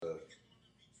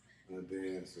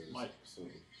sense is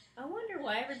something. I wonder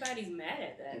why everybody's mad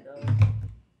at that though.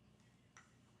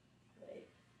 Like,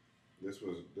 This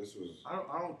was.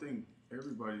 I don't think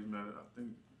everybody's mad at it. I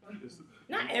think it's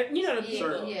not you know the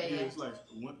people. It's like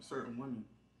certain women.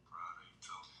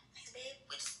 Thanks, babe.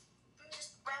 We're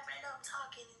just wrapping it up,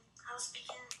 talking. I was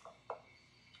speaking.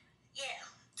 Yeah.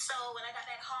 So when I got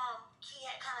back home, he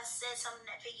had kind of said something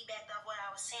that piggybacked off what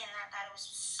I was saying, and I thought it was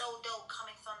so dope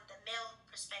coming from the male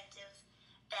perspective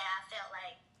that I felt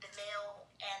like the male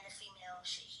and the female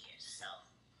should hear. So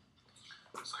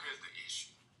here's the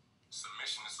issue.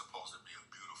 Submission is supposed to be a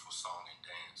beautiful song and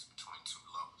dance between two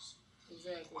lovers.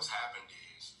 Exactly. What's happened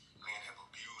is men have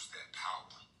abused that power.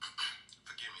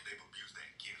 Forgive me, they've abused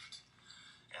that gift.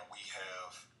 And we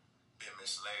have been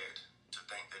misled to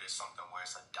think that it's something where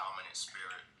it's a dominant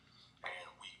spirit and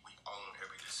we own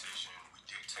every decision, we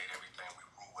dictate everything, we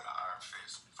rule with an iron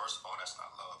fist. First of all, that's not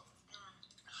love.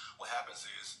 What happens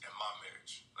is, in my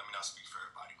marriage, let me not speak for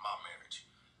everybody, my marriage,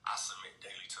 I submit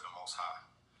daily to the Most High.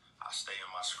 I stay in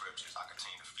my scriptures. I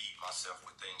continue to feed myself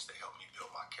with things that help me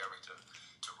build my character,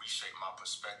 to reshape my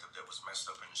perspective that was messed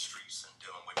up in the streets and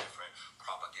dealing with different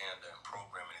propaganda and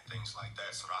programming and things like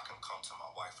that, so that I can come to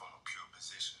my wife from a pure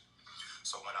position.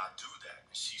 So when I do that,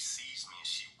 and she sees me and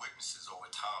she witnesses over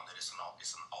time that it's an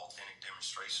authentic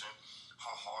demonstration,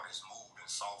 her heart is moved and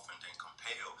softened and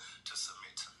compelled to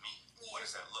submit to me. Yeah. What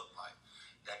does that look like?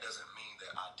 That doesn't mean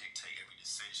that I dictate every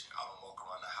decision. I don't walk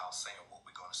around the house saying what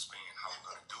we're going to spend, how we're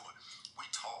going to do it. We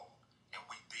talk and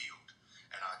we build.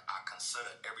 And I consider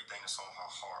everything that's on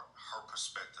her heart, her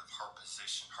perspective, her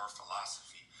position, her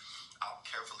philosophy. I'll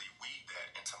carefully weave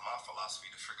that into my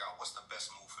philosophy to figure out what's the best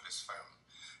move for this family,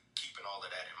 keeping all of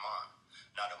that in mind.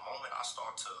 Now, the moment I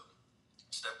start to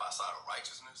step outside of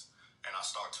righteousness and I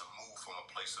start to move from a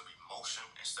place of emotion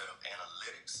instead of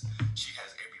analytics, she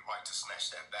has every right to snatch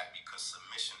that back, because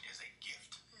submission is a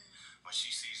gift. When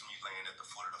she sees me laying at the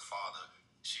foot of the Father,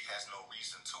 she has no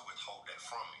reason to withhold that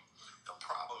from me. The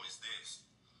problem is this: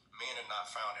 men are not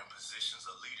found in positions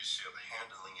of leadership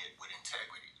handling it with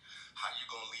integrity. How you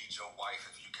gonna lead your wife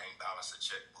if you can't balance a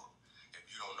checkbook? If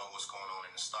you don't know what's going on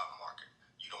in the stock market?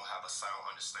 You don't have a sound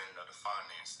understanding of the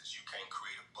finances. You can't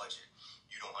create a budget.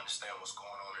 You don't understand what's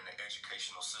going on in the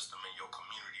educational system in your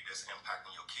community that's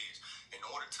impacting your kids. In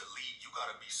order to lead, you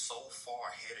got to be so far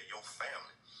ahead of your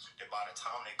family that by the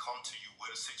time they come to you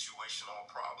with a situation or a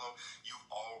problem, you've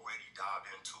already dived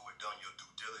into it, done your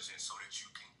due diligence so that you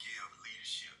can give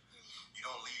leadership. You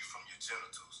don't lead from your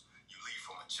genitals. You lead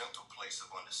from a gentle place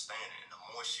of understanding. And the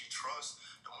more she trusts,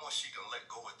 the more she can let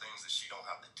go of things that she don't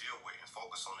have to deal with and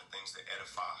focus on the things that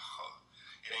edify her.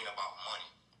 It ain't about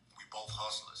money. We both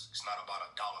hustlers. It's not about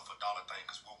a dollar for dollar thing,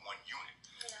 because we're one unit.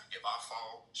 Yeah. If I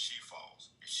fall, she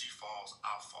falls. If she falls,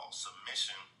 I fall.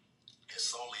 Submission is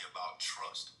solely about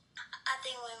trust. I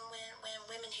think when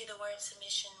women hear the word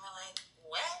submission, we're like,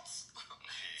 what?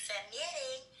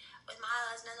 Submitting. With my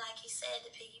husband, like he said,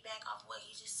 to piggyback off what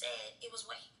he just said, it was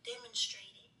what he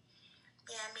demonstrated.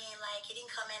 You know what I mean? Like, he didn't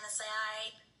come in and say, all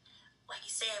right, like he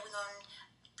said,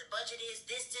 the budget is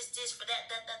this for that,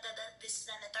 this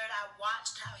and the third. I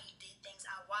watched how he did things.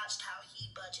 I watched how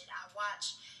he budgeted. I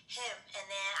watched him, and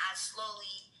then I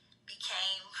slowly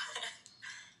became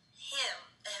him,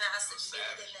 and I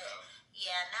submitted in that.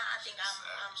 Yeah, now I think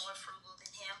I'm more frugal than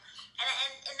him,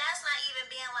 and that's not even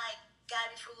being like,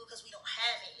 gotta be frugal because we don't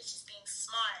have it. It's just being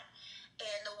smart.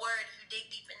 And the word, if you dig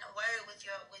deep in the word with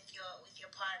your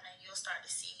partner, you'll start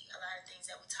to see a lot of things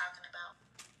that we're talking about.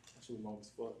 That shit was long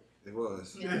as fuck. It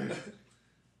was. Yeah.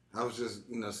 I was just,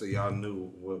 so y'all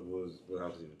knew what I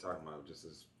was even talking about. Just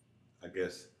as, I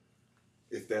guess,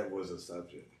 if that was a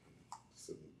subject,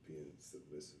 being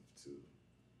submissive to,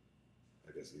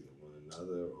 I guess, either one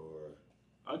another or.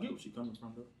 I get what you're coming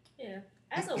from, though. Yeah.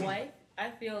 As a wife,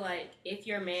 I feel like if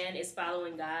your man is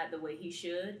following God the way he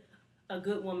should, a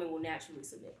good woman will naturally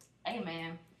submit.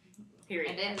 Amen.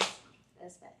 Period. And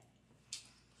that's bad.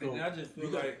 And I just feel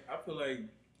like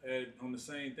on the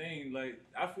same thing, like,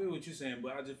 I feel what you're saying,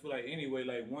 but I just feel like anyway,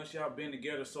 like, once y'all been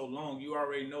together so long, you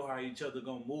already know how each other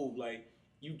gonna move. Like,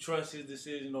 you trust his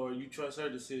decision or you trust her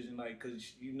decision, like,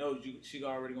 because you know she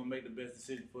already gonna make the best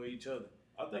decision for each other.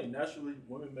 I think naturally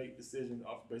women make decisions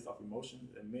based off emotion,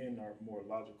 and men are more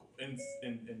logical in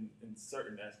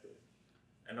certain aspects.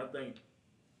 And I think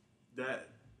that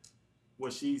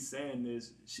what she's saying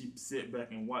is she sit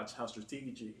back and watch how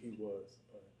strategic he was,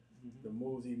 the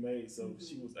moves he made. So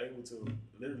she was able to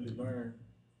literally learn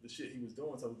the shit he was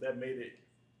doing. So that made it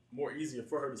more easier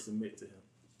for her to submit to him.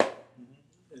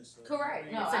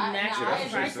 Correct. No, it's a natural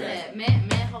process. That men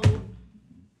hold,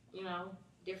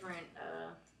 different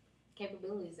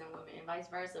capabilities than women, and vice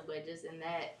versa. But just in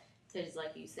that Because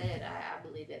like you said, I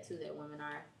believe that too, that women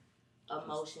are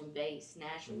emotion based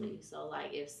naturally. So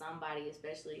like if somebody,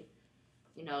 especially,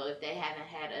 you know, if they haven't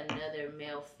had another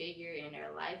male figure in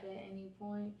their life at any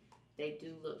point, they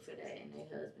do look for that in their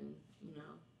husband, you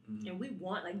know. And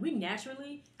we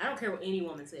naturally, I don't care what any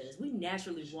woman says, we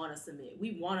naturally want to submit.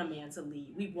 We want a man to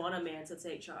lead. We want a man to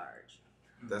take charge.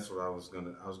 That's what I was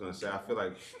gonna say. I feel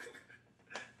like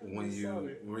when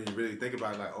you really think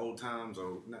about like old times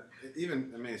or not,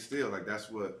 even, I mean, still like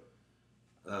that's what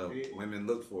women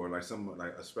look for. Like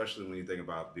especially when you think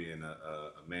about being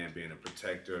a man, being a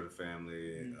protector of the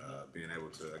family, being able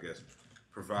to, I guess,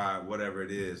 provide whatever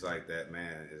it is. Like that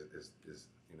man is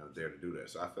you know, there to do that.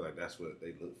 So I feel like that's what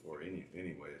they look for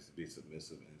anyway, is to be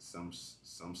submissive in some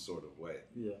sort of way.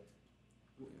 Yeah.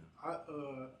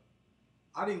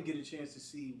 I didn't get a chance to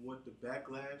see what the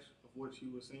backlash of what she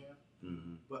was saying,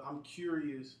 but I'm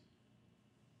curious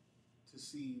to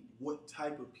see what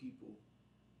type of people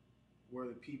were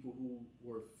the people who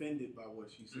were offended by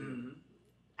what she said.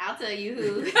 I'll tell you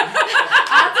who.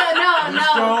 The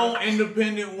strong,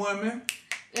 independent women.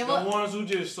 The ones who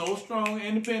just so strong and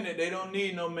independent, they don't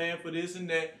need no man for this and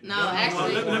that. No,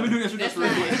 actually. Let me do this real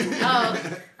quick.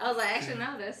 I was like, actually,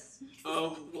 no, that's...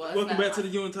 Welcome back to the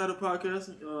You Entitled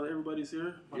Podcast. Everybody's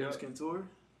here. My name's Kentor.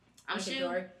 I'm Shu.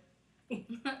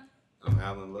 I'm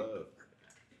Alan Love.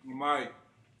 Mike.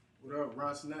 What up,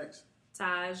 Ron Snacks?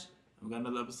 Taj. We got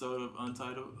another episode of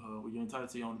Untitled. You're entitled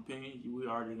to your own opinion. We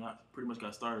already pretty much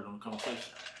got started on the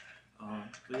conversation.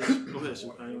 Go ahead,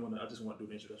 Shu. I just want to do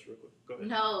the introduction real quick. Go ahead.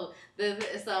 No,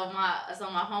 so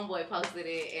my homeboy posted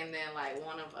it, and then like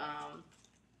one of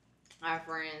our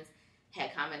friends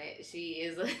had commented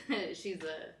she's a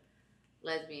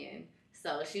lesbian,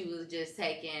 so she was just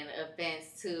taking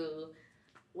offense to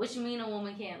what you mean a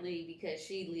woman can't lead because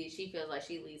she feels like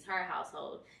she leads her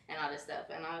household and all this stuff,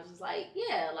 and I was just like,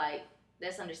 yeah, like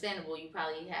that's understandable. You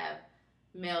probably have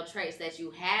male traits that you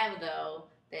have though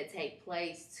that take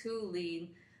place to lead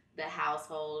the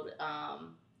household,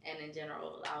 and in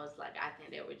general, I was like, I think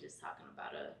they were just talking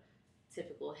about a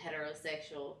typical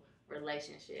heterosexual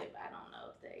relationship. I don't know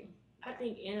if they... I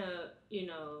think in a,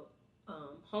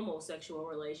 homosexual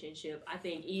relationship, I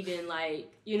think even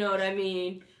like, you know what I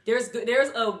mean? There's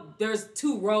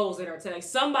two roles that are like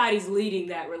somebody's leading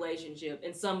that relationship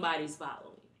and somebody's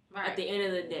following. Right. At the end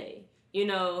of the day, you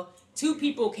know, two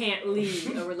people can't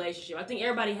lead a relationship. I think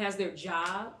everybody has their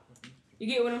job. You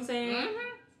get what I'm saying?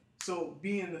 Mm-hmm. So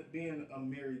being a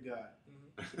married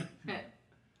guy,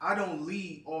 I don't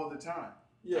lead all the time.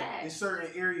 Yeah. In certain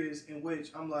areas in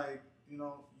which I'm like, you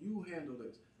know, you handle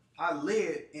this. I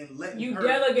led in letting you her.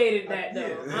 Delegated that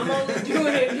though. Yeah. I'm only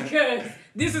doing it because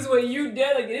this is what you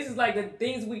delegate. This is like the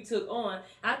things we took on.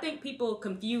 I think people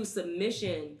confuse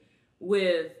submission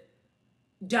with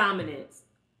dominance.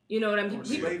 You know what I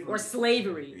mean? Or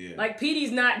slavery. Yeah. Like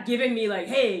Petey's not giving me like,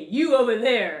 hey, you over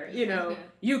there, you know,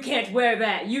 you can't wear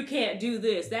that. You can't do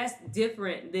this. That's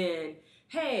different than,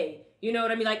 hey, you know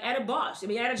what I mean? Like at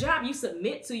a job, you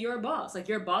submit to your boss. Like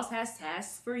your boss has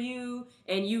tasks for you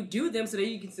and you do them so that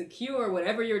you can secure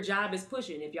whatever your job is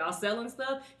pushing. If y'all selling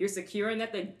stuff, you're securing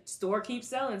that the store keeps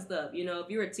selling stuff. You know, if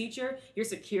you're a teacher, you're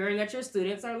securing that your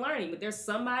students are learning. But there's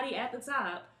somebody at the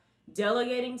top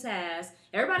delegating tasks.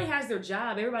 Everybody has their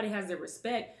job. Everybody has their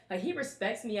respect. Like he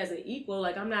respects me as an equal.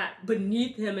 Like I'm not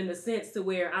beneath him in the sense to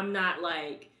where I'm not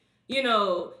like, you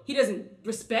know, he doesn't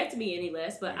respect me any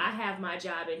less, but I have my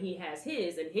job and he has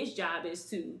his, and his job is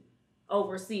to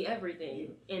oversee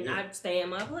everything, and I stay in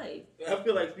my place. I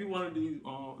feel like if you want to do,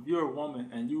 if you're a woman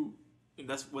and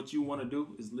that's what you want to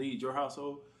do is lead your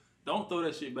household, don't throw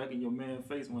that shit back in your man's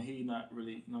face when he not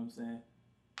really, you know what I'm saying?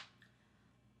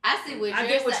 I see what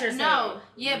you're saying. No,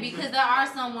 yeah, because there are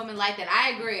some women like that.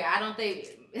 I agree. I don't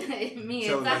think me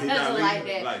and Sasha like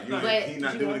that. Like, but he's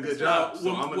not doing a good job,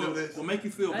 so I'm gonna do this. Will make you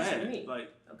feel bad.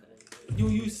 Like,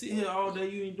 you sit here all day,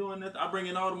 you ain't doing nothing. I bring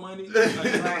in all the money.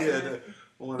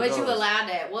 But you allowed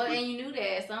that. Well, and you knew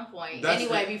that at some point.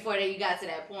 Anyway, before you got to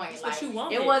that point. That's like, what you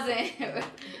wanted. It wasn't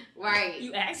right.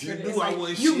 You asked for this. You knew I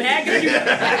wasn't you mad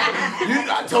because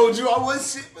I told you I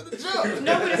wasn't shit for the job.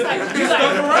 No, but it's like, you're like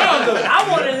I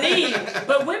want to leave.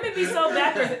 But women be so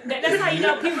backwards. That's how you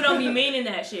know people don't be meaning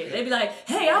that shit. They be like,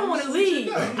 hey, I want to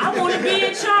leave. I want to be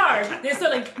in charge. They're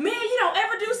still like, man, you don't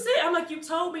ever do shit. I'm like, you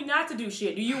told me not to do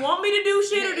shit. Do you want me to do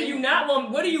shit or do you not want?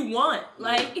 What do you want?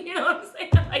 Like, you know what I'm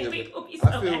saying? Like, people be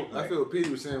so I feel what Petey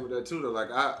was saying with that too. Though, like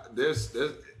there's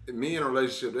me in a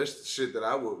relationship. There's shit that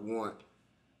I would want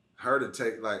her to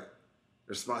take like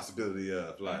responsibility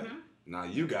of. Like, nah,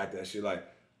 you got that shit. Like,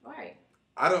 right.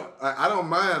 I don't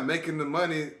mind making the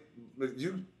money, but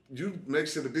you you make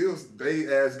sure the bills, they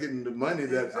as getting the money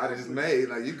that I just made.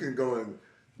 Like you can go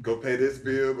pay this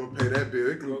bill, go pay that bill.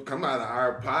 It can come out of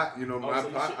our pot, you know, my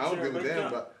pot. I don't give a damn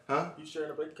about, huh? You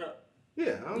sharing a bank account?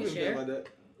 Yeah, I don't give a damn about that.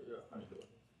 Yeah, I ain't doing it.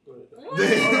 Go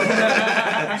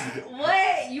ahead.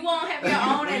 What? You won't have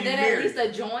your own and then at least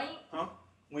a joint? Huh?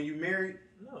 When you married?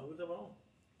 No, we never own.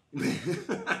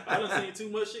 I done seen too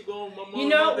much shit go on with my mom. You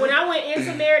know, when I went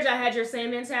into marriage, I had your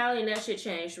same mentality, and that shit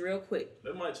changed real quick.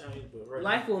 That might change, but right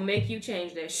Life now. will make you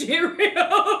change that shit real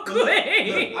quick. Look,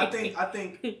 I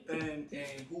think,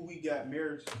 and who we got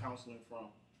marriage counseling from,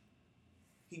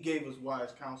 he gave us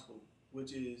wise counsel,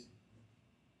 which is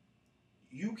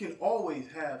you can always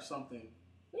have something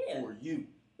for you.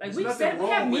 Like There's we nothing said, we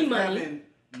wrong have me with money. having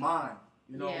mine,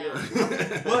 you know.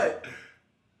 Yeah. But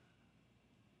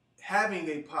having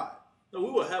a pot. No, we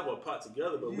will have a pot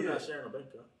together, but we're not sharing a bank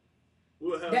account.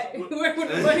 We'll have. Where would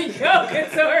the money go,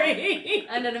 Sorry.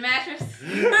 Under the mattress?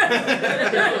 He really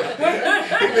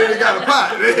got a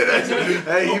pot.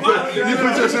 Hey, you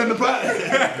put your shit in the pot.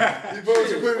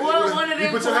 One of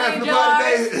them put your half in coin the pot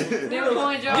jars. today. Them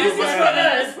coin jars. This is for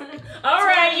us. All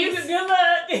right, you can good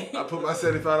luck. I put my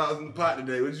 $75 in the pot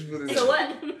today. What you put in?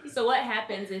 So what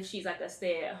happens if she's like a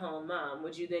stay-at-home mom?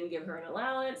 Would you then give her an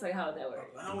allowance? Like how would that work?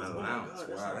 Allowance. Wow,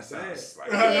 that sounds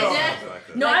like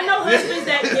No, I know husbands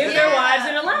that give their wives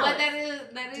an allowance. But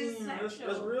that is sexual.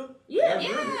 That's real? Yeah.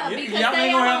 Yeah, because y'all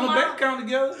ain't gonna have no bank account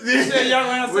together. You said y'all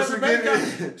gonna have What's separate she bank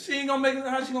getting? account. She ain't gonna make.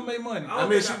 How she gonna make money? I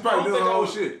mean, she probably doing her own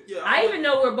shit. Yeah, I even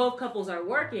know where both couples are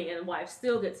working and the wife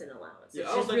still gets an allowance. Yeah,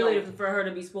 It's I don't just think really I'm- for her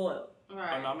to be spoiled.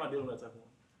 Right. I'm not dealing with that type of one.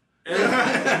 And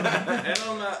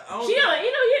I'm not. I don't She don't,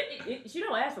 she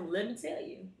don't ask them. Let me tell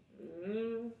you.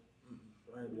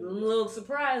 Little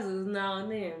surprises now and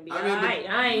then. Be I mean, alright.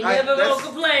 I ain't I- never that's- gonna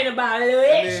complain about a little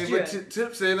extra. But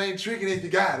Tip said it ain't tricking if you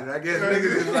got it. I guess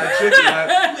niggas is like tricking.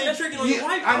 Like, You ain't tricking on your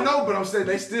wife, I bro. know, but I'm saying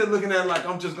they still looking at it like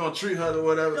I'm just gonna treat her or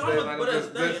whatever. No, saying, like, but that's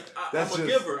the thing. that's I'm a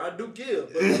just- giver. I do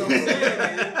give. But what I'm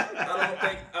saying is, I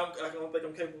don't think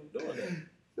I'm capable of doing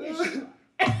that.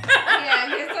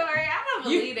 Yeah, sorry. I don't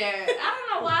believe that. I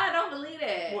don't know why I don't believe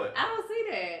that. What? I don't see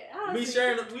that. I don't Me see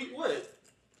sharing what?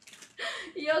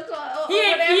 Your car, He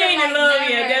ain't in love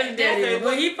yet. That's Okay, it.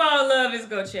 When he fall in love, it's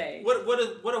gonna change.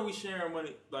 What are we sharing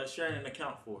money, like sharing an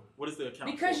account for? What is the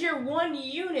account Because for? you're one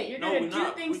unit. You're No, gonna we're do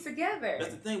not. things together.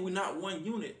 That's the thing. We're not one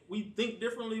unit. We think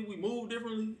differently. We move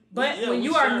differently. But Yeah, when we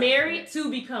you are share. married,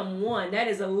 two become one. That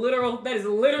is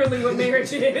literally what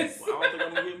marriage is. Well, I don't think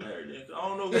I'm gonna get married then. I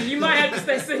don't know. You might have to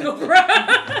stay single, bro.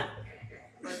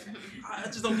 I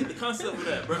just don't get the concept of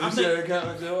that, bro. You share an account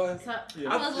with your wife? I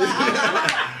was like,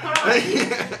 hold on.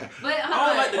 But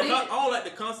I don't like the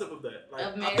concept of that. Like,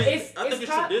 Of I marriage. think It's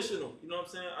it's traditional. You know what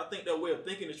I'm saying? I think that way of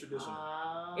thinking is traditional.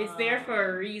 It's there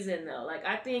for a reason, though. Like,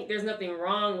 I think there's nothing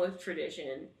wrong with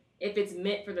tradition if it's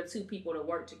meant for the two people to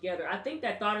work together. I think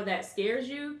that thought of that scares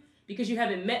you because you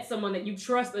haven't met someone that you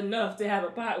trust enough to have a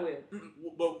pot with.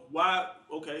 But why?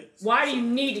 Okay. Why do you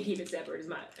need to keep it separate? Is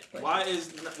my question.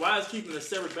 Why is keeping a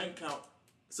separate bank account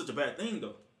such a bad thing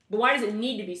though? But why does it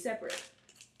need to be separate?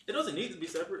 It doesn't need to be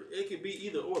separate. It could be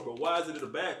either or. But why is it a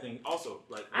bad thing? Also,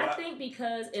 like I why, think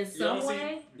because in y'all some don't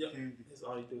way, see, that's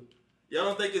all you do. Y'all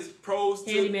don't think it's pros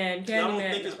to Candyman. Y'all don't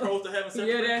think it's pros to having separate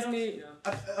Yeah, bank that's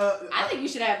accounts? me. I think you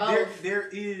should have both. There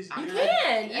is. You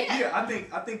can. Yeah,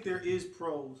 I think there is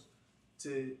pros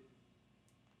to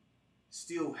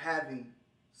still having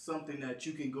something that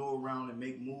you can go around and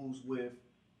make moves with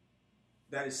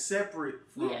that is separate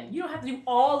from. Yeah, you don't have to do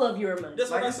all of your money. That's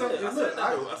what Like I said.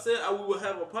 I said I would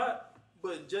have a pot,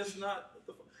 but just not.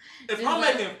 If Just I'm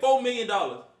like- making $4 million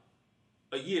a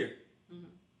year,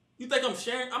 you think I'm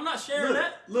sharing? I'm not sharing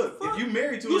that. Look, if you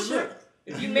married to You her, share. look.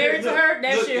 If you married to her,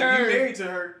 that shit If hers. you married to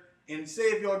her, and say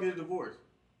if y'all get a divorce,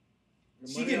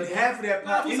 she getting half of that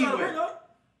pot Nah, we signed a anyway. prenup.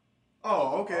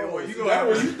 Oh, okay. Well, you go. That's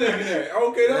what you thinking that.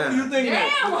 Okay, that's what you thinking Damn,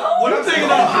 that. who What I'm thinking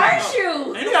who of. hurt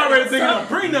you? He already thinking of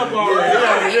prenup already.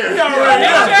 Yeah. He already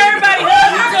Make sure everybody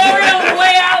hugs Victoria on the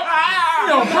way out. He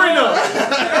on prenup.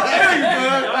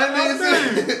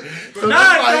 So now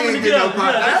that's it's why he coming ain't getting no together.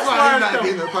 pot. Yeah, That's that's why why he's it's not coming.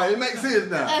 getting no pot. It makes sense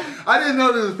now. I didn't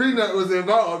know that the prenup was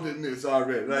involved in this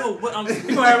already. Like, No, but I'm.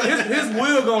 He gonna have his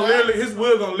will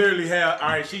gonna literally have. All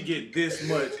right, she get this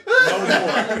much,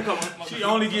 no more. She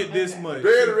only get this much.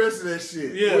 bear the rest of that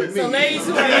shit. Yeah. With me. So ladies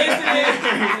who are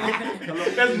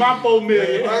listening, That's my $4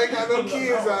 million. I ain't got no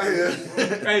kids out here.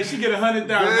 Hey, she get 100,000.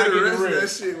 Bear I the get rest the of that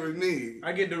rest. shit with me.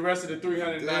 I get the rest of the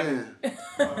 390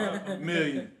 Damn.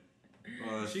 million.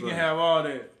 Oh, She can have all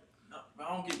that. I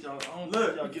don't get y'all. I don't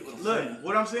think y'all get what I'm saying. Look,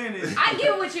 what I'm saying is, I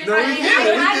get what you're No, we saying. get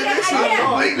it. We I get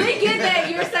it. get we get that.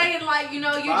 You're saying like, you're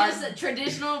just a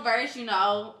traditional verse,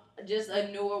 just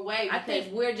a newer way because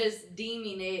we're just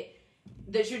deeming it.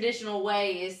 The traditional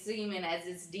way is seeming as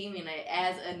it's deeming it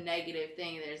as a negative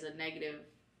thing. There's a negative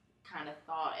kind of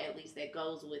thought, at least, that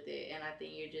goes with it. And I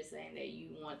think you're just saying that you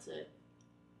want to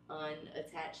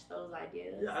unattach those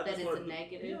ideas. Yeah, that it's a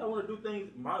negative. Yeah, I want to do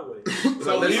things my way.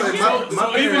 So even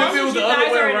if it was the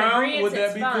other way around, would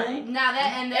that be cool? Now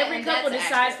and every couple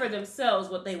decides for themselves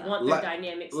what they want their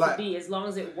dynamics to be, as long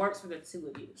as it works for the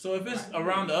two of you. So if it's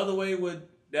around the other way, would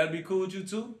that be cool with you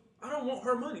too? I don't want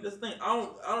her money. That's the thing. I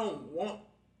don't want.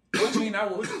 What you mean?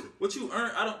 What you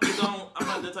earn? I'm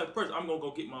not that type of person. I'm gonna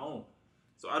go get my own.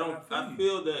 So I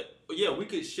feel that. Yeah, we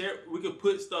could share. We could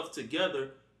put stuff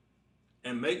together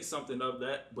and make something of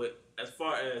that. But as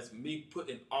far as me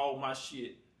putting all my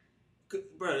shit,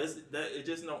 bro,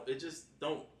 it just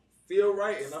don't feel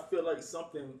right. And I feel like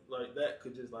something like that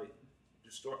could just like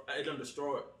destroy. It done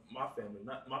destroy my family,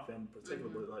 not my family in particular,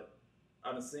 but like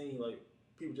I done seen like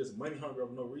people just money hungry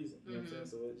for no reason. You know what I'm saying?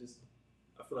 So it just.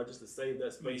 I feel like just to save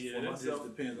that space for myself.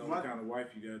 Just depends on what kind of wife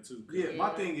you got too. Yeah, my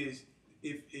thing is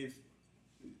if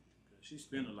she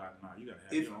spend a lot now, you gotta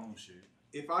have your own shit.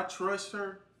 If I trust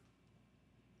her,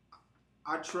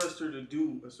 I trust her to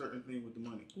do a certain thing with the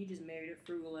money. You just married a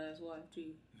frugal ass wife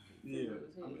too. Yeah,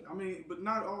 I mean, but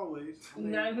not always. I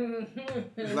mean,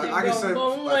 like I can say,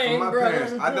 like for my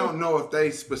parents, I don't know if they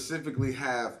specifically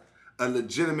have a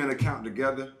legitimate account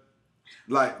together.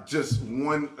 Like just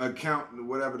one account or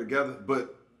whatever together,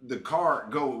 but the card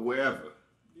go wherever.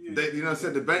 Yeah. They, you know what I'm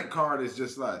saying? The bank card is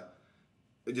just like,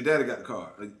 your daddy got the card.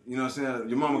 You know what I'm saying?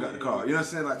 Your mama got the card. You know what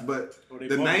I'm saying? Like, but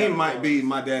the name might be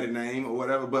my daddy's name or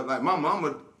whatever, but like my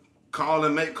mama call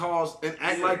and make calls and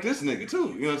act like this nigga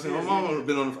too. You know what I'm saying? My mama have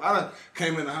been on the phone. I done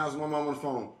came in the house with my mama on the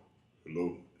phone.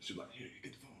 Hello. She's like, here, you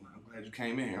get the phone. I'm glad you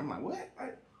came in here. I'm like, what?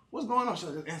 Like, what's going on? She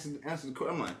like, answer the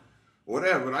question. I'm like,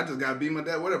 whatever, I just gotta be my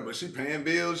dad, whatever. But she paying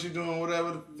bills, she doing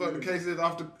whatever the fuck the case is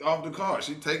off the card.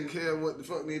 She taking care of what the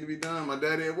fuck need to be done. My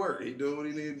daddy at work, he doing what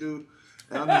he need to do.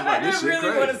 And I'm just like, this shit really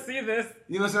crazy. Want to see this.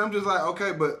 You know what I'm saying? I'm just like,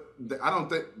 okay, but I don't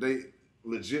think they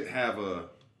legit have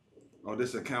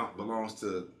this account belongs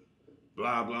to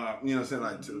blah blah. You know what I'm saying?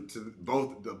 Like to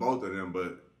both of them,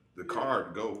 but the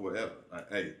card go wherever. Like,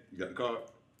 hey, you got the card?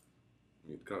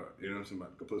 You get the card. You know what I'm saying? I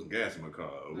could put some gas in my car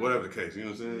or whatever the case. You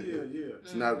know what I'm saying? Yeah.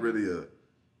 It's not really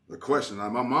a question.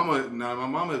 Like my mama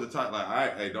is the type like, all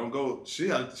right, hey, don't go. She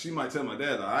might tell my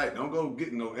dad, all right, don't go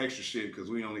getting no extra shit because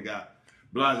we only got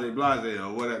blase or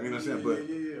whatever. You know what I'm saying?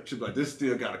 But she's like, this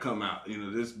still got to come out. You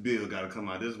know, this bill got to come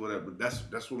out. This whatever. But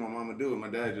that's what my mama do. And my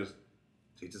dad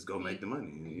just go make the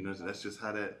money. You know, so that's just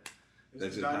how that.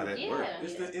 That's just how that works.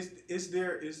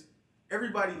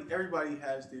 Everybody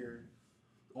has their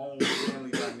own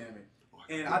family dynamic,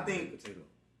 and I think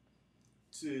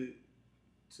to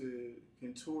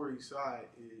Kentori's side,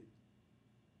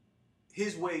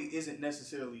 his way isn't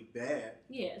necessarily bad.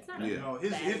 Yeah, it's not. You know,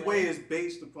 his way is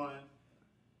based upon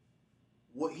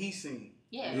what he's seen.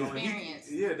 Yeah, experience.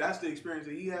 That's the experience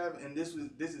that he have, and this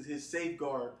is his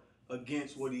safeguard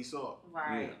against what he saw.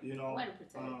 Right. You know. Way to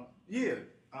protect.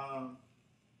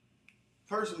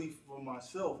 Personally, for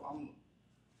myself,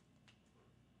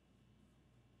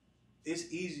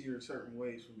 it's easier certain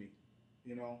ways for me.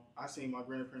 You know, I seen my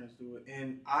grandparents do it,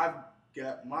 and I've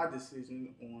got my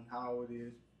decision on how it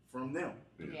is from them.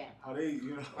 Yeah. How they,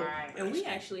 you know. Right. And we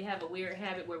actually have a weird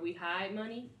habit where we hide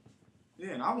money. Yeah,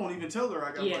 and I won't even tell her I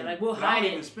got money. Yeah, like we'll hide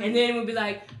it, and then we'll be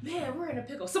like, man, we're in a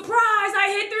pickle. Surprise! I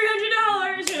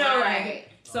hit $300. You know, right.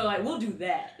 So like we'll do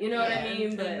that. You know what I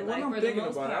mean? But and like I'm for the thinking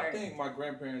most about part, it, I think my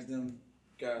grandparents them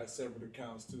got separate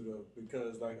accounts too though,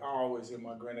 because like I always hear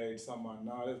my granddad something like,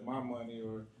 nah, that's my money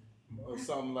or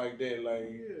something like that,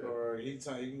 like or he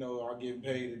tell you know I get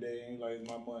paid today and like it's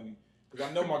my money, because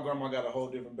I know my grandma got a whole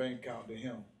different bank account than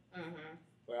him.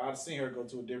 Like I've seen her go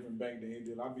to a different bank than he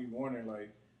did. I'd be wondering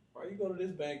like, why you go to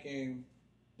this bank and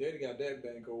daddy got that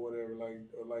bank or whatever,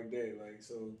 like that, like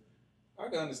so. I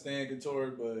can understand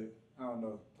Kentori, but I don't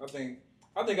know. I think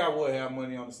I would have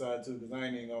money on the side too, because I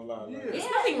ain't even gonna lie. Like, there's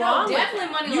nothing wrong with definitely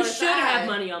that. money You on the should side. have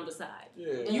money on the side.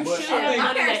 Yeah, you but should have money.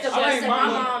 My parents divorced, and my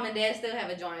mom and dad still have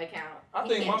a joint account. I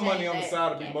think my money on the side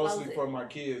would be mostly for my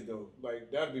kids though. Like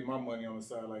that'd be my money on the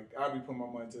side. Like I'd be putting my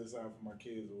money to the side for my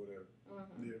kids or whatever.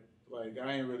 Like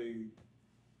I ain't really.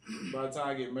 By the time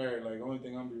I get married, like the only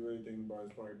thing I'm be really thinking about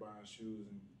is probably buying shoes,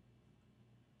 and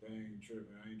they ain't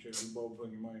tripping. I ain't tripping. We both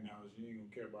putting your money in the house. You ain't gonna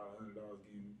care about $100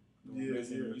 getting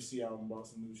missing. You see, I bought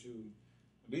some new shoes.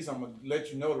 At least I'm gonna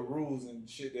let you know the rules and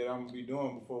shit that I'm gonna be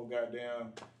doing before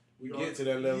goddamn we get to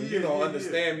that level, you gonna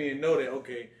understand me and know that,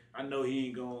 okay, I know he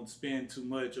ain't gonna spend too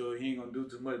much or he ain't gonna do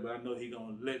too much, but I know he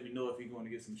gonna let me know if he gonna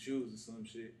get some shoes or some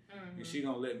shit. And she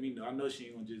gonna let me know. I know she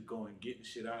ain't gonna just go and get the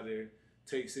shit out of there,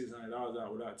 take $600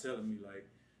 out without telling me, like,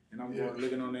 and I'm going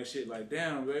looking on that shit like,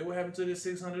 damn, babe, what happened to this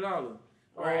 $600?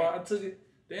 Right. Oh, I took it.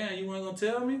 Damn, you weren't gonna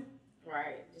tell me?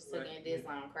 Right. Just looking at this,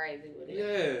 I'm crazy with it.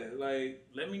 Yeah, like,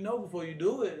 let me know before you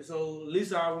do it. So at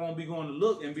least I won't be going to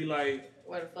look and be like,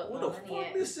 where the fuck what my the money fuck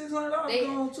at? this $600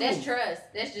 going to? That's trust.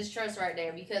 That's just trust right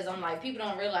there. Because I'm like, people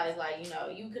don't realize, like, you know,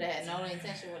 you could have had no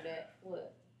intention with that.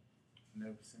 What?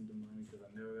 Never sent the money because I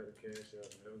never got the cash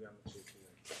out. Never got my check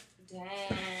yet.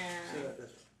 Damn.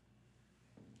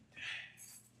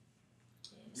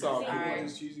 So, Alright.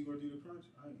 This cheesy gordita crunch?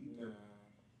 I ain't eat that. Nah,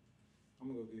 I'm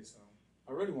going to go get some.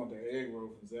 I really want that egg roll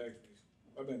from Zaxby's.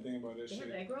 I've been thinking about that They have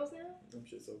shit. egg rolls now? Them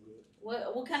shit so good.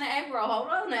 What kind of egg roll? Hold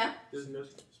on now. This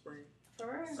Miss Spring.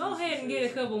 For real. Go ahead and get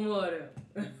a couple more of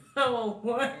them. I want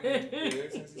one. Yeah,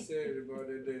 since he said it about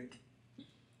that day.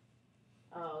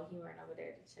 Oh, he ran over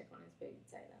there to check on his baby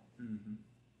potato. Mm-hmm.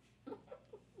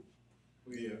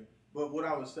 Yeah. But what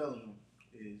I was telling them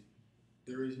is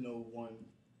there is no one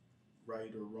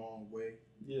right or wrong way.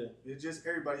 Yeah. It's just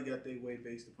everybody got their way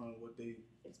based upon what they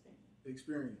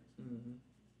experience. Mm-hmm.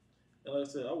 And like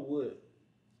I said, I would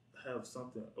have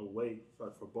something away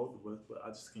for both of us, but I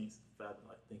just can't fathom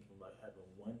like thinking like having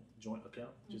one joint account,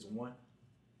 just one,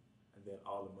 and then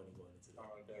all the money going into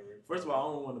that. First of all,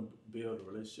 I don't want to build a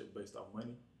relationship based on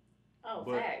money. Oh,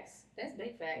 but, facts. That's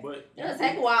big facts. But it'll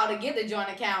take a while to get the joint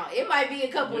account. It might be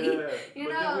a couple years. You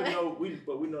but know.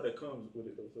 Then we know that comes with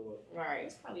it though. So right.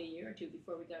 It's probably a year or two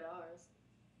before we got ours.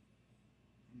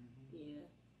 Yeah.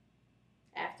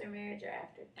 After marriage or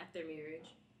after? After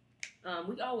marriage.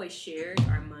 We always shared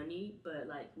our money, but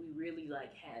like we really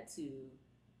like had to.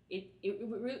 It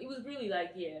was really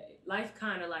like, yeah, life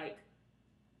kind of like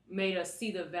made us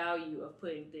see the value of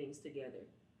putting things together,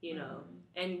 you know.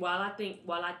 And while I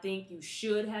think you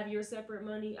should have your separate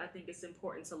money, I think it's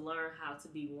important to learn how to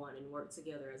be one and work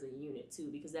together as a unit too,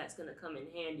 because that's going to come in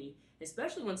handy,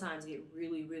 especially when times get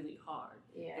really, really hard.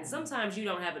 Yeah. And sometimes you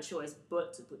don't have a choice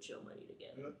but to put your money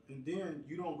together. And then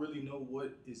you don't really know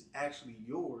what is actually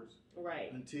yours,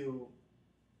 right? Until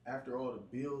after all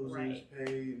the bills right. is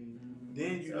paid, and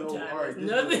then you sometimes know, all right, this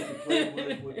is what you can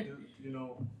play with this, you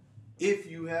know, if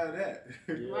you have that,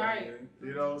 right?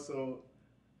 You know, so.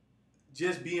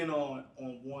 Just being on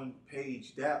one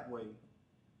page that way,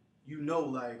 you know,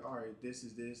 like, all right, this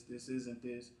is this isn't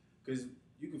this, because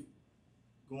you could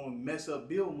go and mess up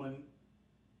bill money,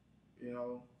 you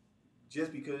know,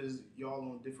 just because y'all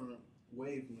on different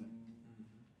wavelengths.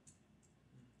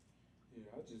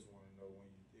 Yeah, I just want to know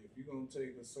if you're gonna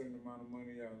take a certain amount of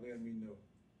money out, let me know.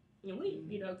 And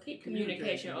we, keep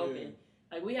communication open.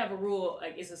 Like we have a rule,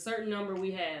 like it's a certain number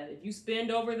we have. If you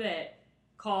spend over that,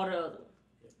 call the other.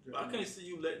 I can't see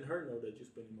you letting her know that you're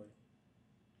spending money.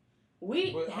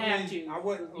 We have to. I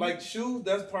wouldn't like shoes.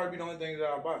 That's probably the only thing that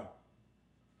I'll buy.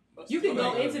 You can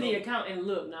go into the account and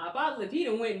look. Now, if he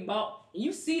done went and bought, and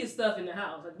you see the stuff in the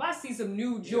house. Like if I see some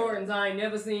new Jordans I ain't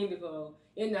never seen before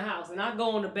in the house, and I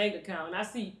go on the bank account and I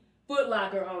see Foot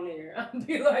Locker on there, I'll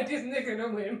be like, this nigga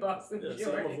done went and bought some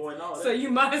Jordans. So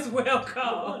you might as well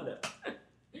call.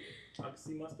 I can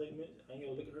see my statement. I ain't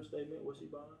gonna look at her statement. What she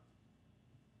buying?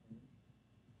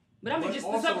 But I mean,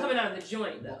 just the stuff coming out of the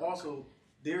joint, though. But also,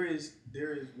 there is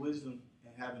wisdom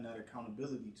in having that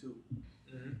accountability too.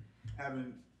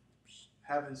 Having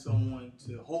someone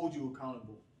to hold you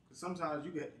accountable. Because sometimes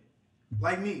you get,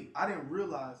 like me, I didn't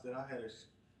realize that I had a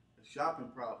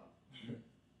shopping problem.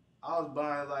 I was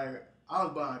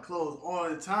buying clothes all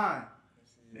the time,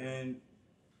 and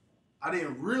I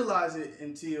didn't realize it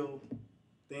until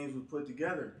things were put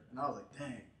together, and I was like,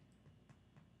 dang.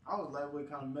 I was lightweight,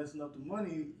 kind of messing up the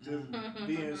money, just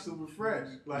being super fresh.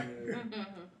 Like, I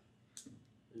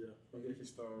guess you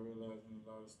start realizing a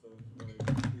lot of stuff. Like,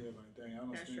 dang, I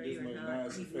don't spend this much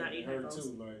nice affecting her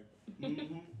too.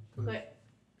 Like,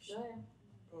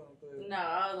 Go ahead. No,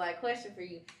 I was like, question for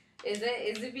you. Is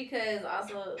it because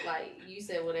also, like, you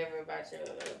said whatever about your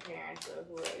parents or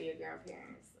whoever, your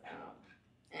grandparents,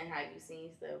 and how you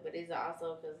seen stuff, but is it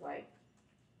also because, like,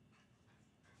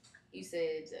 you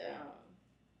said,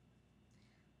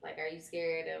 like, are you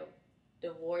scared of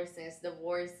divorce? Since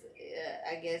divorce,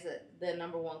 I guess the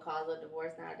number one cause of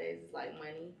divorce nowadays is like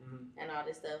money and all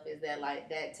this stuff. Is that like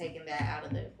that taking that out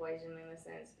of the equation in a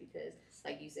sense? Because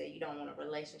like you said, you don't want a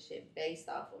relationship based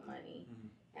off of money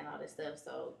and all this stuff.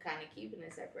 So kind of keeping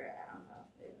it separate. I don't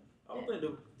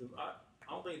know. I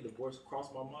don't think divorce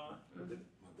crossed my mind.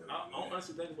 I don't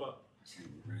honestly think about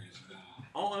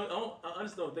I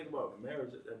just don't think about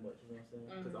marriage that much, you know what I'm saying?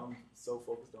 Because I'm so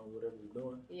focused on whatever we're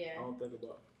doing. Yeah. I don't think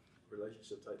about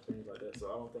relationship type things like that. So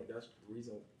I don't think that's the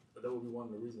reason. That would be one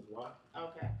of the reasons why.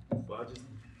 Okay. But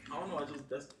I don't know.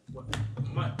 That's what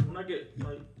when I get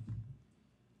like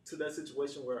to that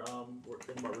situation where we're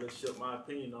thinking about relationship, my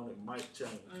opinion on it might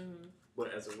change.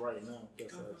 But as of right now,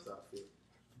 that's how I feel.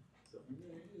 So.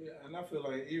 Yeah, and I feel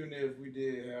like even if we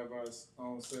did have our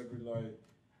own separate, like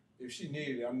if she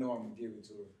needed it, I know I'm gonna give it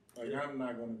to her. Like I'm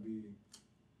not gonna be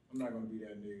that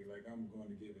nigga. Like I'm going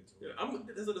to give it to her.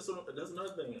 Yeah, that's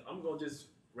another thing. I'm gonna just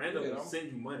randomly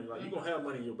send you money. Like you gonna have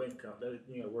money in your bank account. That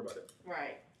you ain't gotta worry about that.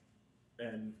 Right.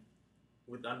 And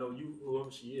I know you,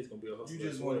 whoever she is, gonna be a hustler. You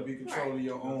just want to be controlling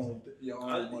your own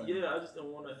money. Yeah, I just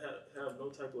don't want to have no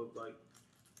type of like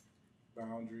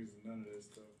boundaries and none of that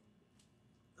stuff.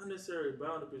 Unnecessary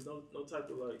boundaries. No type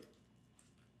of like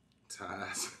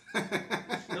ties. Not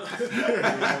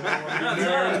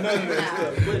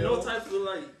but no type of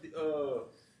like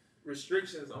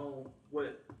restrictions on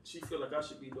what she feel like I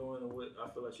should be doing and what I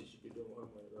feel like she should be doing with her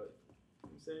money. Like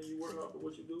I'm saying, you work hard for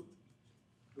what you do.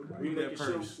 We making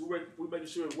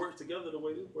sure it works together the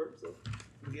way this works. So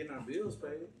we're getting our bills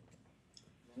paid.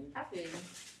 I feel you.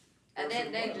 And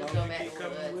that just go back to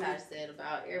what Tosh said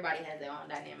about everybody has their own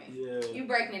dynamic. Yeah. You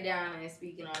breaking it down and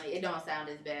speaking on it, it don't sound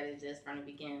as bad as just from the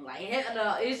beginning. Like, hell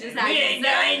no, it's just like,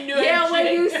 yeah, when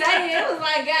you say it, it was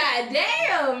like, God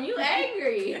damn, you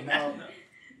angry. No,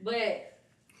 but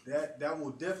that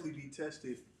will definitely be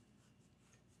tested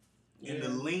in the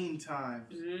lean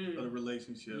times of the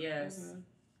relationship. Yes,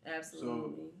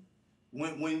 absolutely. So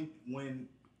when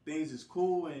things is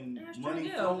cool and money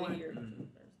flowing.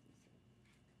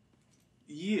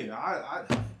 Yeah, I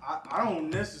don't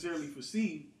necessarily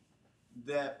foresee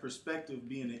that perspective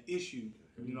being an issue.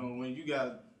 You know, when you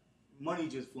got money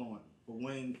just flowing, but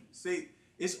when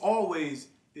it's always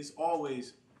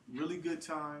really good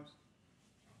times,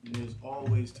 and there's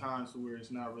always times where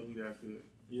it's not really that good.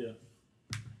 Yeah.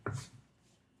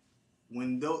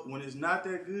 When it's not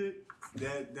that good,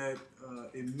 that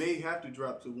it may have to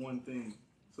drop to one thing,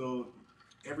 so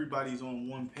everybody's on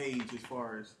one page as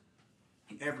far as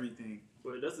everything.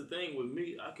 But that's the thing with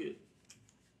me. I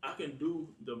can do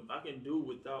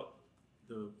without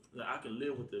I can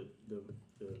live with the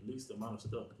least amount of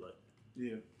stuff. Like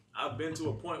yeah, I've been to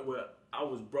a point where I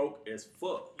was broke as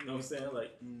fuck. You know what I'm saying?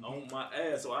 Like on my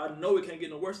ass. So I know it can't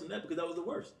get no worse than that because that was the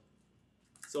worst.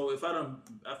 So if I done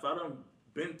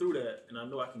been through that and I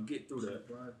know I can get through that.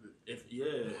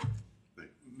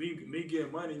 Me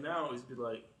getting money now is be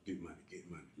like. Get money.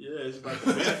 Yeah, it's like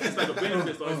a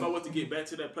benefit. So if I was to get back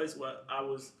to that place where I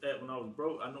was at when I was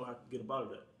broke, I know how to get up out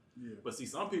of that. Yeah. But see,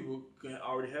 some people can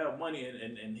already have money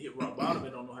and hit rock bottom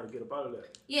and don't know how to get up out of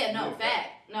that. Yeah, no,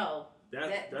 fact. No.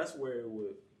 That's where it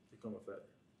would become a fact.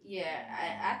 Yeah,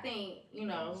 I think, you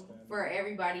know, for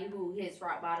everybody who hits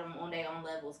rock bottom on their own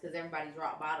levels, because everybody's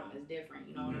rock bottom is different,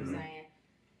 you know what I'm saying?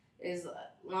 As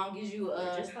long as you...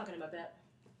 We're just talking about that.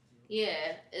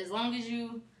 Yeah, as long as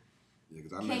you... Yeah,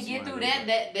 can't get through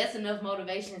that's enough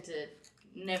motivation to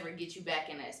never get you back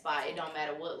in that spot. It don't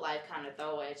matter what life kind of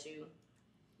throw at you,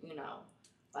 you know.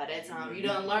 By that time, you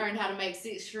done learned how to make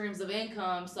 6 streams of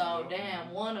income, so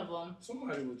damn, one of them.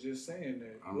 Somebody was just saying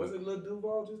that. Was it Lil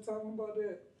Duval just talking about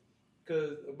that?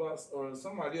 Or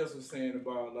somebody else was saying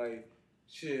about, like,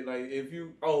 shit, like, if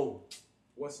you,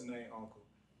 what's the name, Uncle?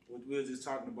 We were just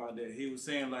talking about that. He was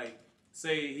saying, like,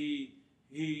 say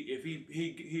if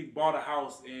he bought a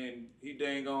house and he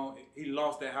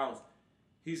lost that house.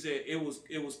 He said it was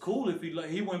cool if he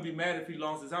wouldn't be mad if he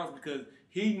lost his house because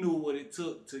he knew what it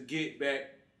took to get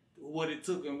back, what it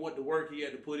took and what the work he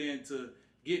had to put in to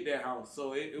get that house.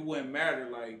 So it wouldn't matter.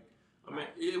 Like I mean,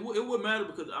 it wouldn't matter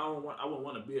because I wouldn't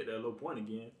want to be at that low point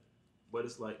again. But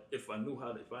it's like if I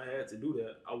had to do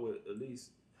that, I would at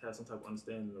least have some type of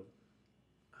understanding of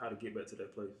how to get back to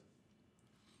that place.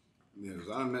 Yeah, because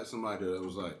I met somebody that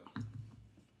was like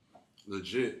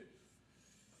legit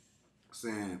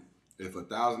saying if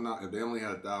they only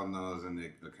had $1,000 in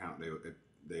their account, they would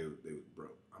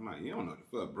broke. I'm like, you don't know what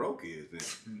the fuck broke is then.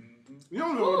 You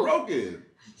don't know what broke is.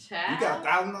 Child. You got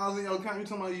 $1,000 in your account, you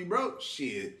talking about you broke?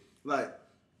 Shit. Like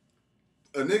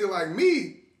a nigga like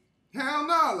me, hell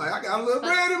no. Like I got a little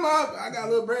bread in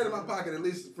my pocket, at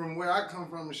least from where I come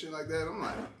from and shit like that. I'm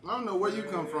like, I don't know where you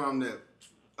come from that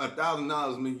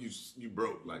 $1,000 means you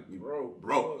broke, like you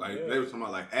broke. Like they were talking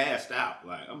about like assed out.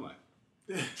 Like I'm like,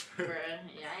 bruh,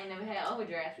 yeah, I ain't never had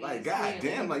overdraft fees. like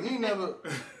goddamn, like you ain't never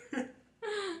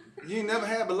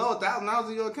had below $1,000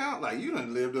 in your account. Like you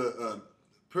done lived a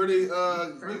pretty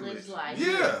privileged life.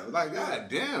 Yeah, like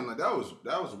goddamn, like that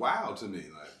was wild to me.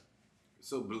 Like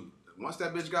So once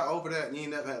that bitch got over that, you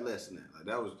ain't never had less than that. Like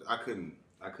that was, I couldn't.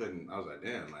 I was like,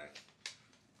 damn, like.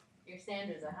 Your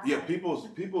standards are high. Yeah,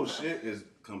 people's shit is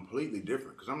completely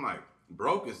different. Cause I'm like,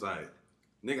 broke is like,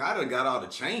 nigga, I done got all the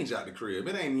change out the crib.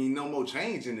 It ain't even no more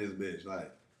change in this bitch.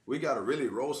 Like, we gotta really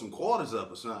roll some quarters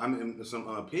up or something. I mean, some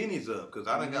pennies up. Cause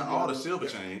I done got all the silver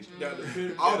change.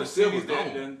 All the silver's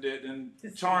gone.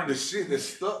 The shit that's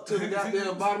stuck to the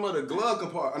goddamn bottom of the glove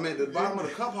compartment. I mean, the bottom of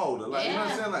the cup holder. Like, you know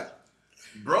what I'm saying? Like,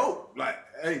 broke. Like,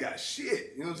 I ain't got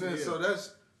shit. You know what I'm saying? So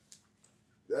that's.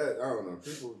 That, I don't know.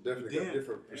 People definitely got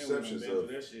different perceptions of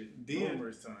that shit then,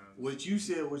 numerous times. What you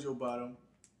said was your bottom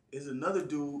is another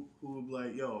dude who would be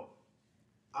like, yo,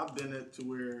 I've been it to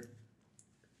where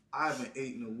I haven't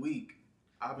ate in a week.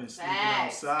 I've been sleeping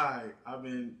outside. I've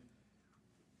been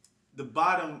the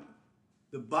bottom.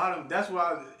 That's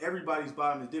why everybody's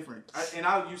bottom is different.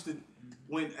 I used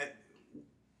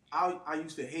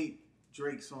to hate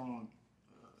Drake's song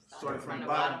 "Started from the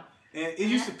Bottom," and it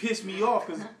used to piss me off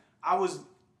because I was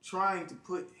trying to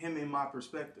put him in my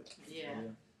perspective. Yeah.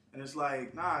 And it's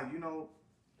like, nah, you know,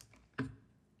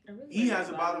 Really he has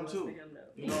a bottom too. him,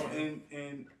 you know,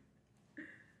 and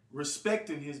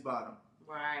respecting his bottom.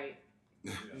 Right.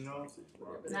 You know?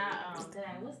 Not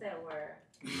dang, what's that word?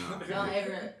 Don't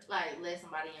ever like let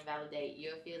somebody invalidate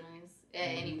your feelings at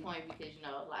any point because you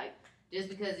know, like just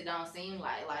because it don't seem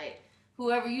like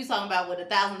whoever you talking about with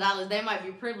 $1,000, they might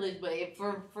be privileged, but if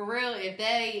for real, if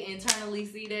they internally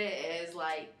see that as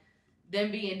like them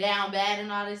being down bad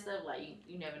and all this stuff, like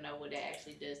you never know what that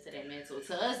actually does to their mental.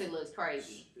 To us, it looks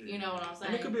crazy. You know what I'm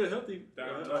saying? And it could be a healthy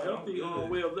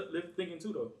way of thinking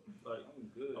too, though. Like,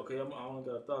 okay, I only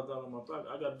got $1,000 in my pocket.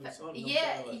 I got to do something.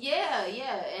 Yeah,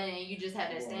 and you just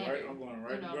have that standard. I'm going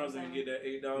right to Browns and get that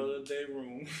 $8 a day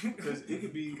room. Because it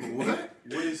could be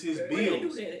what is his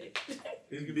bills?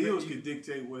 His bills could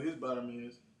dictate what his bottom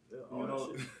is. You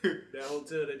know, that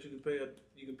hotel that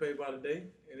you can pay by the day,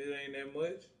 and it ain't that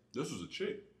much. This was a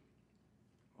chick.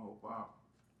 Oh wow.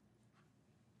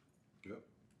 Yep.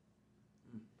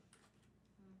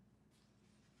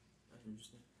 That's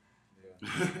interesting.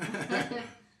 Yeah.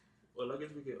 Well, I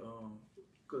guess we could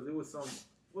cause it was some.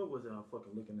 What was it I'm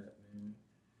fucking looking at, man?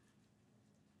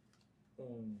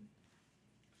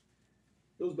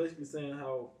 It was basically saying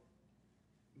how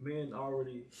men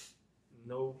already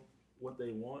know what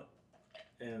they want,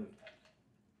 and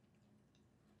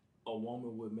a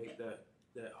woman would make that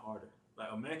harder. Like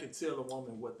a man can tell a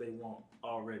woman what they want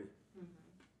already,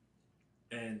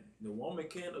 and the woman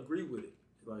can't agree with it.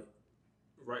 Like,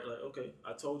 right? Like, okay,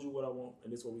 I told you what I want,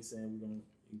 and this is what we saying we're gonna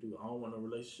do. I don't want a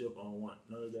relationship. I don't want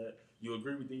none of that. You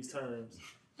agree with these terms?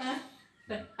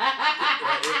 or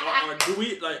do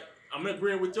we like? I'm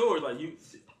agreeing with yours. Like, you,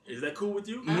 is that cool with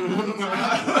you?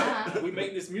 We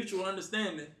make this mutual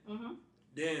understanding.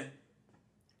 Then,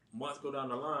 months go down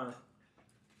the line,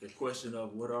 the question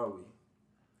of what are we?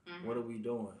 What are we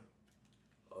doing?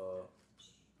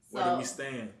 Where do we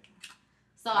stand?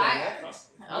 So okay.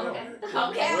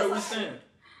 Where do we stand?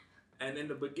 And in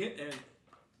the beginning,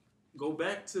 go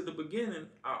back to the beginning.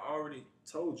 I already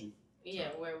told you. Yeah,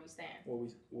 where we stand.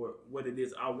 What it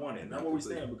is I wanted, not where we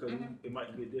stand, because it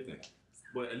might be different.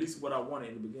 But at least what I wanted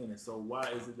in the beginning. So why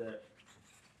is it that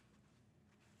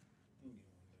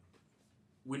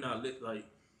we're not lit? Like,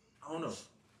 I don't know.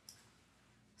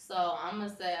 So I'm gonna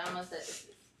say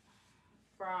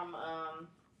from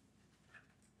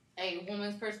a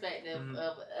woman's perspective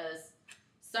of a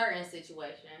certain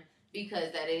situation,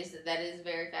 because that is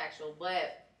very factual.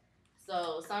 But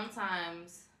so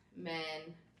sometimes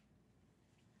men,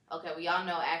 okay, we all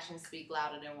know actions speak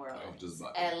louder than words.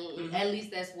 At least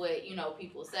that's what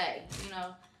people say.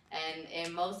 And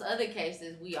in most other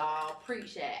cases, we all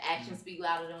preach that actions speak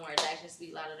louder than words. Actions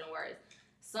speak louder than words.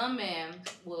 Some men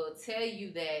will tell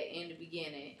you that in the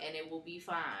beginning, and it will be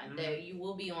fine. That you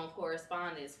will be on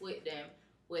correspondence with them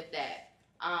with that.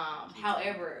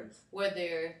 However,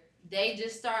 whether they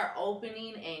just start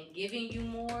opening and giving you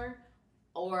more,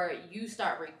 or you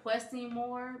start requesting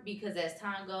more, because as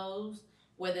time goes,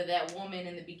 whether that woman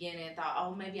in the beginning thought,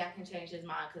 oh, maybe I can change his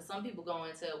mind, because some people go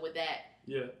into it with that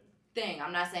thing.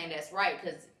 I'm not saying that's right,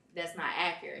 because that's not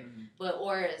accurate. But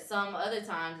or some other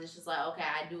times it's just like, okay,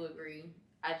 I do agree.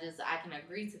 I can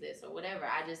agree to this or whatever.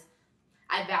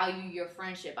 I value your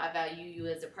friendship. I value you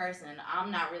as a person.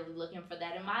 I'm not really looking for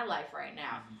that in my life right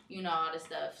now. All this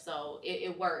stuff. So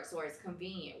it works, or it's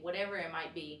convenient, whatever it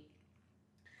might be.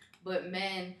 But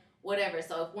men, whatever.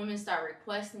 So if women start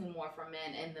requesting more from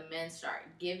men and the men start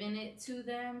giving it to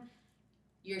them,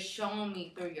 you're showing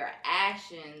me through your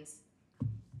actions.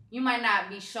 You might not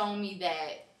be showing me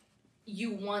that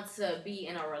you want to be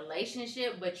in a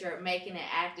relationship, but you're making it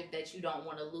active that you don't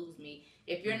want to lose me.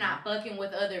 If you're not fucking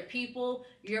with other people,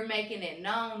 you're making it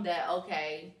known that,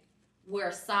 okay,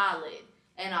 we're solid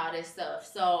and all this stuff.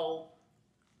 So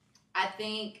I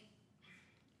think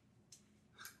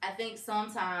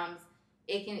sometimes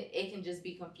it can just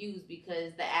be confused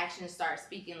because the actions start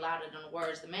speaking louder than the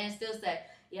words. The man still said,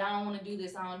 yeah, I don't want to do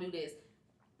this, I don't do this.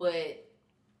 But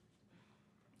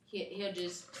he'll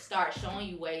just start showing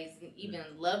you ways and even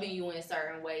loving you in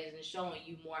certain ways and showing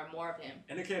you more and more of him.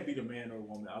 And it can't be the man or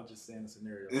woman. I was just saying a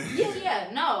scenario.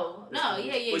 No,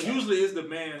 yeah. But usually it's the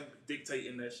man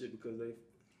dictating that shit because they...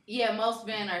 Yeah, most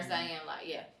men are saying like,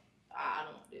 yeah, I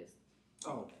don't want this.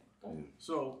 Oh, okay.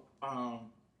 So, I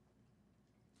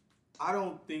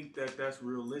don't think that that's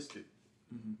realistic.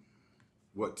 Mm-hmm.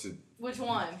 Which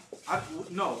one?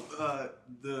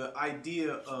 The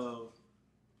idea of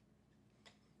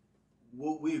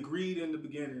what we agreed in the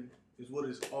beginning is what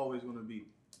it's always going to be.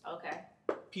 Okay.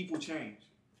 People change.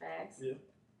 Facts. Yeah.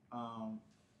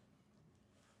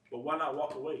 But why not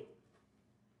walk away?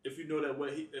 If you know that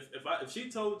what if she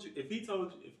told you, if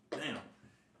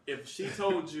she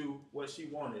told you what she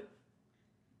wanted,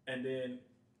 and then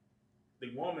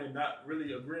the woman not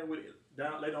really agreeing with it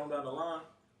later on down the line,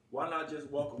 why not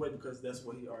just walk away because that's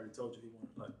what he already told you he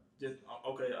wanted? Like, just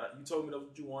okay, you told me that's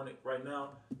what you wanted. Right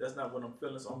now, that's not what I'm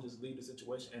feeling, so I'm just leave the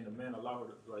situation, and the man allow her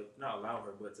to not allow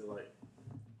her, but to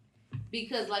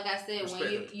because like I said,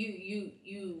 when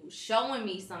you showing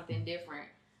me something different.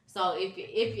 So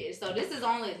this is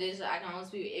only this I can only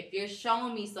speak. If you're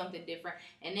showing me something different,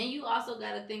 and then you also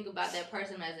got to think about that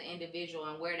person as an individual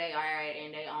and where they are at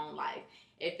in their own life.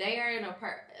 If they are in a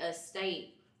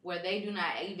state where they do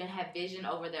not even have vision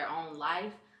over their own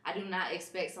life, I do not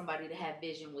expect somebody to have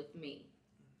vision with me.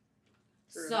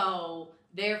 True. So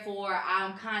therefore,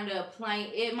 I'm kind of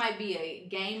playing. It might be a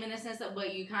game in a sense,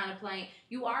 but you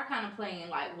are kind of playing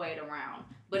like wait around,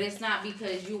 but it's not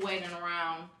because you're waiting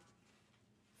around.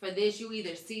 For this, you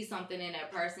either see something in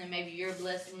that person, maybe you're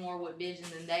blessed more with vision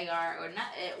than they are, or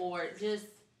not, or just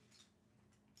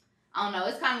I don't know.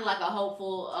 It's kind of like a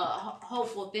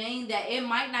hopeful thing that it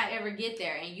might not ever get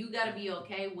there, and you got to be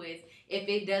okay with if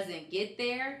it doesn't get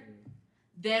there,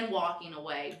 then walking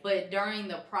away. But during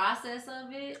the process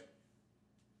of it,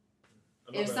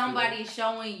 if somebody's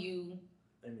showing you,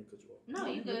 no,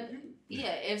 you good.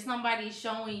 Yeah, if somebody's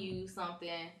showing you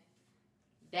something.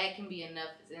 That can be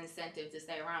enough incentive to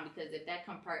stay around because if that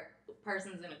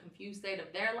person's in a confused state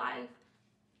of their life,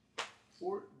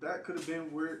 or that could have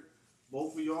been where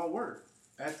both of y'all were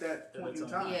at that point in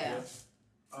time. Yeah.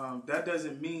 That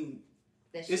doesn't mean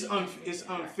it's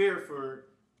unfair for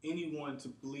anyone to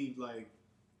believe like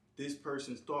this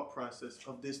person's thought process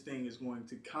of this thing is going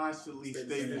to constantly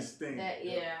stay this thing.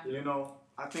 You know,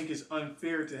 I think it's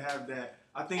unfair to have that.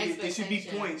 I think it should be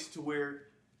points to where.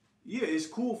 Yeah, it's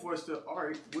cool for us to, all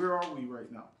right, where are we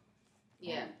right now?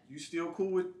 Yeah. You still cool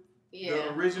with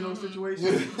the original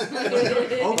situation?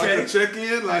 Okay. Like check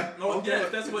in? Like, no, okay.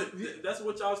 That's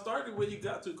what y'all started with, you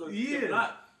got to. Because if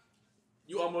not,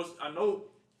 you almost, I know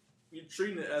you're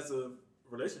treating it as a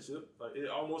relationship. Like, it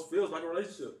almost feels like a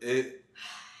relationship.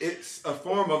 It's a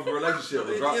form of a relationship.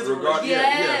 Yes.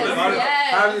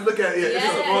 How do you look at it? It's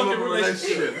a form of a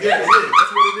relationship. Yeah, that's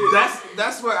what it is.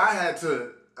 That's where I had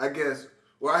to, I guess,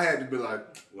 well, I had to be like,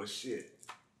 well, shit.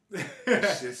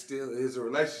 Shit still is a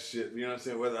relationship. You know what I'm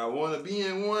saying? Whether I want to be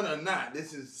in one or not.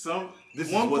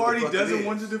 One party doesn't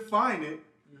want to define it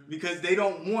because they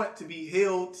don't want to be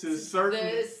held to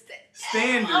certain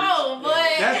standards. Oh,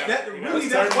 boy. That's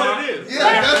what it is.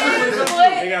 Yeah, that's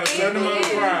what it is. They got a certain amount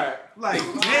of pride. Like,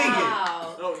 dang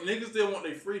it. No, niggas still want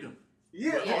their freedom.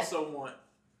 Yeah. But also want.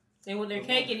 They want their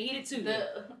cake and eat it too.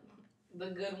 The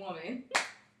good woman.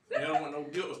 They don't want no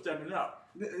guilt of stepping out.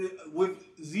 With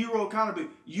zero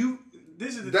accountability.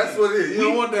 That's thing. What it is. You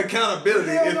don't want the accountability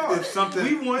if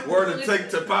something were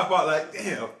to pop out like,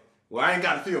 damn, well, I ain't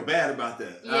got to feel bad about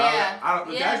that.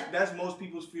 Yeah. That's most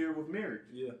people's fear with marriage.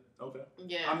 Yeah. Okay.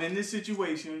 Yeah. I'm in this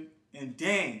situation, and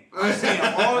dang, I'm saying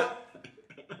all.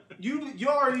 You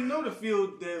already know the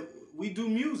field that we do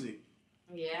music.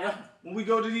 Yeah. When we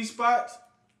go to these spots,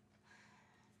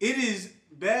 it is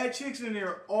bad chicks in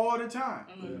there all the time.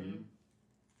 Mm-hmm.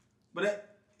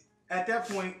 But at that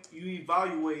point, you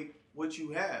evaluate what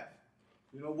you have.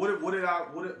 You know, what when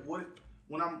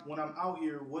I'm out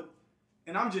here,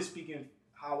 and I'm just speaking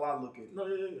how I look at it. No,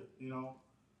 yeah. You know,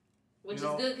 which is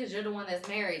good because you're the one that's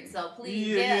married. So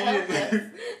please, help us.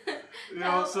 You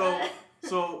know,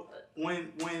 so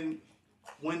when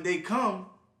they come,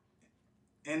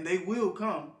 and they will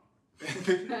come.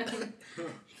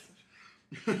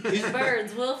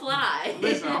 Birds will fly.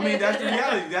 Listen, I mean that's the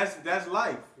reality. That's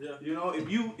life. Yeah. You know, if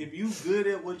you good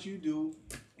at what you do,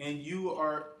 and you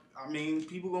are, I mean,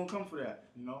 people gonna come for that.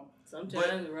 You know.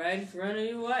 Sometimes right in front of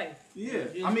your wife. Yeah.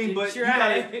 You I mean, but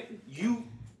try. you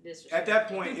at that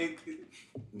point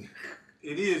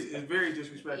it's very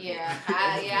disrespectful. Yeah,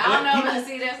 I don't know. People,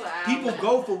 see, that's what people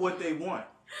go for what they want.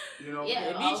 You know. Yeah,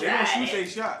 they gonna shoot their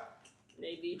shot.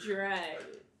 They be tried.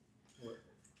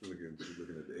 Looking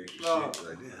at the extra No. shit.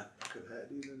 Like, yeah, I could have had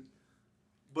these.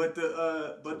 But the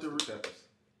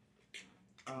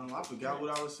I forgot what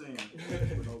I was saying.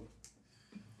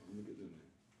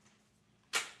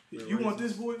 You want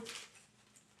this, boy?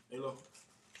 Hello.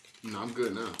 No, I'm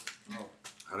good now. Oh.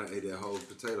 I done ate that whole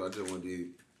potato. I just wanted to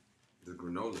eat the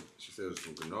granola. She said it was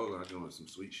some granola. I just wanted some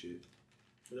sweet shit.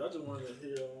 But I just wanted to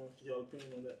hear y'all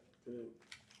opinion on that.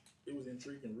 It was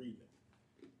intriguing reading it.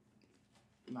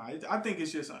 Nah, I think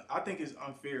it's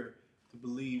unfair to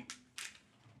believe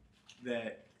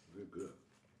that We're good.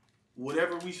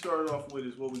 whatever we started off with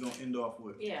is what we're gonna end off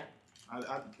with. Yeah.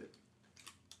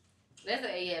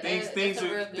 Things That's a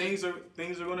real good.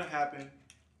 things are gonna happen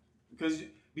because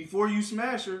before you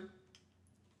smash her,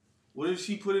 what if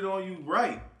she put it on you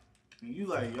right and you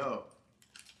like, yo,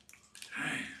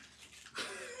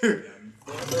 you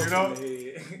know,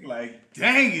 like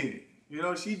dang it, you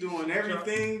know, she doing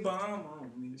everything.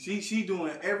 She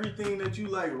doing everything that you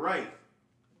like right,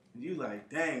 and you like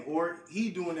dang, or he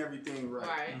doing everything right.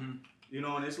 Right. Mm-hmm. You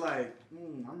know, and it's like,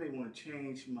 I may want to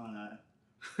change my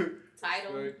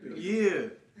Title. Yeah.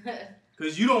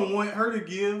 Because you don't want her to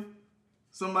give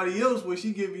somebody else what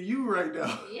she giving you right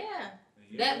now.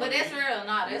 Yeah. But that's real.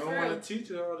 Nah, that's You don't real. want to teach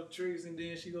her all the tricks and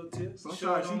then she go tip.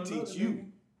 Sometimes she teach you.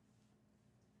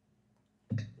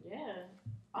 Yeah.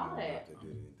 All that. They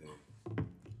did anything.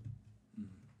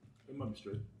 It might be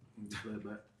straight. Let me just play it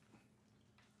back.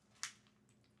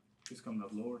 It's coming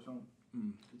up low or something.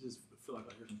 It just feel like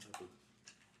I hear some type of.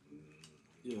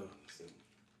 Yeah.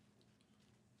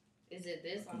 Is it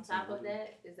this on top of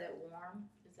that? Is that warm?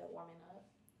 Is that warming up?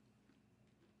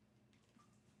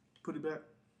 Put it back.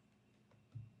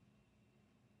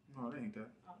 No, that ain't that.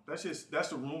 That's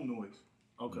the room noise.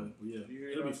 Okay. Well, yeah. You hear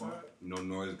It'll it be fine. outside? No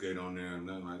noise gate on there,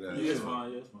 nothing like that. Yeah, it's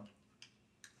fine. Yeah, it's fine.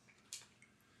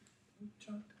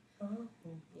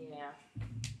 Yeah.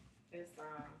 It's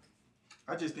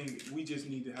I just think we just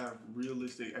need to have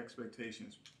realistic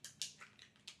expectations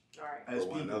Alright. as For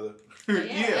one people. another.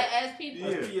 As people.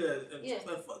 Yeah. Yeah.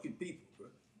 Like fucking people, bro.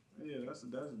 Yeah,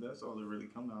 that's all it really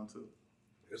come down to.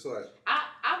 It's like,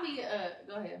 I'll be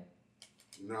go ahead.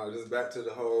 no, just back to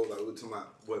the whole, like, we're talking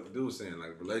about what the dude was saying,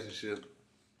 like, relationship,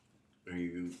 and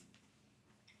you.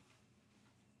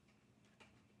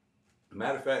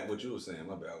 Matter of fact, what you were saying,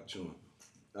 my bad, I was chewing.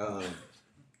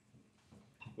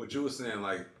 What you were saying,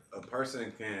 like, a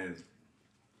person can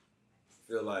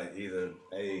feel like either,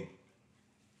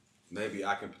 maybe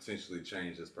I can potentially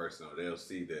change this person, or they'll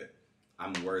see that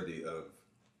I'm worthy of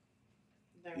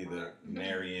either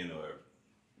marrying or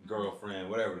girlfriend,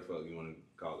 whatever the fuck you want to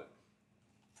call it.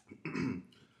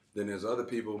 Then there's other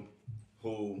people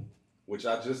who, which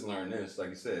I just learned this, like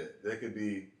you said, there could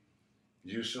be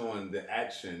you showing the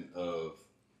action of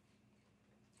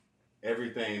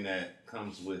everything that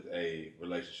comes with a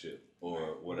relationship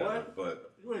or whatever. What?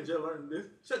 But You ain't just learning this.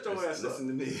 Shut your ass up. listen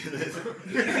to me.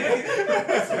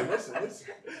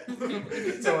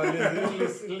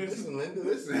 Listen, Linda,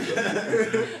 listen.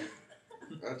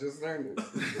 I just learned it.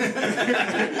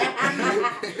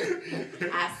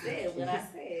 I said what I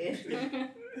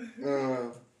said.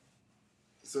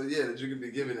 So yeah, that you can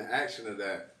be given the action of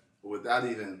that without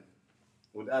even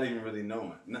really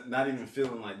knowing, not even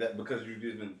feeling like that because you're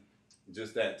given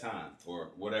just that time or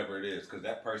whatever it is, because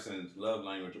that person's love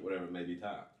language or whatever it may be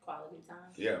time. Quality time.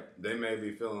 Yeah, they may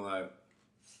be feeling like,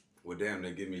 well, damn,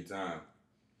 they give me time,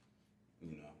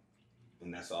 you know,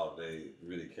 and that's all they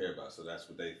really care about. So that's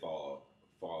what they fall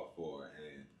for,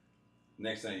 and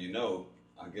next thing you know,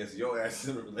 I guess your ass is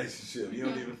in a relationship. You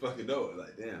don't even fucking know it.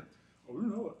 Like, damn. Oh, you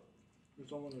know it. You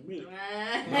just don't want to admit it.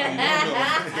 No,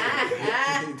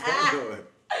 you don't know it.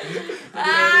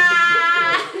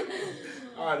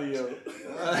 Audio.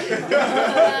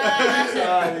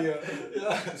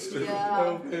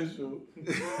 Official.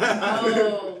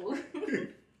 Oh.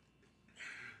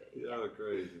 Y'all are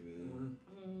crazy, man.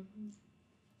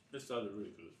 It started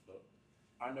really good as fuck.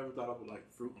 I never thought I would like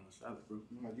fruit on a salad, bro.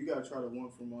 Like, you gotta try the one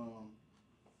from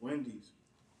Wendy's,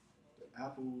 the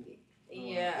apple.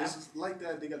 Yeah. It's like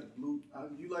that. They got the blue.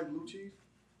 You like blue cheese?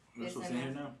 That's It's what's in in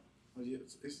there. here now. Oh, yeah,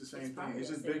 it's the same thing. probably It's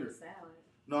just the same bigger. salad.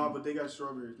 No, but they got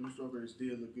strawberries. Them strawberries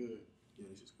still look good. Yeah,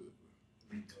 it's just good,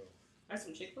 bro. That's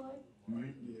some Chick-fil-A? Yeah,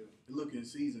 it look in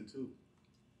season too.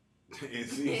 And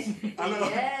see, I know.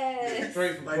 Yes.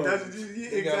 Straight from Like Publix. that's yeah,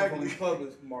 They got it exactly. from the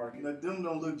Publix market. Like them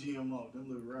don't look GMO. Them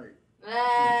look right.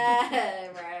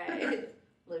 Right.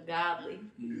 Look godly.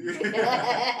 I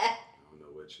don't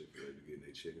know what Chick-fil-A be getting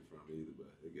their chicken from either, but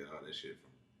they get all that shit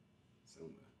from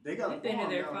somewhere. They got a We've been to farm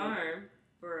their down farm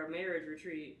for a marriage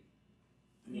retreat.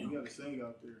 there. You got a sing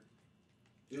out there.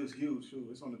 It was huge too.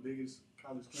 It's on the biggest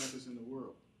college campus in the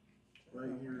world,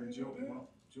 right here in Georgia.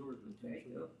 There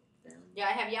you go. Y'all,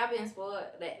 have y'all been spoiled?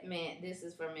 That man, this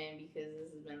is for men because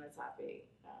this has been the topic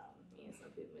me and some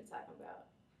people been talking about.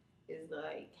 Is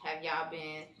like, have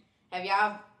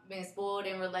y'all been spoiled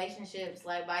in relationships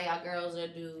like by y'all girls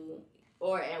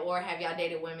or have y'all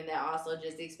dated women that also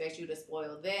just expect you to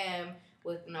spoil them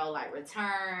with no like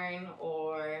return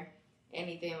or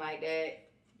anything like that?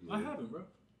 I haven't, bro.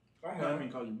 I haven't.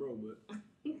 mean, call you bro, but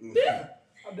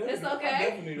It's okay. I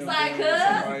definitely It's done like, been with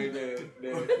somebody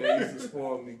that used to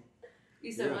spoil me.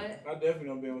 You said Yeah. what? I definitely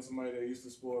done been with somebody that used to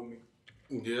spoil me.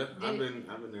 Yeah, I've been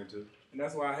there too. And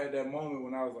that's why I had that moment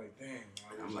when I was like, damn.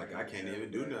 I'm like, I can't even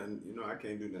do nothing. You know, I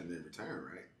can't do nothing in return,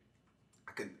 right?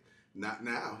 I could not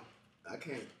now. I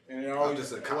can't. And I'm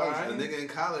just a nigga in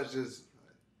college. Just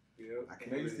yeah. I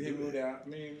can't They used to really hit me do with that. that. I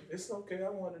mean, it's okay. I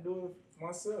want to do it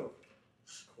myself.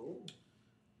 Cool. I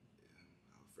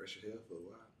was fresh as hell for a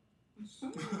while.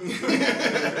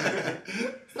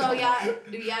 So y'all,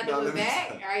 do y'all do No, it let me back?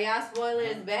 stop. Are y'all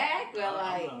spoilers back or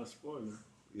like, I'm not a spoiler.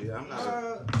 Yeah, I'm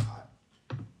not.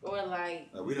 or like?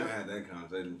 We done had that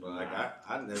conversation, but like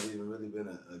I never even really been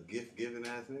a gift giving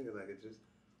ass nigga. Like it just,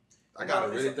 I gotta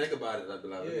No, really it's- think about it. I'd be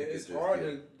like, Yeah, let me get it's this hard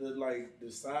gift. to like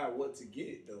decide what to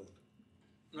get though.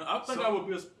 No, I think So- I would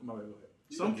be my bad, go ahead.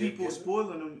 Some gift people giving?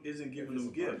 spoiling them isn't giving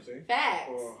them If it's a gifts. birthday Facts.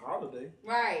 or a holiday.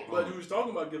 Right. But you was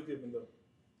talking about gift giving though.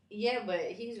 Yeah, but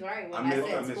he's right when I I, missed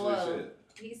said what you spoiled. said.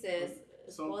 He says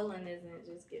So- spoiling isn't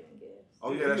just giving gifts.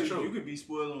 Oh yeah, that's you true. You could be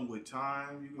spoiling them with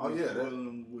time. You could Oh, be yeah, that- spoiling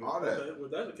them with all that. Okay, well,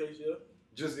 that's the case, yeah.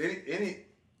 Just any.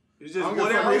 It's I just don't give a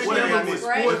fuck whatever. which Whatever day I was need-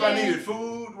 Right. spoiled. if I needed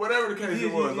food, whatever the case Yeah,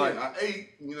 it was. yeah, Like yeah. I ate,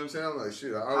 you know what I'm saying? I'm like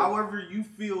shit. However you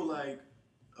feel like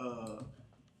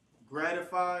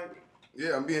gratified.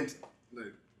 Yeah, I'm being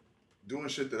like doing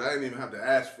shit that I didn't even have to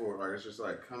ask for. Like it's just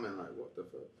like coming like what the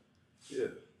fuck? Yeah.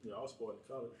 Yeah, I was spoiled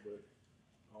in college, but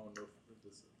I don't know if it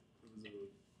was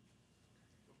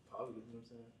a positive, you know what I'm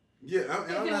saying? Yeah,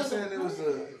 I'm it not was saying it was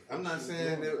I'm not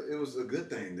saying it was a good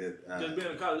thing that. Just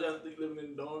being in college, I think living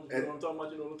in the dorms, you know what I'm talking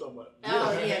about? You know what I'm talking about?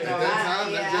 Oh yeah, at no, that time,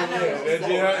 I that's know. just-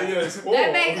 what you're saying. spoiled.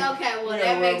 That makes okay. Well, You that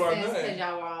gotta makes worry sense about that. because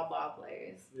y'all were all ball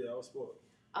players. Yeah, I was spoiled.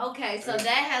 Okay, so that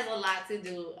has a lot to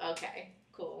do. Okay,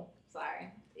 cool.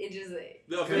 Sorry, it just Yeah,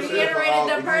 You okay, get so- it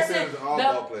reiterated the person- All the-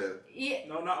 ball players. yeah.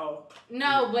 No, not all.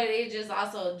 No, but it just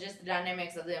also just the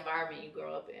dynamics of the environment you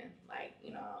grow up in, like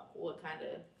you know what kind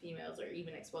of females or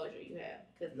even exposure you have,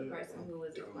 because the Yeah. person who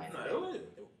was explaining Nah, it. it was,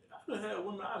 I done had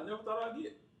women I never thought I'd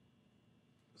get.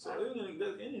 So it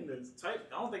ain't this type.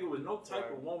 I don't think it was no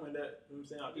type of woman that, you know what I'm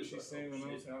saying? I If just she's like, saying oh, what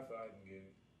I'm shit. saying, I feel I can get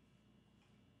it.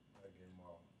 I get them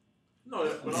all.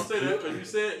 No, but don't say that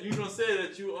because you done said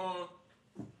that you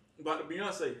about the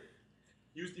Beyonce.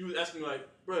 You was asking me like,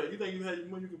 bro, you think you had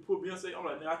money you can pull Beyonce? I'm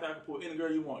like, nigga, I think I can pull any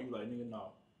girl you want. You like, nigga, no.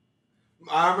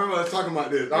 I remember us talking about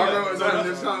this. I remember us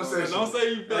having this conversation. Don't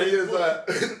say you. And he was like,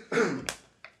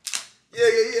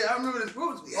 yeah. I remember this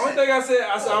group. Only thing I said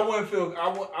I wouldn't feel,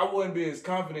 I wouldn't be as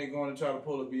confident going to try to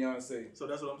pull a Beyonce. So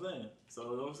that's what I'm saying. So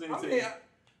I'm saying, I mean,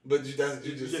 But that's what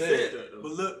you just said. that though.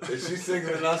 But look, If she's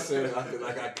singling us, I feel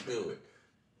like I can do it.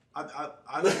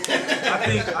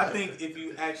 I think if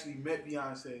you actually met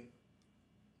Beyonce,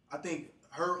 I think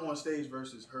her on stage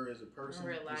versus her as a person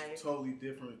Real life. is totally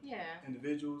different Yeah.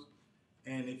 individuals.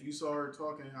 And if you saw her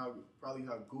talking, how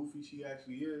goofy she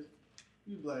actually is,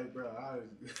 you'd be like, bro,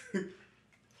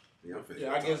 Yeah, I'm finna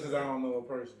yeah, I guess because I don't know a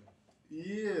person.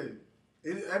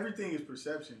 everything is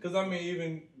perception. Because I mean,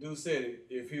 even dude said it.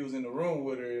 If he was in the room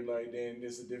with her, like then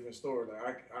it's a different story.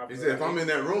 Like I He feel said, if like I'm in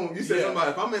that room, you said Yeah.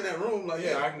 somebody, if I'm in that room, like,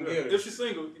 yeah, I can get her. If she's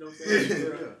single, you know what I'm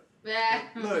saying? Yeah. Yeah.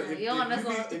 Look, if you don't want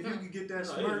us you could get that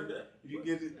No, I smirk, ain't that. if you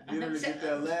get her to get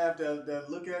that laugh, that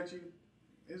look at you,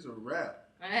 it's a wrap.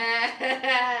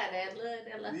 that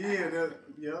look.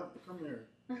 Yep, come here.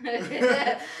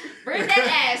 Bring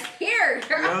that ass here,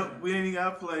 girl. Yep, we ain't even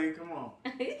gotta play. Come on,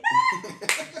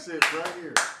 sit right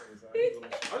here.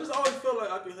 I just always felt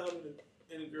like I could have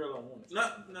any girl I wanted.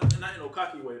 Not in no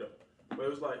cocky way though. But it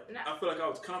was like No. I feel like I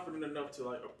was confident enough to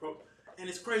like approach. And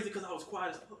it's crazy because I was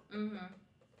quiet as fuck. Mhm.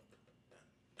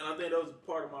 And I think that was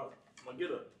part of my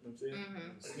get up. You know what I'm saying?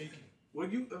 Mhm. Sneaky.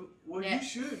 Yeah. You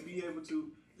should be able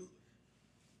to.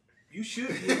 You should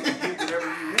be able to get whatever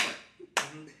you want.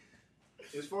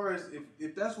 As far as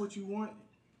if that's what you want,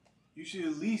 you should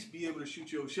at least be able to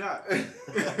shoot your shot.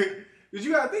 Cause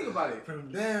you gotta think about it.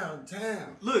 From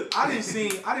downtown. Look, I didn't see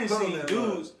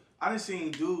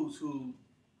dudes who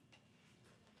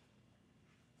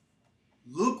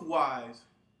look wise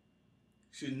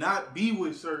should not be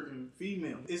with certain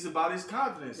females. It's about his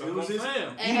confidence. It was his,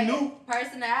 he knew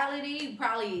personality,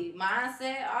 probably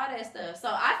mindset, all that stuff. So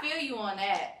I feel you on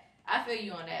that.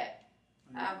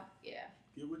 Yeah.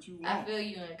 Get what you want. I feel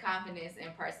you in confidence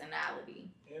and personality.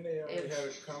 And they already had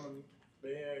a common.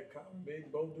 They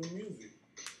both do music.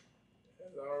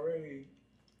 That's already.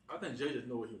 I think Jay just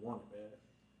know what he wanted, man.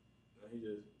 He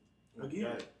just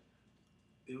again.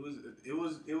 It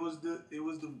was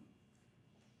the.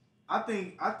 I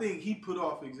think he put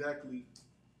off exactly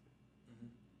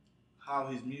how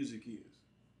his music is.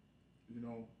 You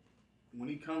know, when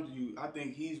he comes to you, I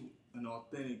think he's an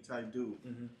authentic type dude.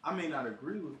 Mm-hmm. I may not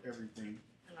agree with everything,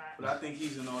 but I think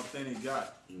he's an authentic guy.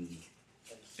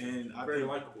 And I very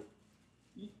think likable.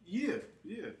 Yeah.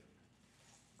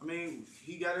 I mean,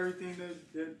 he got everything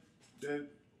that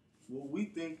what we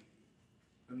think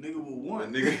a nigga would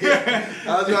want. I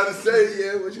was about to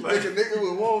say, what you think a nigga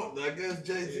would want? I guess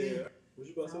Jay-Z. Yeah. What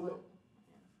you about to say about?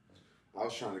 I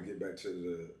was trying to get back to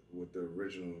the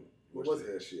original. What What was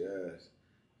the hell she asked?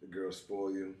 The girl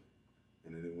spoil you,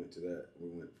 and then it went to that. We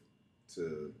went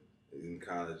to in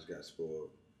college, got spoiled,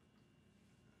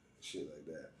 shit like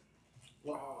that.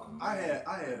 Well, I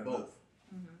had both.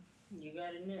 Mm-hmm. You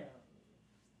got it now.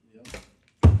 Yeah.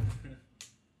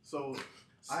 So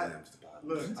Slams the bottom.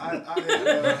 look,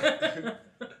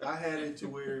 I had it to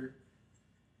where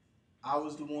I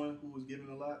was the one who was giving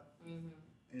a lot,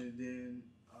 and then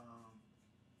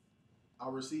I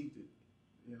received it.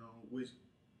 You know, which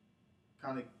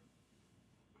kind of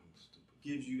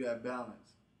gives you that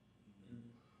balance.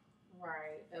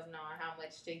 Right, of knowing how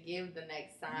much to give the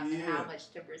next time and how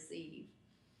much to receive.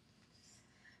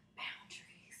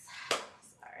 Boundaries.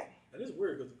 Sorry. And it's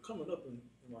weird because coming up in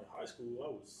like high school, I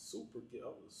was super giver. You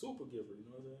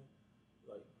know what I'm saying?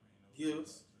 Like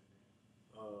gifts.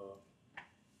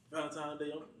 Valentine's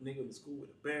Day, I'm nigga in the school with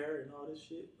a bear and all this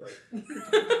shit. Like,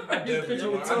 I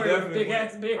definitely big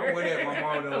ass bear. I went at my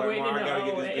mom and like, Mom, I gotta get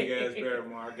this hallway. big ass bear,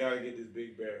 Mom. I gotta get this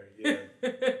big bear. Yeah.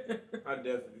 I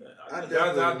I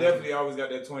definitely always got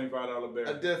that $25 bear.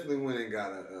 I definitely went and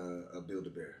got a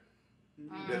Build-A-Bear.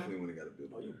 Definitely went and got a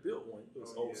Build-A-Bear. oh, you built one. It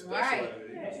was old special. Right.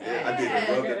 Yeah, I did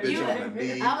rub that bitch on the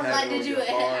knee. I was like, did you? pat it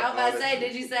on your heart, I was about all to that say, shit.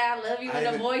 did you say I love you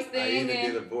in the voice I thing? even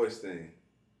And did a voice thing.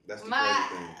 That's the my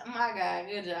crazy thing. God,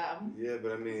 good job. Yeah,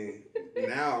 but I mean,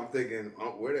 now I'm thinking,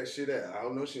 where that shit at? I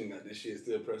don't know. She got this shit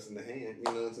still pressing the hand. You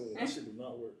know what I'm saying? That shit do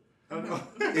not work.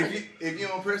 if you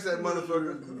don't press that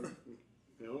motherfucker,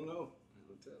 you don't know.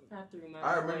 I have to remind I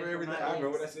my remember wife everything. of my I remember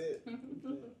what I ex. said.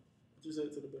 What you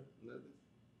said to the bear? Nothing.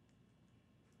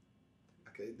 I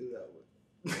can't do that one.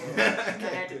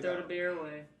 I had to throw the bear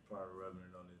away. Probably rubbing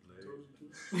it on his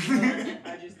leg.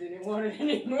 I just didn't want it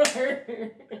anymore.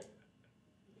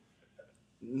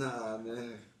 Nah,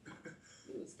 man.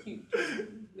 It was cute.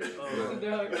 The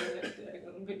dog was that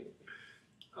gonna be.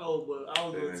 Oh, but I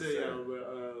was gonna Yeah, tell sir. y'all,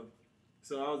 but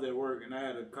so I was at work and I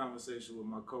had a conversation with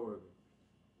my coworker.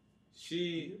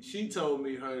 She told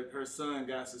me her son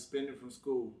got suspended from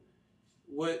school.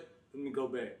 Let me go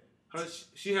back.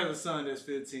 She has a son that's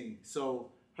 15. So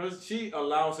she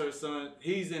allows her son.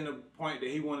 He's in the point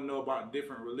that he want to know about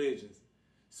different religions.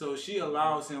 So she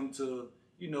allows him to,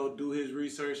 do his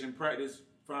research and practice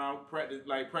all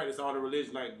the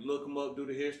religions, like look them up, do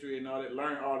the history and all that,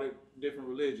 learn all the different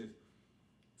religions.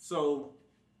 So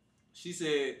she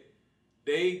said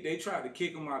they tried to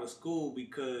kick him out of school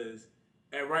because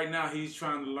right now he's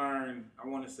trying to learn, I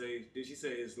want to say, did she say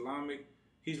Islamic?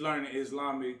 He's learning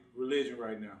Islamic religion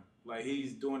right now. Like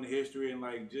he's doing the history and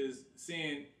like just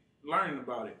learning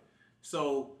about it.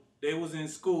 So they was in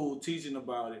school teaching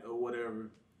about it or whatever.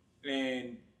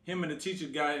 And him and the teacher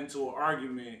got into an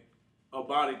argument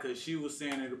about it because she was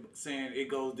saying it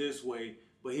goes this way,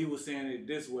 but he was saying it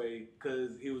this way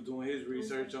because he was doing his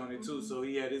research on it too. So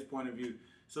he had his point of view.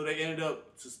 So they ended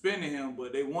up suspending him,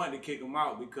 but they wanted to kick him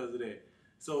out because of that.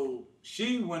 So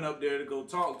she went up there to go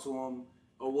talk to him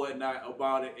or whatnot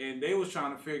about it, and they was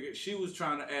trying to figure. She was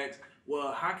trying to ask,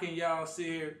 well, how can y'all sit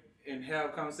here and have a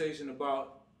conversation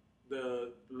about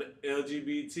the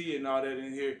LGBT and all that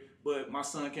in here, but my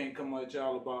son can't come at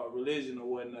y'all about religion or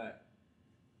whatnot.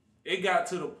 It got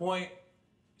to the point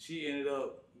she ended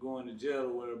up going to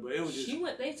jail or whatever, but it was just...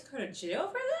 They took her to jail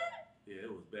for that? Yeah, it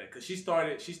was bad. Because she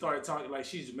started talking, like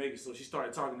she's Jamaican, so she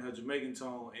started talking in her Jamaican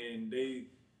tone, and they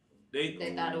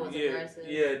They thought it was yeah, aggressive.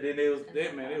 Yeah, then they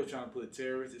was trying to put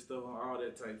terrorists and stuff on all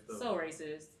that type of stuff. So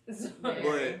racist.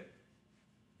 But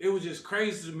it was just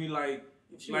crazy to me, like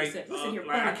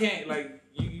I can't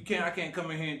I can't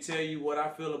come in here and tell you what I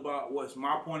feel about what's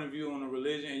my point of view on the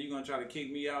religion, and you're gonna try to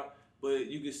kick me out. But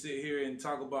you can sit here and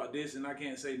talk about this, and I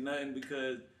can't say nothing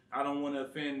because I don't want to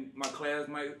offend my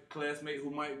classmate who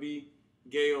might be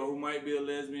gay or who might be a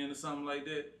lesbian or something like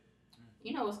that.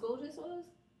 You know what school this was?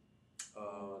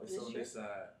 It's on this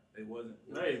side. It wasn't.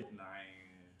 Hey. Nah,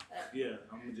 yeah,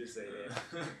 I'm gonna just say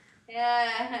that.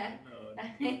 Yeah. No.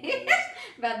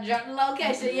 About to drop the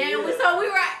location. Yeah, we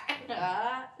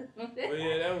right. But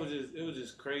yeah, it was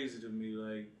just crazy to me.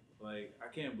 Like I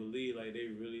can't believe like they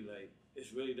really like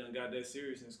it's really done got that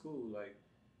serious in school. Like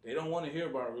they don't want to hear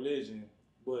about religion,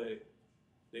 but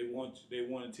they want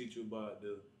to teach you about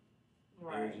the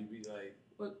LGBT. Like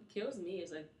what kills me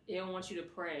is like they don't want you to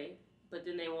pray, but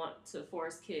then they want to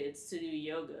force kids to do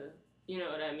yoga. You know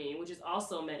what I mean? Which is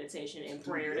also meditation and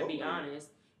prayer, to be honest,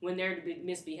 when they're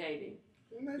misbehaving.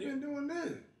 And they've been doing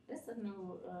that. That's a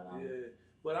new. yeah,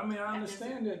 but I mean I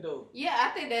understand that though. Yeah, I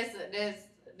think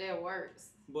that works.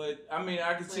 But I mean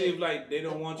I can see if like they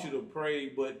don't want you to pray,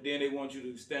 but then they want you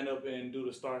to stand up and do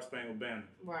the Star Spangled Banner.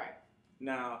 Right.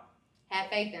 Now. Have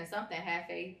faith in something. Have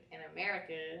faith in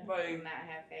America. Like, not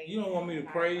have faith. You don't want me to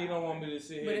pray. You don't want me to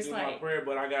sit here and do my prayer.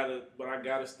 But I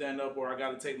gotta stand up, or I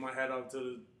gotta take my hat off to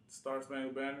the Star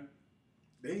Spangled Banner.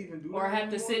 They even do. Or have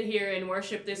to sit here and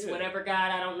worship this whatever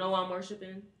God I don't know I'm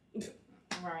worshiping.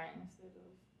 Right.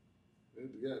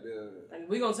 Like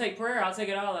we gonna take prayer. I'll take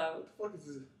it all out. What the fuck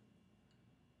is this?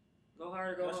 Go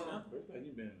hard or go home. Like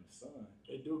you been in the sun.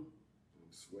 They do. I'm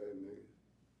sweating,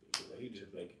 nigga. Like you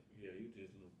just like you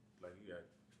just look like you got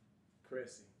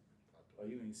Cressy. Oh,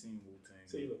 you ain't seen Wu-Tang.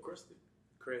 So you look crusty.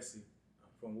 Cressy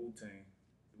from Wu-Tang.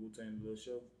 Wu-Tang little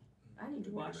show. I need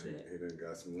to watch that. He done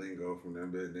got some lingo from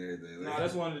that bit and everything. Nah,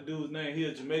 that's one of the dude's name. He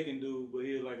a Jamaican dude, but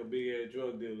he was like a big ass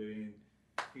drug dealer, and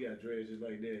he got dreads just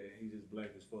like that. He just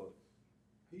black as fuck.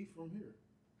 He from here.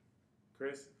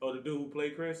 Cressy? Oh, the dude who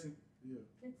played Cressy? Yeah.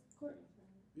 It's Courtney.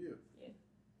 Yeah. Yeah.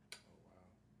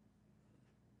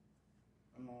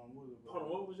 Oh wow. Hold on.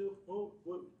 What was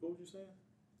you saying?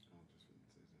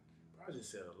 I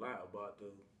just said a lot about the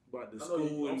I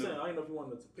school. I'm saying I didn't know if you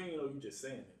wanted an opinion or you just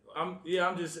saying it. Like,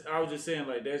 I was just saying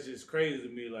like that's just crazy to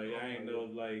me. Like I ain't know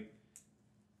like.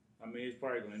 I mean, it's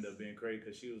probably gonna end up being crazy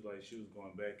because she was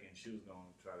going back and she was gonna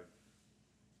try to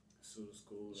sue the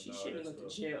school. She and all shouldn't that have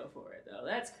went stuff. to jail for it though.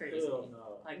 That's crazy. Hell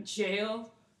no. Like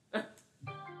jail.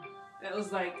 That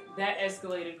was like that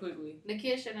escalated quickly. The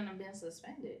kid shouldn't have been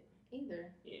suspended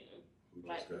either. Yeah.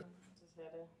 Like, Are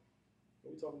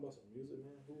we talking about some music,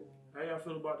 man? How y'all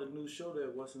feel about the new show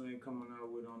that what's her name coming out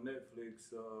with on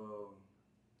Netflix?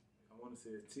 I want to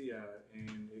say it's T.I.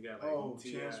 and they got like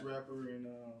T.I. Chance Rapper and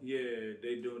yeah,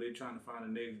 they trying to find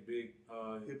the next big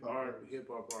hip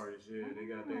hop artist. Yeah, they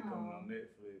got that coming on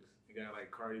Netflix. They got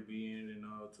like Cardi B in it and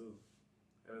all too.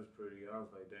 That was pretty. I was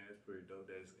like, damn, that's pretty dope.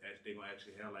 They gonna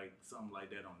actually have like something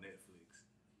like that on Netflix.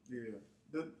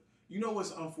 yeah. You know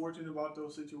what's unfortunate about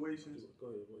those situations? Go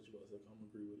ahead. What you about to say? I'm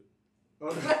agree with it.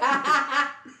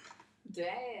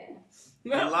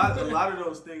 Damn. A lot of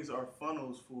those things are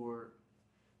funnels for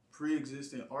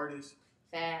pre-existing artists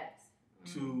Facts.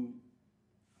 to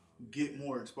get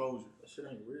more exposure. That shit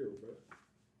ain't real, bro.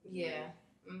 Yeah.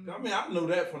 Mm-hmm. I mean, I knew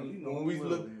that from when we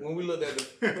looked at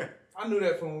the. I knew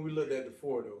that from when we looked at the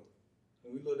 4 though.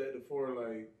 When we looked at the 4,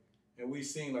 like, and we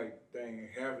seen like, dang,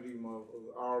 half of these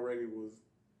motherfuckers already was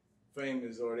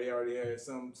famous or they already had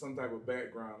some type of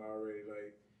background already,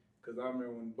 like. Cause I remember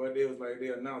when Buddy was like they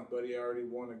announced Buddy already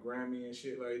won a Grammy and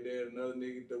shit like that. Another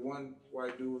nigga, the one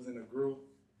white dude was in a group.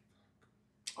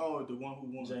 Oh, the one who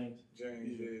won. James,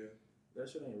 yeah. That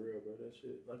shit ain't real, bro. That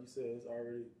shit, like you said, it's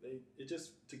already it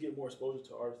just to get more exposure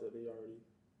to artists that they already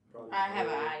probably. I have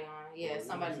an eye on. Yeah,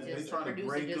 somebody They just trying to producer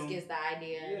break just them. gets the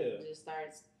idea and Yeah. just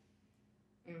starts.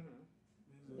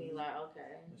 Be like,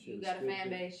 okay, That shit you is got a fan scripted.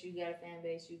 base, you got a fan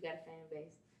base, you got a fan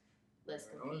base. Let's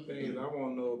The only compete. thing is I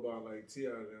want to know about like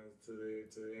T.I. down to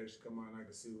actually come out and I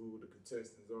can see who the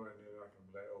contestants are and then I can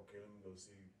be like, okay, let me go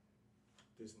see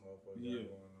this motherfucker got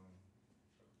going on.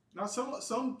 Now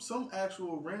some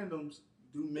actual randoms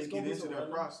do make it into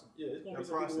that process. Yeah, it's gonna be That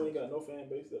some people who ain't process. got no fan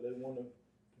base that they want to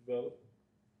develop.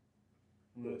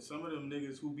 But some of them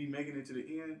niggas who be making it to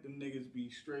the end, them niggas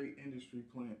be straight industry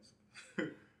plants.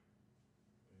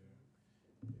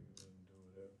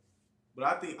 But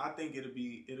I think it'll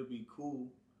be cool,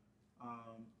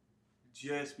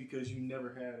 just because you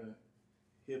never had a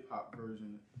hip hop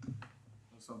version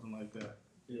or something like that.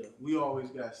 Yeah. We always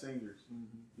got singers,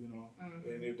 you know.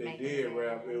 And if they did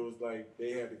rap, it was like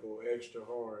they had to go extra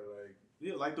hard. Like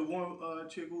Yeah, like the one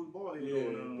chick who was bald head yeah,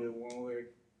 on the one who had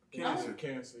cancer.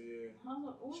 Yeah,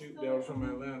 that was from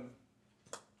Atlanta.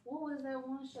 What was that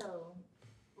one show?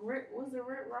 Was it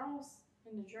Rick Ross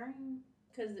in The Dream?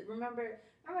 Because remember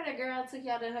that girl took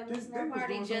y'all to her They listener was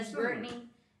party, doing Just something similar. Brittany,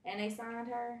 and they signed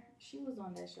her. She was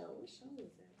on that show. What show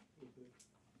was that?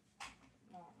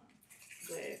 I don't know.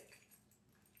 But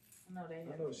I know they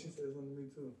I had know she said something to me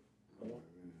too.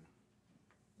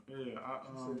 Yeah, She said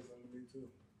something to me too.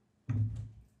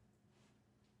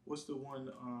 what's the one?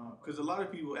 Because a lot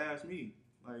of people ask me,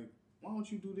 like, why don't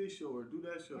you do this show or do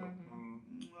that show?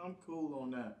 I'm cool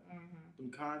on that.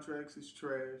 Them contracts is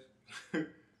trash.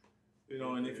 You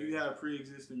know, and if you have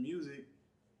pre-existing music,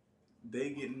 they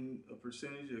getting a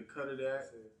percentage, a cut of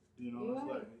that. You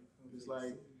know, it's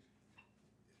like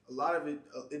a lot of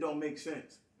it don't make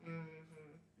sense.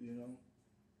 You know,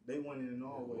 they winning in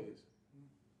all ways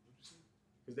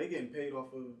because they getting paid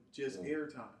off of just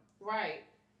airtime. Right.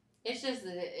 It's just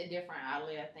a different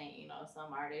outlet. I think, you know,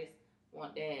 some artists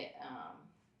want that.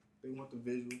 They want the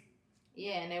visual.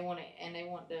 Yeah, and they want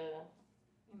the,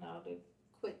 you know, the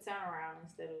quick turnaround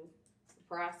instead of the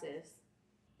process.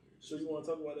 So you want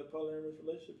to talk about that polyamorous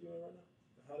relationship you in right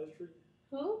now? How that's treated?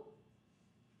 Who?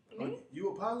 Me? You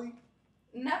a poly?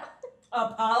 No. A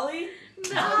poly?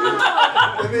 No.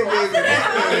 That nigga gave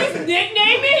me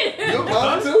Nickname it? You a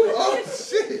poly too? Oh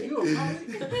shit! You a poly?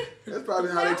 That's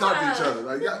probably how they talk to each other.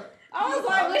 Like, yeah. I was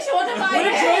like, which one am I What a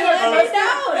in? joy Let me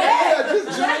know that. Yeah, just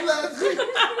joined last week.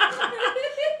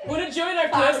 Want to join our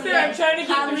cluster? I'm trying to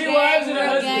get 3 wives and a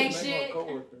Poly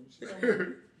husband.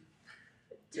 shit.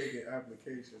 Taking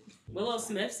application. Willow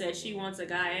Smith said she wants a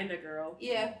guy and a girl.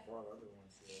 Yeah.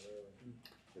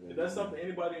 Is that something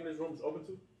anybody in this room is open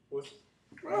to?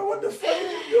 Bro, what the fuck are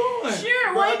you doing?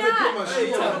 Sure, Bro, why I just put my not?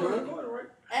 shoe on, bro. Recording, right?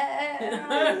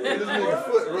 This nigga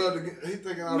foot rubbed against, he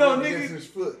thinking I was No, rubbing nigga. against his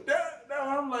foot.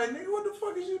 I'm like, nigga, what the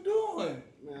fuck is you doing?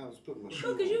 Man, I was putting my shoe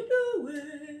What could on. you do it?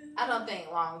 I don't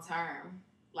think long term,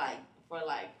 like for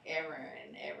like ever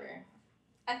and ever.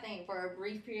 I think for a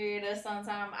brief period of some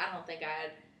time, I don't think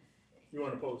You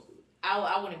want to post it?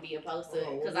 I wouldn't be opposed to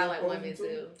it because I like women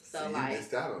too. So See, you like,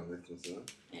 missed out on this one, son.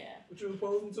 yeah. What you was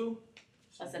posing to?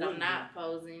 I said I'm not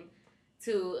posing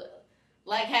to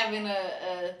like having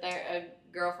a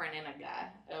girlfriend and a guy,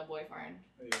 a boyfriend.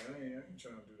 Hey, I ain't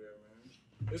trying to do that,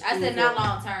 man. It's I cool said not for-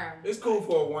 long term. It's cool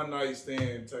for a one night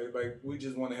stand type. Like we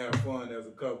just want to have fun as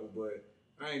a couple, but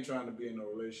I ain't trying to be in a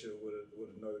relationship with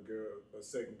another girl, a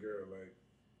second girl. Like,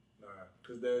 nah,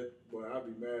 cause I'll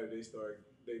be mad if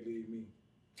they leave me.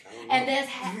 And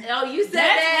that's you said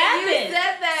that. Happened. You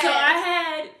said that. So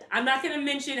I'm not going to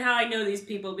mention how I know these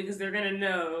people because they're going to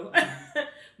know.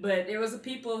 But there was a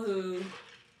people who,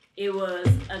 it was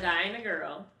a guy and a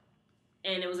girl,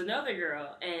 and it was another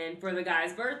girl. And for the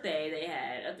guy's birthday, they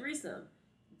had a threesome.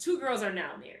 2 girls are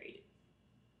now married.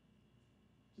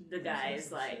 The guy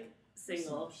is like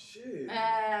single. Shit.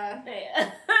 Like,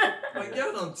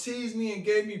 y'all done teased me and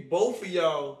gave me both of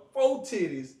y'all 4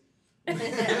 titties. from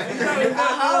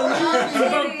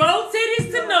both titties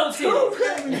to no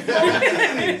titties.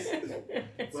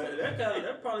 But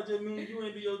that probably just means you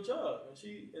ain't do your job.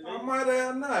 I might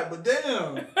have not, but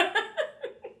damn. I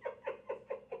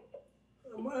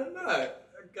might have not.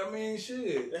 I mean,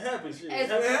 shit. It happens, shit. It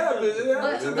happens.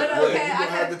 But You okay, gonna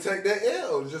have to take that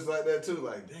L just like that too.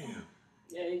 Like, damn.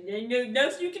 Yeah,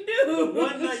 nothing you can The do.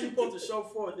 one night you supposed to show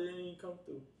forth, they didn't even come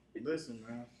through. Listen,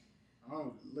 man.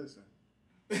 Listen.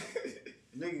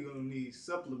 Nigga gonna need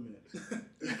supplements.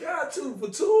 You got to for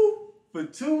 2? For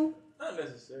 2? Not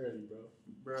necessarily,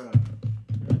 bro. Bruh.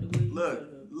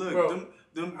 Look, Bro,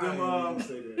 them I ain't even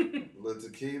say that. Little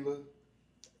tequila.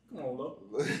 Come on, Lo.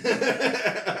 Give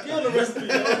Give the recipe,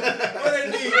 yo. What they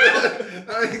need,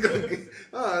 I ain't gonna get.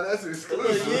 Oh, that's Yee,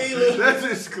 exclusive. look. That's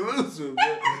exclusive.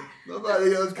 Bro.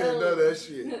 Nobody else can know that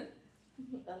shit.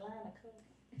 Oh,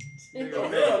 hell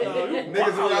no. You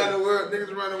Niggas wild. around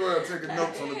the world taking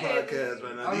notes on the podcast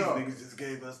right now. I These know. niggas just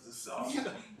gave us the sauce.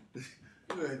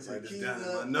 Like this down in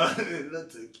Tequila. my nose. Little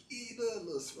tequila,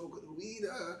 little smoke of the weed.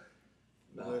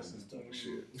 Nah, this is talking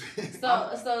shit.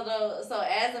 So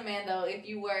as a man though, if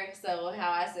you were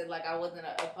how I said like I wasn't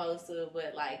opposed to it,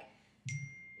 but like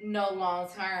no long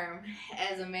term.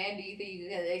 As a man, do you think you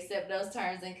can accept those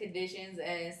terms and conditions?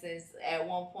 And since at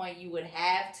one point you would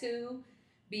have to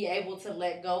be able to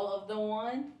let go of the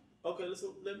one. Okay, let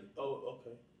me. Oh,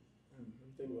 okay. Let me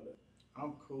think about that.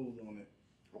 I'm cool on it.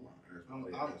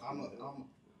 I'm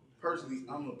personally,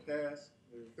 I'm a pass.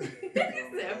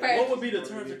 What would be the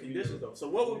terms and conditions though? So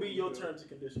what would be your terms and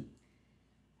conditions?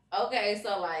 okay,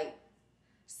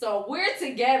 so we're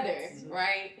together,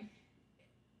 right?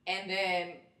 And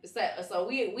then so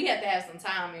we have to have some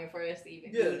time in for us to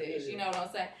even do this. You know what I'm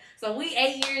saying? So we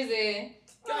 8 years in.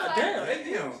 God damn, 8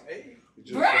 years.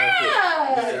 Bruh!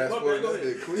 I'm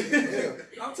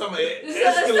talking about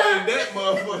escalating that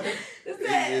motherfucker. Go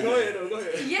ahead.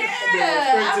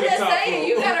 Yeah, I'm just saying,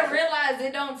 you gotta realize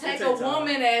it don't take a take time.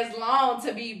 woman as long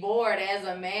to be bored as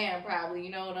a man, probably. You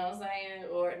know what I'm saying?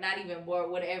 Or not even bored,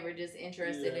 whatever, just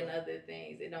interested in other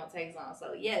things. It don't take long.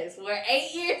 So yes, we're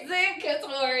 8 years in,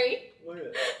 Katori. Go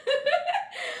ahead.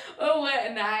 Or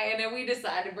whatnot, and then we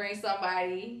decide to bring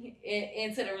somebody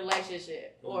into the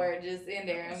relationship, or just in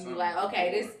there and be like, okay,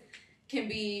 this can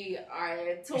be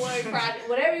our toy project,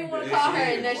 whatever you want to call her,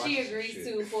 and that she agrees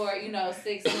to for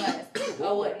 6 months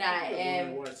or whatnot,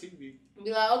 and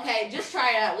be like, okay, just try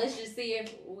it out. Let's just see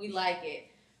if we like it.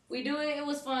 We do it. It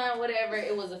was fun. Whatever.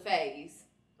 It was a phase.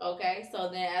 Okay. So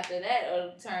then after that,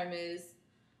 the term is,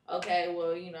 okay,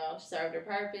 well, served her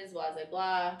purpose. Blah blah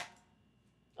blah.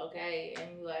 Okay,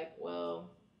 and you're like, well,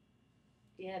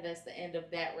 yeah, that's the end of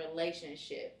that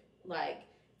relationship. Like,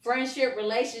 friendship,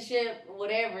 relationship,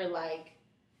 whatever, like,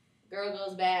 girl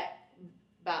goes back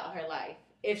about her life.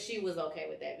 If she was okay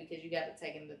with that, because you got to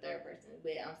take in the third person.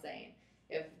 But I'm saying,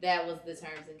 if that was the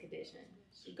terms and conditions,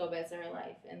 she'd go back to her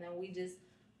life. And then we just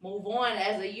move on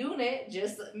as a unit,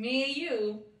 just me and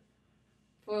you,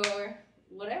 for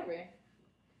whatever.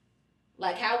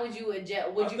 Like, how would you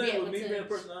adjust? Would you be able to? Me being the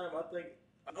person I am, I think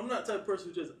I'm not the type of person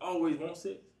who just always wants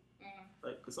sex.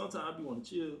 Like, cause sometimes I be want to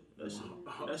chill. That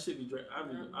shit be draining.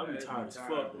 I be tired as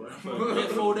fuck, bro.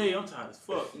 That 4 day, I'm tired as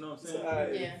fuck. You know what I'm saying?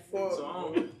 Yeah. So I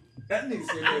don't. That nigga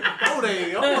said that 4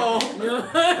 days. Oh,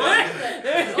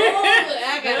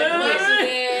 I got a question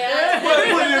there.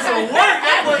 Put in some work.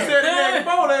 That boy said that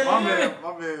 4 days. My man,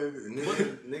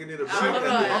 Nigga need a Hold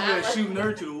break. on. my man shooting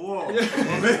her to the wall.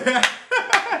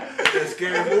 That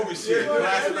scary movie shit.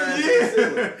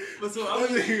 Yeah. But so I'm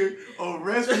nigga on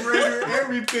respirator,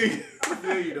 everything. I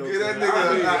feel you though. Get that man.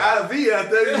 nigga an IV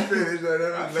after you finish. I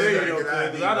feel you though,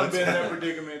 Cause I done been in that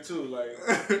predicament too. Like,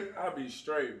 I be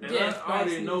straight. And Yeah, I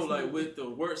already spicy know, is like, good. with the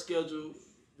work schedule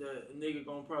that a nigga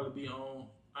gonna probably be on,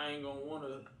 I ain't gonna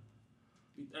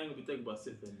be thinking about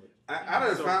sex that much. I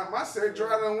done found my sex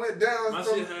drive done went down My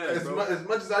from shit has, as, bro.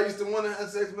 much as I used to want to have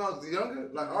sex when I was younger,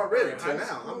 like already to High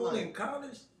now. I'm school like, in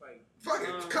college, like, fuck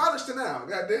it, college to now.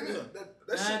 God damn it,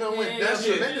 that shit done went down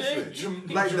Goddamn.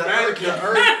 tremendously. Like the Dramatic.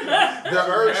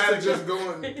 urge to just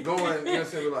going, you know what I'm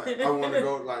saying? Like I want to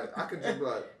go, like I could just be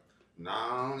like, nah,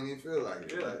 I don't even feel like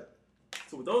it. Yeah. Like,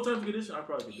 So with those terms and conditions, I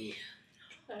probably could do it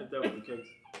if that was the case.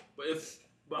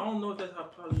 But I don't know if that's how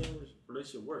polyamorous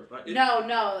relationship works. Like, No,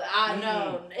 no,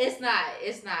 it's not.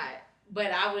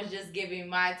 But I was just giving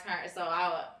my turn. So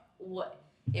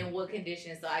in what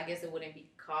conditions? So I guess it wouldn't be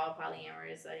called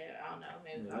polyamorous. So I don't know.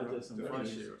 Maybe. That's just some fun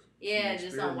shit. Yeah,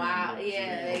 just some wild.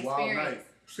 Yeah, A wild experience. night.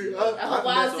 see, A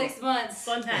wild 6 months.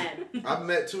 Fun time. I've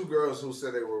met 2 girls who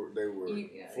said they were You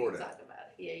for that, talked about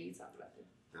it. Yeah, you talked about it.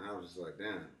 and I was just like,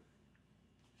 damn.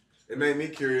 It made me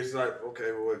curious. Like,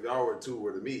 okay, well, if y'all were 2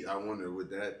 were to meet, I wonder would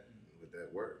that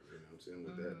work? You know what I'm saying?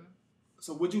 With that.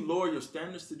 So would you lower your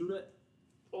standards to do that?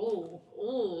 Ooh.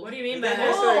 What do you mean is by that that?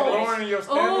 necessarily lowering your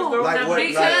standards though? Like Not what-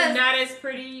 pretty, like- not as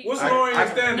pretty. What's I- lowering your I-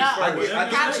 standards? No, for? I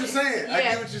get what you're saying. I Yeah.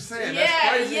 get what you're saying. Yeah, That's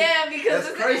crazy. yeah, because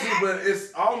That's crazy, but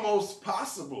it's almost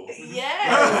possible.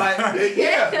 Yeah.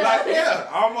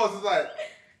 Almost it's like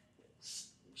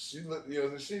she look,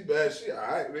 she bad, she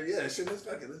alright, but yeah, shit, let's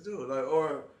fuck it, let's do it. Like,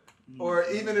 or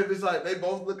even if it's like they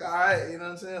both look alright, you know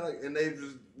what I'm saying? Like, and they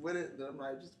just with it, then I'm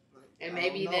like, just. Like, And I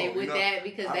maybe don't they know, with you know? that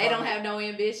because I they don't don't- have no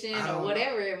ambition I or don't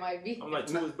whatever it might be. I'm like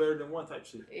 2 is better than 1 type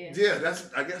shit. Yeah. Yeah,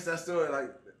 I guess that's still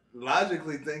like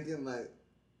logically thinking like,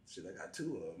 shit, I got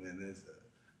 2 of them, and these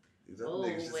other Oh,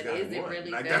 niggas just but got is it 1.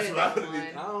 really like better that's what I than would be.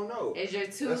 one? I don't know. Is your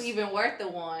 2 That's- even worth the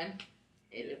 1?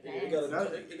 It Yeah,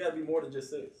 depends. it gotta be more than just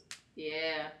sex.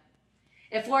 Yeah.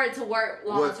 And for it to work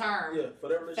long term. Yeah, for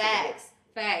that relationship.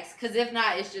 Facts. Because if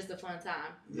not, it's just a fun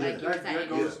time. Yeah. Like you were That saying.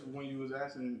 goes when you was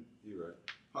asking, You're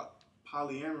right.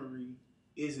 polyamory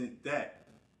isn't that.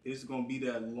 It's gonna be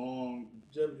that long.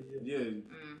 Longevity, yeah. Yeah,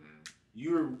 Mm-hmm.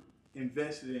 you're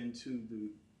invested into the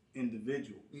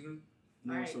individual. Mm-hmm.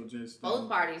 More Right. so just Both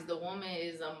parties. The woman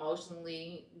is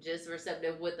emotionally just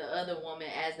receptive with the other woman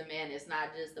as the man. It's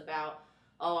not just about,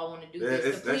 oh, I want to do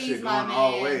this to that please shit my going man.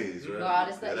 all ways, right? Do all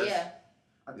this stuff. that's- Yeah.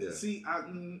 Yeah. See,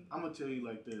 I'm gonna tell you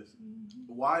like this: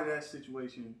 why that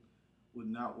situation would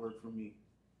not work for me.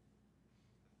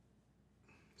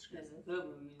 That's a good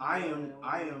one. I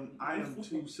am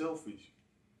too selfish.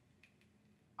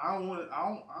 I don't want.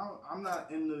 I'm not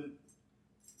in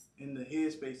in the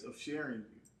headspace of sharing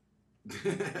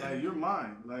you. Like, you're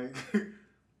mine. Like,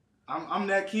 I'm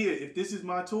that kid. If this is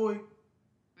my toy,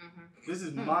 this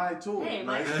is my toy. Hey,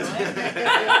 like, my toy.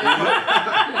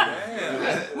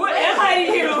 What am I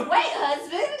to you? Wait,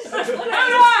 husband. Hold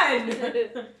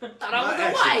on. Thought I was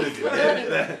a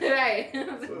wife.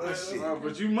 Right.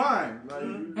 but you mine. Like,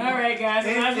 All right, guys.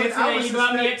 And I was I would you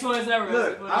bought me a suspect- Toys R Us.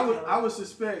 Look, I would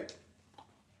suspect.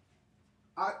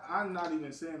 I'm not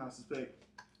even saying I suspect.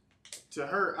 To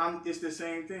her, it's the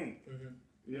same thing.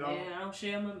 You know? Yeah, I don't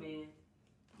share my man.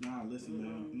 Nah, listen,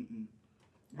 man.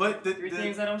 But the Three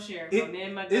things I don't share. it- My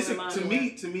man, my it's gun, and my to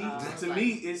underwear.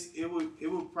 me,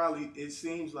 it would probably. It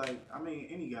seems like, I mean,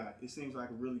 any guy. It seems like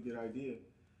a really good idea.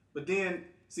 But then,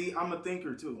 see, I'm a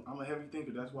thinker too. I'm a heavy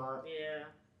thinker. That's why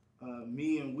Yeah.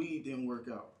 me and weed didn't work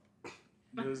out.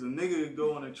 There's a nigga that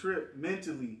go on a trip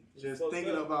mentally, just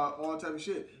thinking about all type of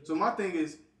shit. So my thing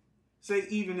is, say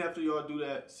even after y'all do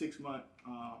that 6-month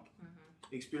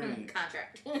experience,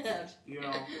 Contract. you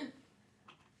know,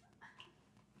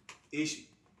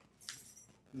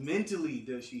 mentally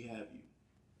does she have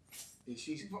you?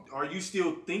 Are you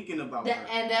still thinking about her?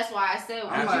 And that's why I said,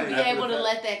 would I'm you like, be after able the to fact.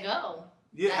 let that go?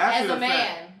 Yeah, Like, after as the a man.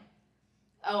 fact.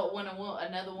 Oh, when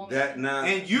another woman. That now,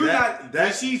 And you're that,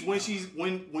 not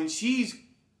when she's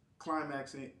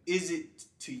climaxing, is it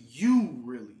to you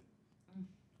really?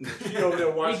 She over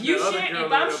there watching If you the other share, girl if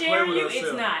over I'm there play sharing with you, herself.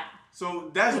 it's not.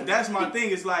 So that's my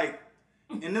thing. It's like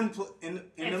in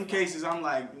them cases, I'm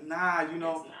like, nah, you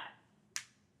know. It's not.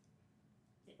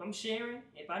 If I'm sharing,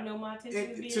 if I know my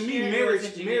attention is being To me, shared, or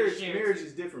attention being shared marriage too.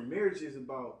 is different. Marriage is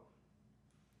about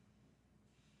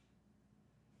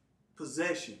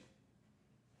possession.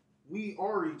 We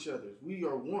are each other's. We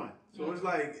are one. So it's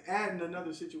like adding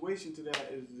another situation to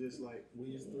that is just like We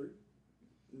is three.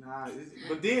 nah.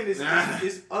 But then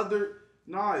it's other.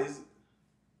 Nah, it's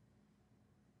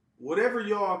whatever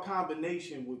y'all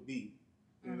combination would be.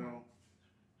 You know,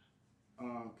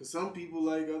 because some people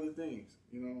like other things.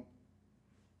 You know.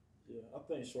 Yeah, I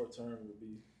think short term would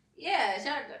be. Yeah,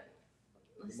 sure.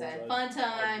 Listen, fun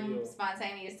time, ideal.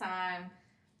 spontaneous time,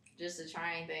 just a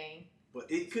trying thing. But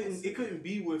it couldn't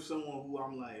be with someone who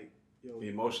I'm like, yo,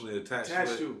 emotionally attached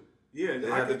to. Yeah, They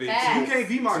I have to could- be you Facts. can't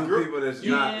be my two girl. people that's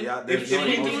Yeah. not. Yeah, there's no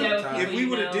we emotional do that with attachment. If we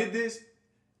would have know. did this,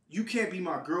 you can't be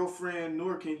my girlfriend,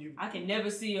 nor can you. I can never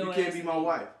see your You ass can't be my again.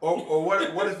 wife. Or what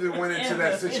if it went into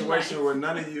that In situation life. where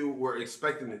none of you were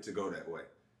expecting it to go that way,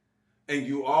 and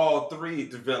you all three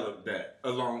developed that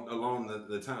along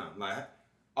the time? Like,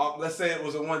 let's say it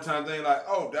was a one-time thing. Like,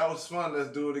 oh, that was fun. Let's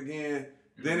do it again.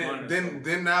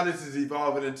 Then now this is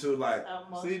evolving into like,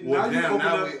 See, well,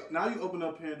 now you open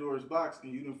up Pandora's box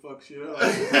and you done fuck shit up.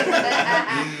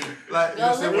 like Go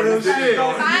listen, look when at you the didn't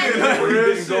go, sign. when you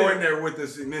Real didn't go shit. in there with the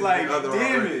significant Like, other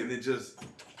damn already, it. and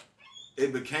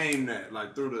it became that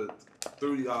like through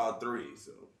y'all three,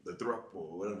 so the thruple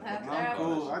or whatever. the fuck you I'm call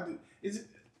cool. it.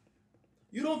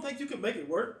 You don't think you can make it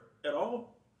work at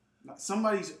all?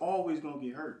 Somebody's always gonna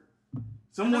get hurt.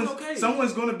 That's okay.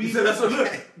 Someone's gonna be. You said that's okay.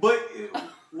 Look, but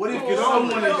what if Get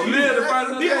someone on that it. you Live to that's fight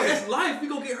the another day. thing. It's life. We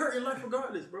gonna get hurt in life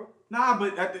regardless, bro. Nah,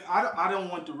 but I don't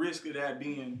want the risk of that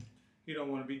being. You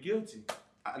don't want to be guilty.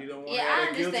 You don't want to Yeah, I have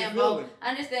that guilty understand feeling. both. I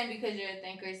understand because you're a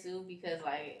thinker too. Because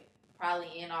like,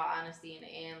 probably in all honesty, in the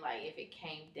end, like if it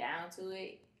came down to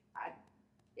it,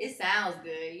 it sounds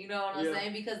good. You know what I'm Yeah.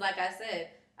 saying? Because like I said,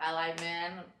 I like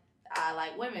men, I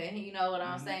like women. You know what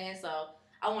I'm saying? So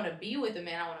I want to be with a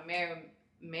man. I want to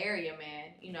marry a man.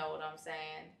 You know what I'm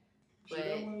saying? Shit,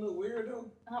 that wouldn't look weird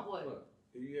though. What? Look,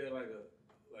 if you had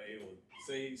it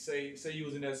was say you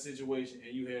was in that situation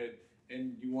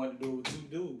and you wanted to do it with two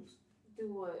dudes.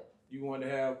 Do what? You wanted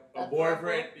to have a A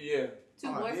boyfriend, yeah. Two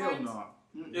Oh, hell boyfriends? no.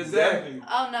 Exactly.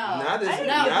 Oh no! Now the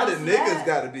I didn't know niggas that.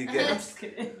 got to be I'm gay. just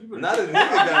kidding. Now the nigga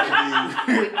got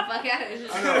to Get the fuck out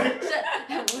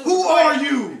of here! be. Who are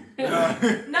you? No,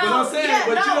 But I'm saying, yeah,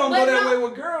 but no, you don't but go that no. way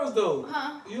with girls though.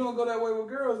 Huh? You don't go that way with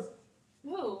girls.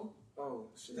 Who? Oh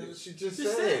shit. be. She just She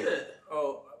said. said that.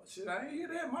 Oh shit, I ain't hear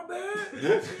that. My bad.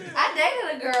 I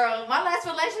dated a girl. My last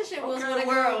relationship was with a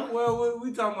girl. Well,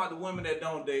 we talking about the women that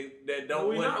don't date, that No, don't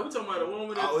we win. not. We talking about a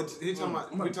woman that. Oh, he talking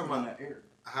about. We talking about air.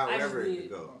 however I it just could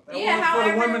go. Yeah, For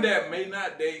however- the women that may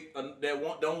not date,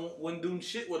 wouldn't do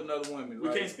shit with another woman. we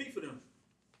right? can't speak for them.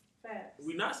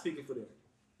 We not speaking for them.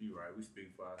 You right. We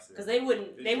speak for ourselves. because they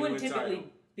wouldn't It's typically entitled.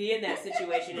 be in that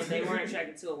situation if they weren't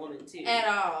attracted to a woman too. At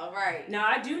all, right? Now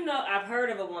I do know I've heard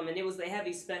of a woman. They have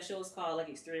these specials called like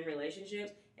Extreme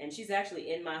Relationships, and she's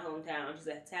actually in my hometown. She's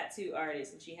a tattoo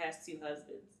artist, and she has 2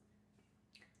 husbands.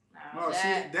 No, No,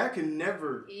 that can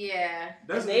never. Yeah.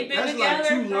 That's they've been like together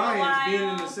two for a lions being in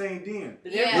while. the same den.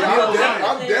 Yeah.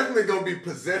 I'm definitely gonna be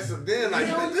possessive then. Like,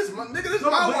 this is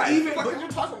my wife. even- What but- you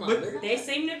talking about, but- nigga? They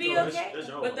seem to be No, okay, that's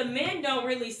your but the own. men don't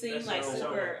really seem That's like your own.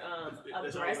 super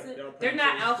That's your aggressive. own. They're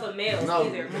not alpha males No.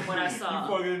 either, from what I saw.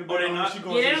 Oh, they not?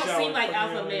 Yeah, they don't seem like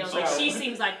alpha males. Like she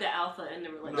seems like the alpha in the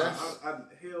No, relationship.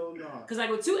 hell no. Because like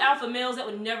with two alpha males, that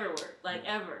would never work, like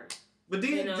ever. But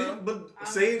then, You know? but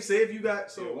say if you got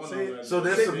So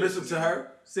they're submissive to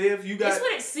her? say if you got That's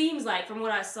what it seems like from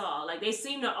what I saw. Like they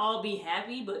seem to all be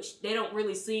happy, but they don't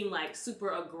really seem like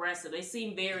super aggressive. They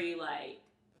seem very like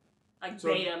So-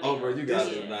 beta male. Oh, bro, you got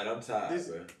Yeah. it tonight. I'm tired, this.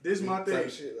 bro. This my Type thing.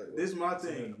 shit like This my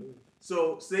thing.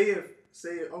 So say if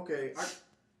okay,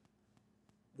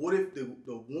 what if the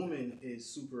woman is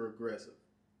super aggressive?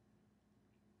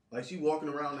 Like she walking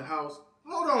around the house.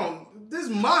 Hold on, this is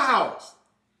my house.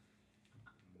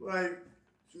 Like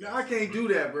I can't do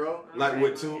that, bro. Like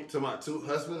with two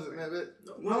husbands and that bit?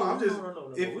 No, I'm just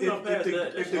No. if We done passed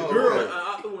that. if the Oh, girl. okay.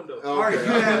 Out the window. Okay. All right,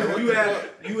 you have.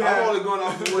 I'm only going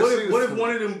off of What if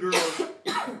one of them girls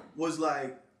was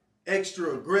like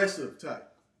extra aggressive type?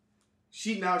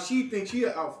 She thinks she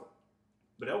an alpha.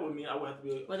 But that would mean I would have to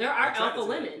be. Well, there are attracted alpha to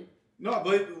that. women. No,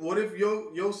 but what if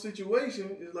your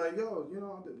situation is like, yo,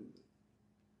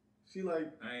 she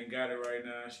like, I ain't got it right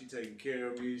now. She taking care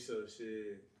of me, so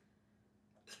shit.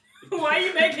 Why are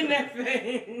you making that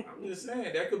face? I'm just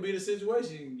saying that could be the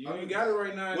situation. You ain't got it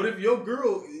right now. what if your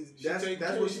girl is She take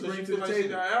that's care what of she you, brings feel to the like she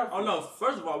table? got alpha. Oh no!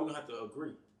 First of all, we're gonna have to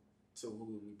agree to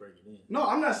who we bringing in. No,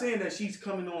 I'm not saying that she's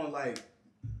coming on like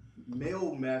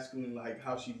male masculine, like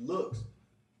how she looks,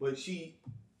 but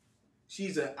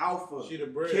she's an alpha. She the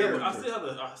bread. character.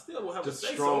 I still will have Just to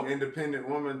say strong, so. independent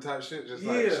woman type shit. Just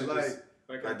Yeah, like, she like- just,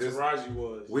 Like Like how this- Taraji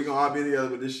was. we gonna all be together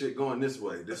with this shit going this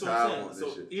way. This That's is what how I'm I saying. want So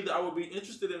this shit. either I would be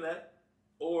interested in that,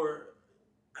 or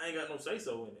I ain't got no say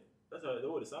so in it. That's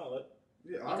what it sounds like.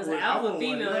 Yeah, I Because would- an I alpha wouldn't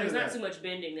want female, none there's of not that. too much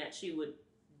bending that she would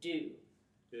do.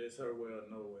 Yeah, it's her way or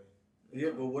no way. Yeah,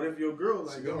 but what if your girl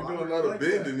She's like, gonna yo, be I doing a really lot like of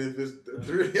that. bending if it's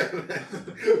three. There's gonna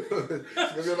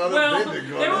be a lot Well, of bending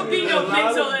going there on. would be A no lot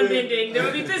mental of and bending. bending. There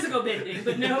would be physical bending,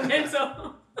 but no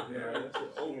mental. Yeah, that's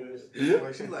what over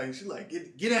with. Like she like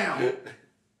get down.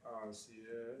 Oh, see,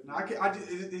 No,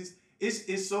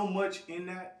 it's so much in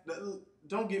that.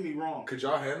 Don't get me wrong. Could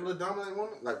y'all handle a dominant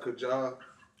woman? Like, could y'all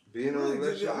be in a Really,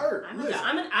 relationship? her. I'm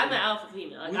Listen, an alpha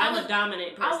female. Like, I'm a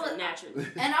dominant person naturally.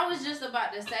 And I was just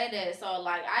about to say that. So,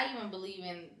 like, I even believe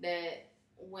in that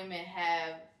women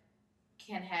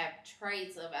can have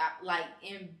traits of like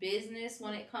in business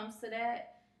when it comes to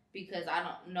that, because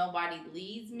nobody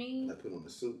leads me. Like put on a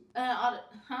suit. Huh?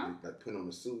 Like put on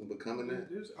a suit and becoming that.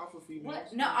 There's alpha females.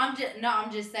 What? No,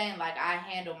 I'm just saying, like, I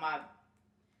handle my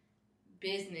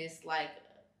business like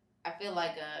I feel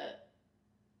like a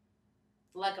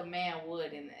man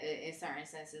would in certain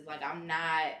senses. Like I'm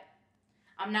not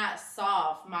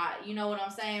soft. You know what I'm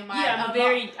saying? I'm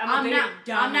very dominant.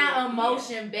 I'm not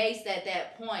emotion based at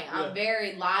that point. Yeah. I'm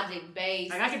very logic based.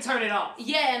 Like I can turn it off.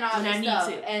 Yeah, and all when that I need stuff.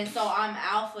 to. And so I'm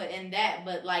alpha in that,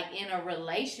 but like in a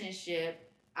relationship,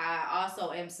 I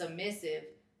also am submissive.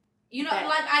 You know, That-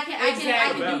 like I can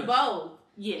do Balance. both.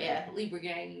 Yeah. Yeah, Libra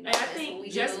gang. You know, And I that's what think we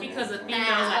just do. because a female is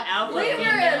an alpha Libra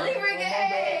female,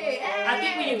 gang. I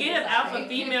think when you get an alpha Sorry.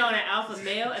 female and an alpha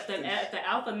male, if the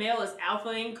alpha male is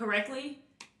alphaing correctly,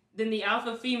 then the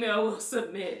alpha female will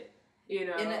submit. You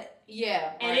know, And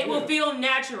and it will feel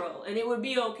natural, and it would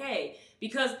be okay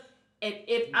because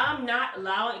if I'm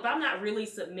not really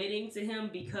submitting to him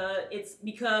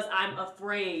because I'm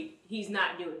afraid he's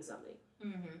not doing something.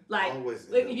 Mm-hmm. Like Always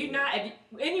if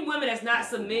any woman that's not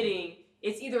submitting,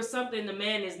 it's either something the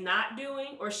man is not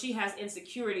doing or she has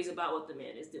insecurities about what the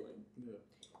man is doing.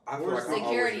 I feel like I always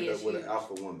Security end up is with an huge.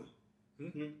 alpha woman.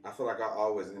 Mm-hmm. I feel like I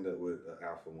always end up with an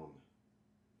alpha woman.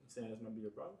 Saying that's gonna be your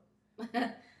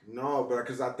problem. No, but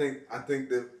because I think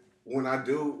that when I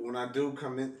do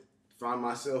come in, find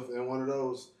myself in one of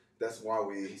those, that's why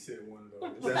we. He said one of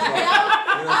those. That's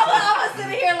I was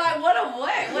sitting here like,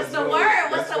 what? What's the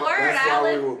word? What's the word, That's why we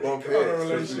Alan? will bump Got a heads. 'Cause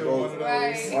we relationship, both one of those.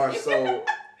 Right. are so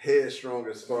headstrong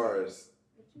as far as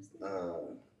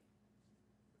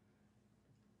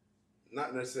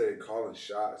not necessarily calling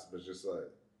shots, but just like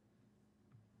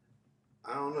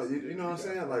I don't know. You know what I'm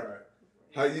saying? Like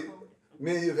how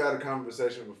me and you've had a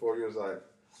conversation before. You was like,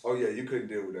 oh yeah, you couldn't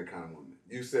deal with that kind of woman.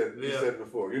 You said it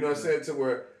before. You know what I'm saying? To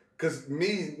where, cause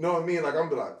me knowing me, like I'm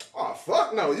be like, oh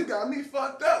fuck no, you got me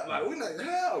fucked up. Like we like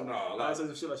hell no. I Like said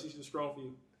some shit like she's too strong for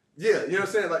you. yeah, you know what I'm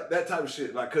saying? Like that type of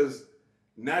shit. Like cause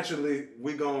naturally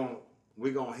we gon'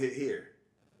 hit here.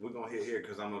 We're gonna hit here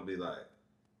because I'm gonna be like,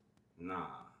 nah,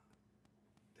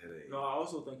 That age. No, I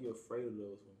also think you're afraid of those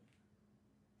women.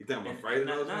 You think I'm afraid of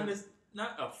those women?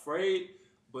 Not afraid,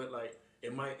 but like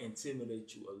it might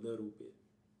intimidate you a little bit.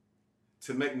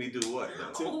 To make me do what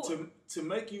though? To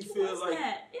make you feel What's like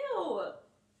that? Ew.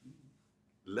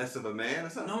 Less of a man or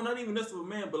something? no, not even less of a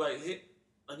man, but like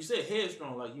you said,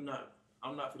 headstrong. Like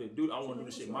I'm not gonna do. I want to do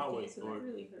this shit my way, So that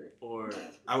really hurt. or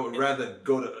I would rather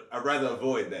I'd rather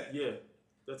avoid that. yeah,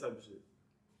 that type of shit.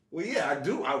 Well, yeah, I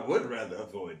do. I would rather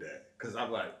avoid that because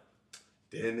I'm like,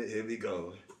 damn it, here we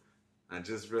go. I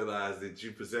just realized that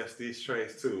you possess these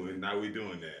traits too, and now we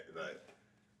doing that. Like,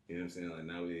 you know what I'm saying? Like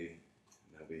now we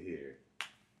here.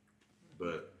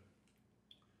 But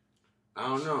I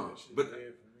don't know. But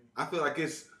I feel like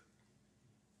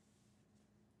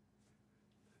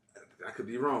I could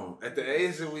be wrong. At the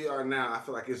age that we are now, I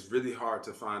feel like it's really hard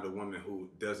to find a woman who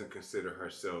doesn't consider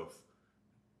herself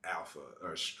alpha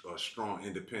or strong,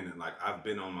 independent. Like I've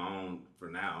been on my own for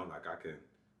now. Like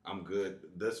I'm good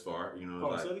thus far. You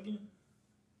know, Say it again.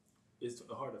 It's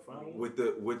hard to find one. with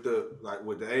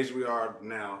the age we are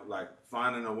now, like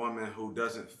finding a woman who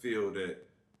doesn't feel that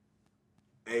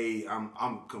I'm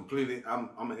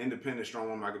an independent, strong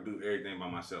woman. I can do everything by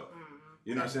myself. Mm-hmm.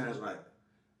 You know what I'm saying? It's like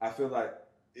I feel like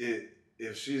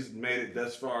if she's made it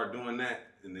thus far doing that,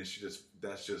 and then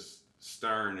that's just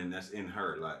stern and that's in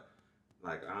her. Like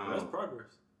That's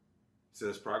progress. So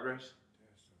that's progress.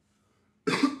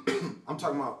 I'm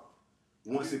talking about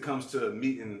once it comes to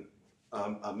meeting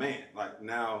a man. Like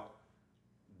now,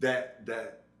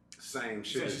 that same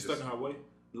shit. She's stuck in her way.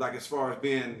 Like as far as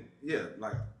being,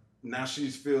 like now she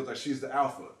feels like she's the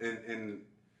alpha and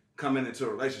coming into a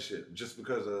relationship just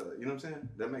because of, you know what I'm saying?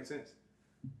 That makes sense.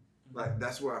 Like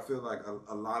that's where I feel like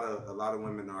a lot of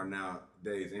women are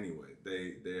nowadays anyway.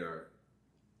 They're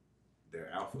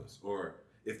alphas, or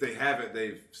if they haven't,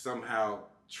 they've somehow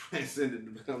transcended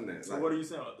to become that. So like, what are you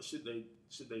saying? Should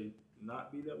they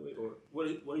not be that way, or what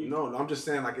are you? No, I'm just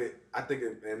saying like I think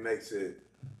it makes it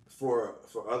for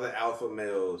other alpha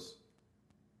males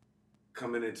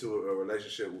coming into a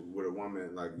relationship with a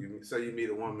woman. Like you say you meet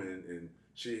a woman and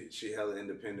she hella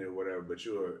independent or whatever, but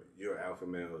you're alpha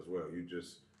male as well. You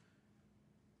just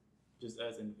as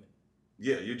independent.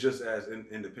 Yeah, you're just as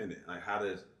independent. Like how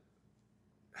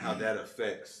that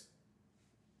affects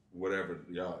whatever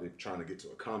y'all if trying to get to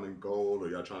a common goal or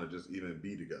y'all trying to just even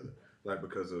be together. Like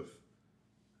because of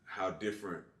how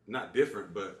different, not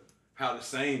different, but how the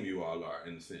same you all are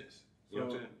in a sense. You know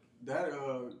what I'm saying? That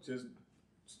just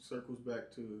circles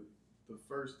back to the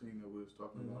first thing that we was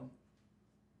talking about.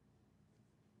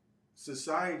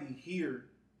 Society here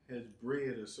has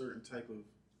bred a certain type of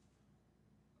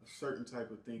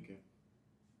thinking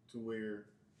to where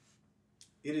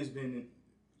it has been,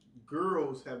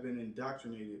 girls have been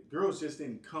indoctrinated. Girls just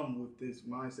didn't come with this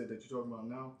mindset that you're talking about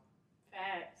now.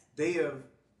 Facts. They have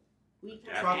We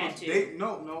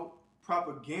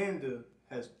propaganda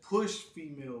has pushed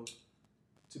females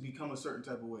to become a certain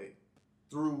type of way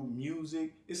through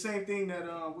music. It's the same thing that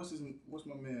what's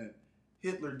my man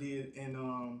Hitler did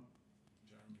in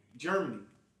Germany.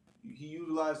 He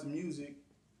utilized the music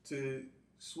to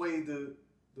sway the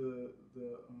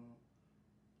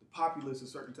populace a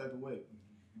certain type of way.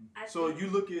 So you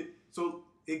look at, so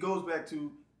it goes back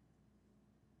to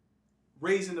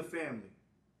raising a family.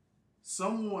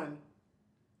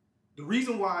 The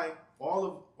reason why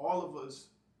all of us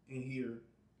in here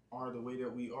are the way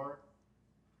that we are,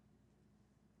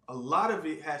 a lot of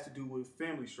it has to do with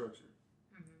family structure.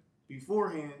 Mm-hmm.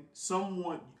 Beforehand,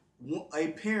 a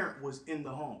parent was in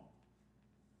the home.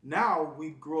 Now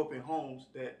we grow up in homes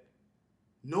that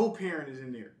no parent is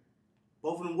in there.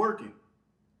 Both of them working.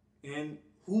 And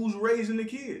who's raising the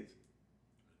kids?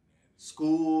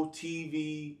 School,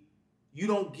 TV. You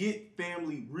don't get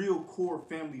real core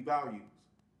family values.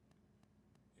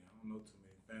 Yeah, I don't know too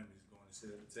many families going to sit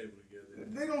at the table together.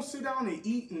 They don't sit down and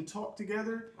eat and talk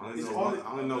together. I only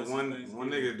know one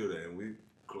nigga do that, and we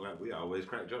always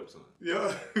crack jokes on it.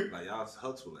 Yeah. Like y'all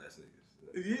hustle ass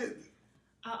niggas. Yeah.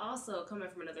 I also, coming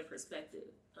from another perspective,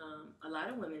 a lot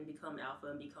of women become alpha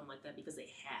and become like that because they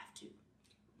have to.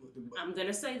 I'm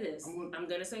gonna say this.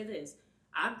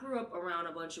 I grew up around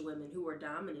a bunch of women who were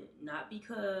dominant, not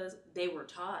because they were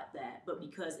taught that, but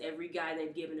because every guy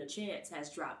they've given a chance has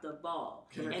dropped the ball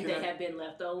and they have been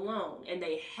left alone, and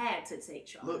they had to take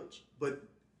charge. Look, but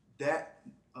that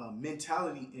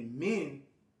mentality in men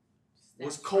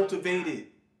was cultivated.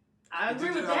 I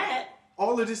agree with that.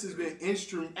 All of this has been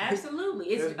instrumental. Absolutely,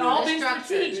 it's all been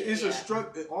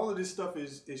strategic. All of this stuff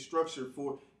is structured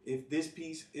for if this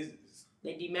piece is.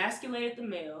 They demasculated the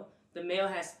male. The male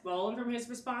has fallen from his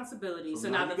responsibility, so So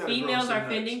now now you the gotta grow females some are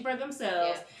nuts. fending for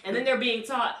themselves, Yeah. and then they're being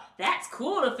taught that's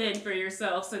cool to fend for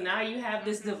yourself. So now you have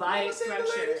this divided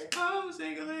structure. I'm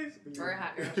single ladies. Very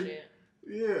hot girl shit.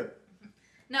 Yeah.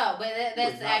 No, but that's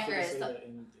Was not finna accurate. say So, that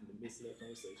in the midst of that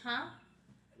conversation. huh?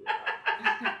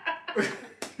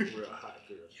 Real hot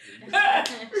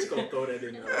girl. Just gonna throw that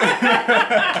in there. No,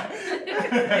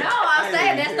 I'm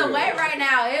saying that's the way right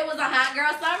now. It was a hot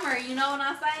girl summer. You know what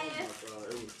I'm Oh saying? my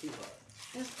god, it was too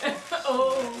hot.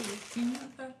 Oh,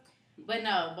 But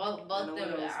no, both No, them.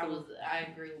 that was cool. I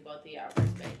agree with both of y'all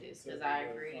perspectives because I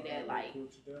agree that like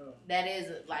that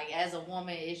is like as a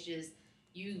woman, it's just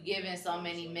you giving so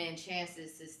many men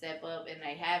chances to step up and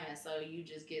they haven't. So you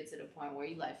just get to the point where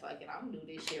you like, fuck it, I'm gonna do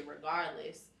this shit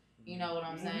regardless. You know what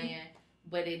I'm saying?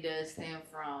 But it does stem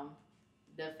from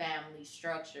the family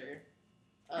structure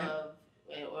of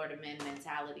or the men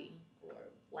mentality or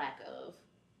lack of.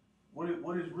 What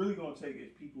it's really gonna take is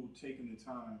people taking the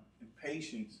time and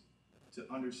patience to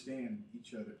understand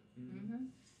each other. Mm-hmm.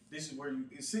 This is where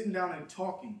it's sitting down and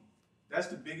talking. That's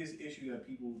the biggest issue that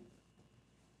people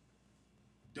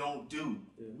don't do.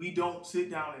 Yeah. We don't sit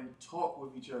down and talk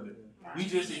with each other. We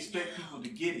just expect people to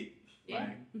get it. Yeah.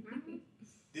 Like, Mm-hmm.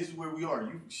 this is where we are.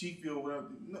 She feel whatever.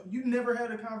 No, you never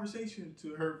had a conversation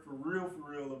to her for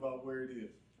real about where it is.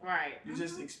 Right. You're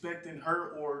just expecting her,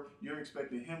 or you're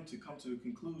expecting him to come to a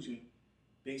conclusion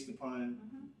based upon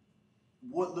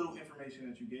what little information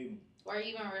that you gave him. Or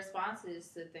even responses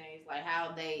to things, like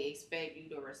how they expect you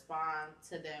to respond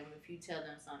to them. If you tell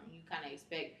them something, you kind of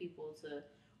expect people to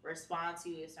respond to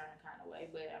you a certain kind of way.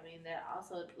 But I mean, that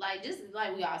also, like, just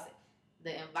like we all said,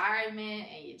 the environment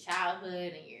and your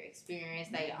childhood and your experience,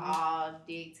 they all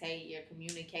dictate your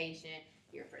communication,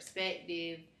 your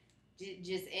perspective,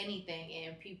 just anything.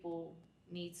 And people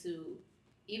need to,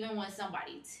 even when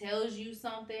somebody tells you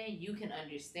something, you can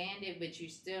understand it, but you're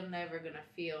still never going to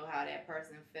feel how that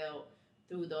person felt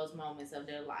through those moments of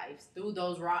their lives, through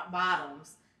those rock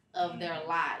bottoms of their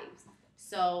lives.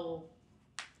 So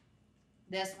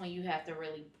that's when you have to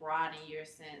really broaden your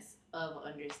sense of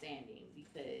understanding,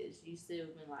 because you still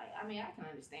been like, I mean, I can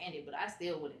understand it, but I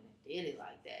still wouldn't have did it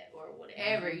like that or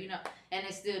whatever, you know. And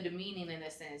it's still demeaning in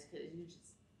a sense because you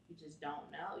just don't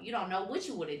know. You don't know what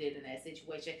you would have did in that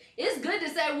situation. It's good to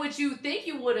say what you think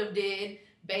you would have did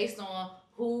based on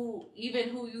who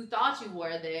you thought you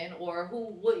were then, or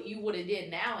what you would have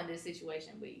did now in this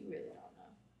situation, but you really don't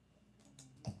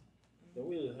know. And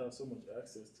we just have so much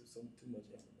access to too much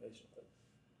information. Like,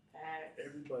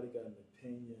 everybody got an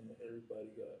opinion. Everybody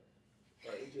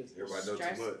got like it just Everybody knows too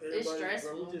much. It's everybody,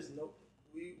 stressful. Bro, we just know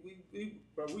we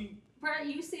Bro,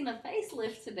 you seen a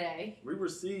facelift today. we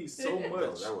receive so No,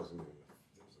 much. that wasn't even.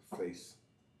 That was a face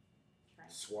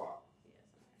swap.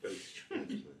 Face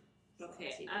transplant.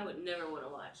 okay, I would never want to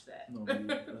watch that. No, man,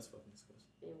 that's fucking disgusting.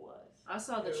 It was. I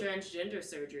saw the transgender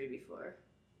surgery before.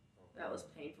 That was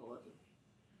painful looking.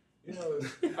 You know,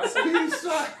 I see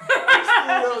you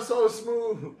up so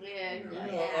smooth. Yeah. you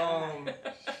Yeah.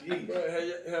 know,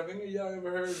 but have any of y'all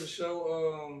ever heard the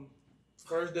show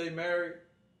First Day Married?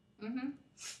 Mm-hmm.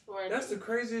 That's the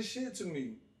craziest shit to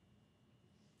me.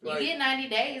 You get 90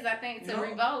 days, I think, to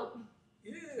revoke.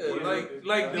 Yeah,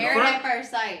 like the Married at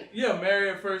first sight. Yeah, married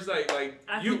at first sight. Like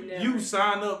I you could never. you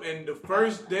sign up and the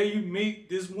first day you meet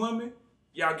this woman,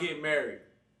 y'all get married.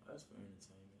 That's for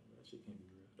entertainment. That shit can't be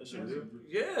real. That shit real.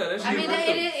 Yeah, that's I mean,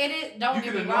 it is. Don't You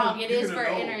get me could've wrong. known- It you is could've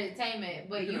for known. entertainment,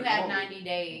 but You you could've have known. 90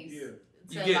 days. Yeah.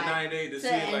 you get 90 days to see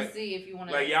it, like see if you want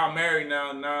to. like y'all married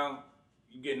now. Now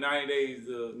you get 90 days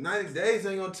to. 90 days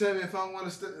ain't gonna tell me if I want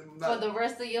to. For the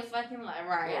rest of your fucking life,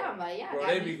 right? Yeah, I'm like, yeah. Bro,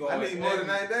 they be going. I need more than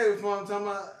 90 days before I'm talking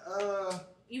about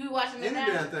You be watching it any now?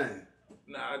 damn thing.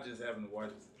 Nah, I just happened to watch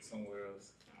it somewhere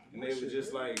else. And they was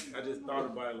just like, I just thought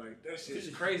about it like, that shit's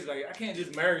crazy. Like, I can't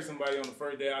just marry somebody on the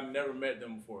first day. I never met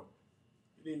them before.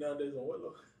 You need nowadays on what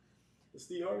though? The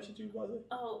Steve Harvey shit you about to say?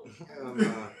 Oh.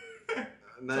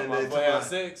 90 Talking days about to have my-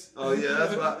 sex. Oh yeah,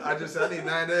 that's why I just said I need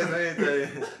 90 days.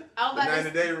 Anything. I'm The about 90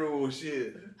 to, day rule,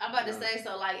 shit. I'm about to say,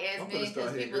 so like as I'm finna men, start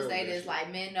because hitting people girls say with that this, shit.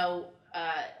 like men know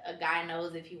a guy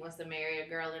knows if he wants to marry a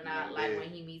girl or not, Yeah, like yeah. when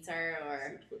he meets her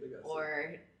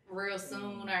or real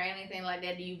soon or anything like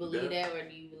that. Do you believe that, or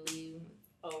do you believe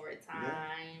over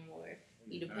time, or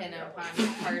you depend upon the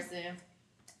person?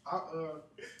 I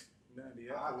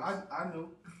knew.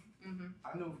 Mm-hmm.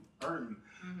 I knew early.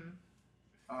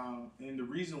 Mm-hmm. And the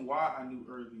reason why I knew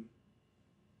early,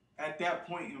 at that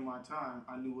point in my time,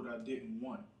 I knew what I didn't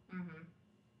want. Mm-hmm.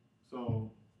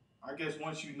 So I guess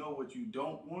once you know what you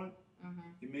don't want, Mm-hmm.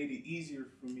 it made it easier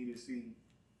for me to see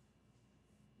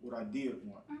what I did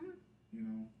want. Mm-hmm. You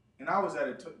know, and I was at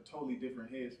a totally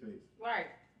different headspace. Right.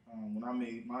 when I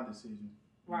made my decision.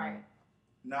 Right.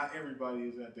 Not everybody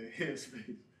is at their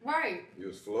headspace. Right. You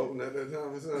was floating at that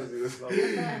time, or something? You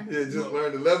just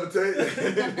learned to levitate.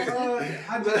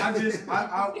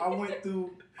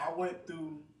 I went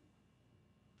through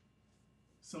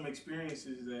some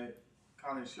experiences that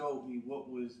kind of showed me what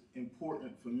was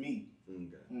important for me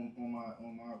on my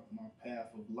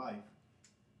path of life,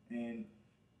 and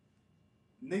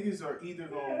niggas are either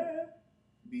gonna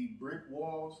be brick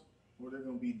walls or they're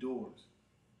gonna be doors.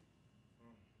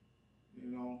 You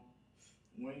know,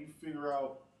 when you figure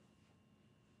out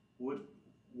what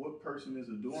person is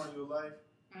a door in your life,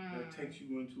 that takes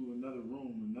you into another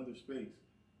room, another space.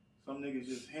 Some niggas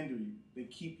just hinder you. They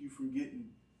keep you from getting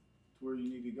to where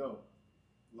you need to go.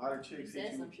 A lot of chicks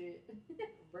hit you. Some shit.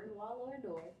 Brick wall or a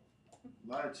door. A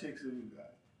lot of chicks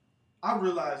I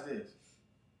realized this.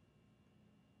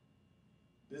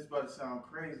 This is about to sound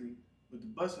crazy, but to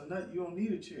bust a nut, you don't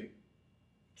need a chick.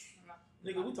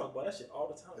 Nigga, we talk about that shit all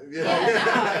the time.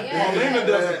 Paulina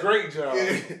does a great job.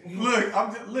 Look,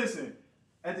 listen.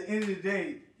 At the end of the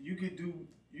day, you could do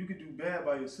bad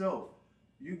by yourself.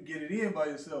 You can get it in by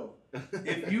yourself.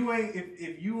 If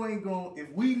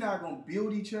we not gonna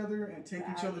build each other and take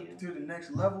each other to the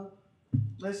next level,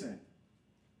 listen.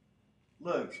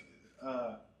 Look,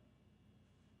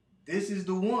 this is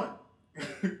the one.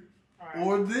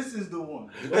 Or this is the one.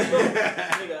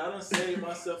 Nigga, I done saved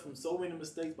myself from so many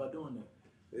mistakes by doing that.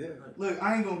 Yeah. Look,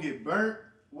 I ain't gonna get burnt.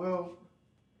 Well,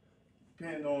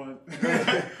 depending on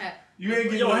you ain't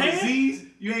getting no disease.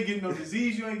 You ain't getting no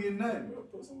disease. You ain't getting nothing.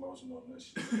 Put some lotion on that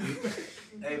shit.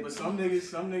 Hey, but some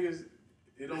niggas,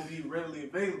 it don't be readily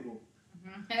available.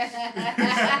 Get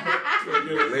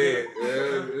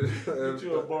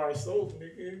you a bar of soap,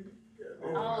 nigga.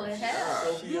 Oh,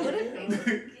 hell.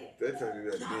 That told you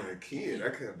that being a kid. I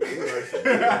couldn't believe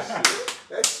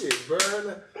that shit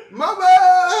burned.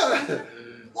 Mama!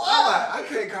 What? I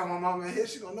can't call my mama in here.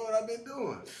 She gonna know what I've been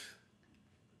doing.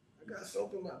 I got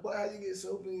soap in my boy. How you get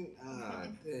soap in?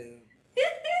 Damn.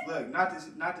 Look, not to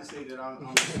say that I'm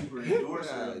a super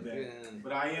endorser of that,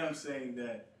 but I am saying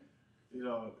that, you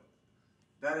know,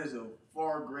 that is a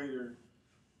far greater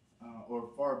or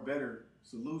far better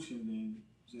solution than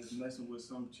just messing with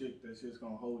some chick that's just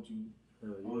gonna hold you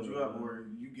up, or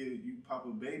you pop a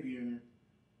baby in her,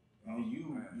 and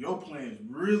your plan's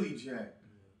really jacked.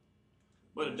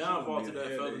 But the downfall to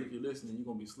that fella, if you're listening, you're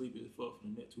gonna be sleepy as fuck for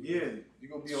the next 2 days. Yeah,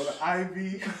 you're gonna be on the IV.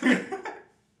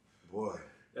 Boy,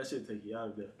 that shit take you out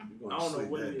of there. I don't know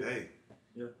what it is. Day.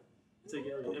 Yeah, take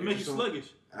you out of there. It makes you sluggish.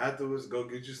 Afterwards, go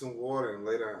get you some water and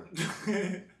lay down.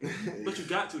 But you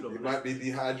got to though. You might be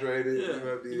dehydrated.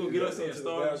 Yeah. You gonna get up seeing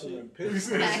stars and shit. You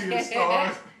seeing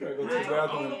stars. Gotta go to the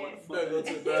bathroom. Gotta go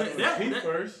to the bathroom and pee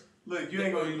first. Look, you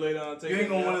ain't gonna lay down. You ain't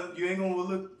gonna want to.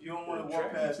 You don't want to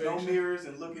walk past no mirrors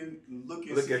and look and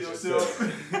see yourself.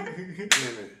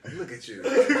 Look at you.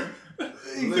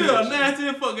 You feel nasty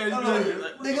and fuck as you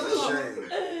Nigga, shame.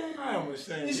 I am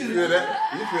ashamed. You feel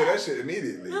that shit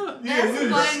immediately. That's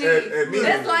funny.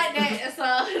 That's like that. So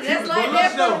that's like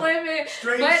that for women.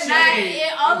 But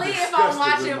only if I'm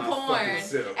watching porn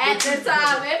at the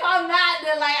time. If I'm not,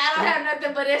 then like I don't have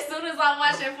nothing. But as soon as I'm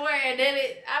watching porn, and then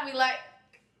I be like.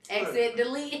 Exit,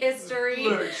 delete history.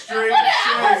 Look, straight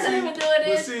I wasn't even doing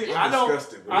this. See, I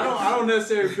don't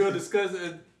necessarily feel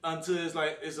disgusted until it's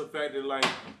a fact that like,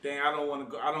 dang, I don't want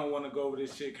to go over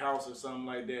this chick house or something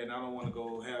like that, and I don't want to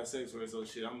go have sex with her. So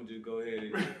shit, I'm gonna just go ahead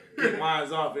and get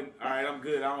mine off, and all right, I'm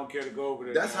good. I don't care to go over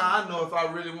there. That's how I know if I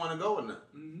really want to go or not.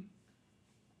 Mm-hmm.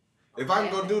 If I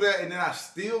can go do that and then I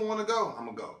still want to go, I'm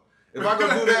gonna go. If I go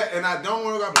do that and I don't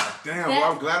want to go, I'm like, damn,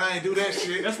 well, I'm glad I ain't do that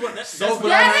shit. That is such a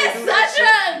good. Wait,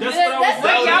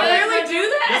 y'all really do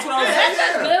that? That's what I was saying.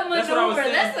 That's a good maneuver.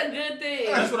 That's a good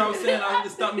thing. That's what I was saying. I need to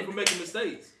stop me from making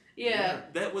mistakes. Yeah.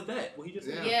 That was that. What he just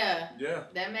said. Yeah.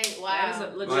 That made We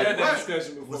had that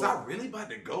discussion before. Was I really about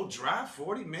to go drive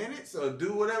 40 minutes or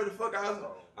do whatever the fuck I was?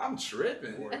 I'm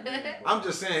tripping. I'm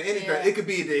just saying anything. Yeah. It could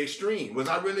be the extreme. Was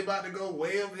I really about to go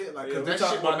way over here? Like, cause that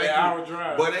shit about that hour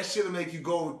drive. But that shit will make you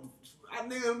go.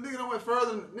 Nigga done went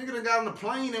further. Nigga done got on the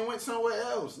plane and went somewhere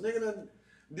else. Nigga done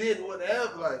did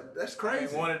whatever. Like, that's crazy. I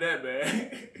ain't wanted that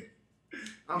bad.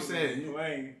 I'm saying you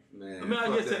ain't. Man, I mean, I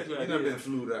guess technically you done been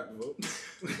flued out before.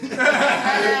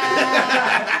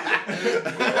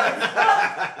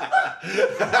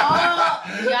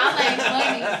 Y'all ain't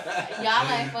funny. Y'all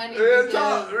ain't funny. Real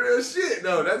talk, real shit.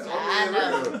 No, that's all. I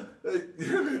know.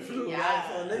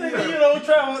 Nigga, you don't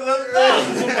travel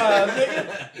thousands of miles,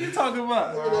 nigga. You talking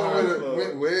about?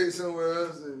 Went way somewhere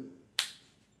else, and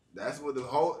that's what the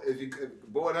whole. If you could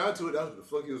boil down to it, that's what the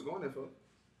fuck he was going there for.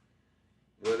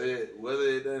 whether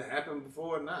it done happened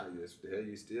before or not, yes, the hell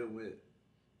you still went.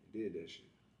 You did that shit.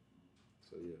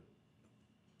 So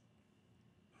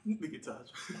Look at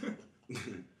Taj.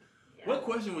 What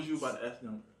question was you about to ask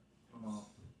them?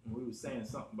 When we were saying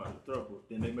something about the throuple,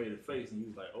 then they made a face and you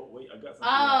was like, "Oh wait, I got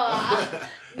something."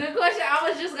 The question I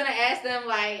was just gonna ask them,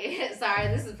 like, sorry,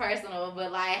 this is personal,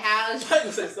 but like, how's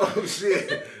oh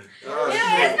shit.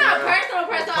 it's not personal.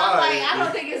 I'm like, I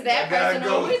don't think it's that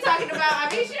personal. We talking about, I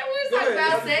mean, shit, we was talking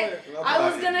about sex. I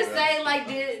was gonna say, like,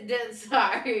 did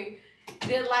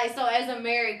like, so as a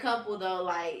married couple though,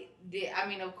 like,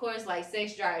 of course, like,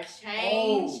 sex drives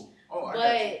change,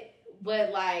 but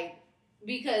like,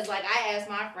 because like I asked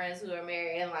my friends who are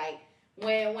married, and like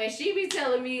when she be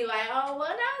telling me like, oh well,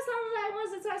 now something like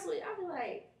once or twice a week, I be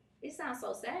like, it sounds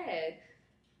so sad.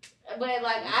 But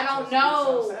like I don't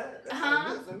know.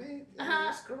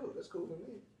 That's cool. That's cool for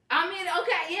me. I mean,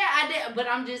 okay, yeah, I did, but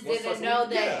I'm just didn't know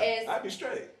that. I'd be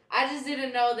straight. I just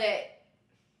didn't know that.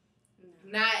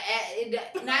 Not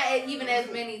even as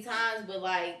many times, but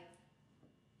like,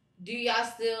 do y'all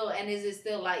still? And is it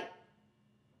still like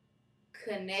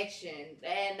connection?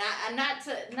 And I'm not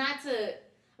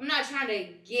trying to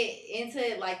get into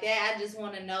it like that. I just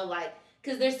want to know, like,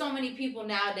 because there's so many people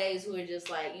nowadays who are just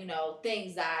like, you know,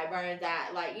 things die, burn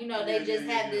die. Like, you know, they just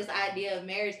have this idea of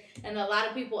marriage. And a lot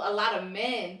of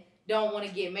men don't want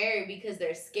to get married because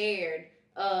they're scared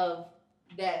of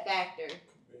that factor.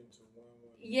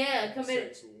 Yeah,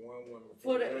 committed to one woman.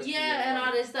 And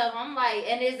all this stuff. I'm like,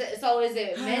 and is it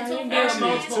mental?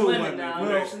 Multiple women now.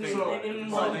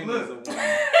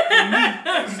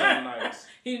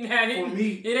 He ain't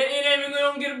even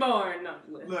gonna get a barn. No.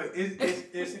 Look,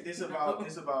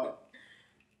 it's about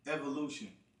evolution.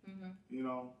 Mm-hmm. You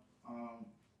know,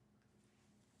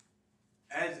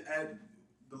 as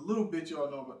the little bit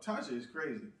y'all know about Tasha is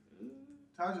crazy.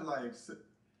 Tasha like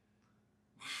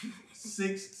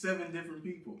 6-7 different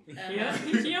people. Yeah,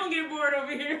 she don't get bored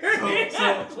over here.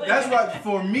 So that's why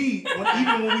for me,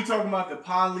 even when we talking about the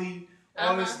poly.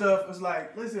 All this stuff, it's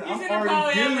like, listen, I'm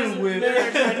already dealing with,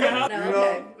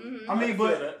 I mean,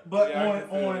 but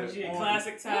on you get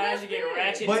classic ties, you get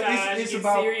ratchet ties, you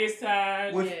get serious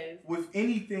ties. With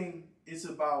anything, it's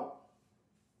about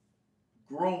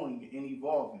growing and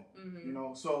evolving. Mm-hmm. You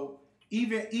know, so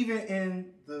even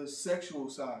in the sexual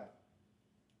side,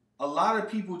 a lot of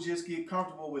people just get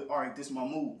comfortable with, all right, this is my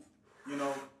move. You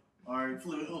know. All right,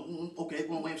 okay,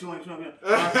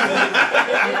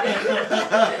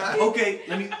 okay,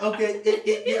 let me, okay,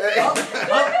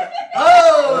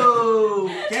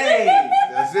 okay.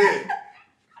 That's it.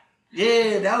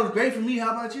 Yeah, that was great for me.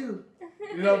 How about you?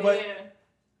 You know, but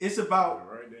it's about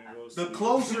the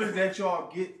closer that y'all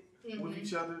get with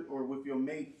each other or with your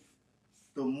mate,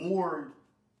 the more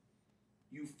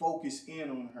you focus in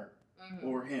on her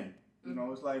or him. You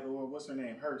know, it's like, or what's her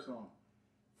name? Her song.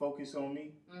 Focus on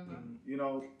me. You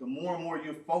know, the more and more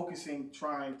you're focusing,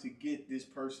 trying to get this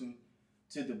person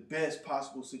to the best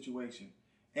possible situation.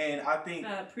 And I think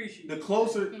the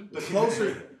closer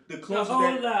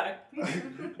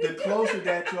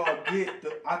that y'all get,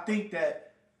 I think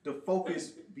that the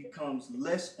focus becomes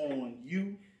less on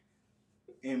you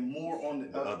and more on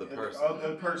the other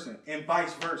person, and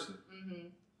vice versa,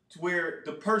 to where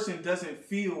the person doesn't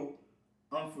feel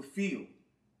unfulfilled.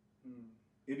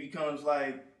 It becomes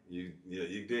like you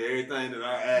did everything that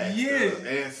I asked.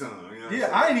 And some. You know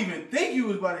what I didn't even think you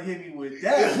was about to hit me with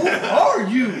that. Who are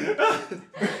you?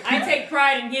 I take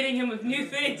pride in hitting him with new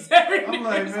things every I'm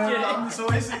like, man. So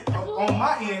it's on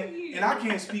my end, and I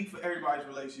can't speak for everybody's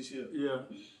relationship. Yeah.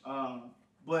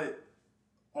 But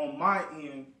on my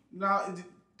end,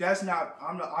 that's not.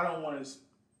 I don't want to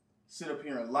sit up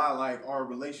here and lie like our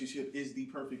relationship is the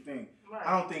perfect thing. Right.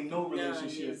 I don't think no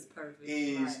relationship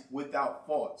is without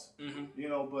faults. You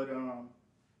know, but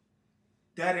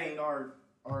that ain't our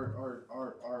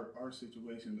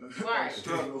situation. Right.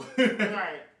 Struggle.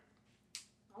 Right.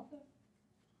 Okay.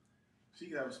 She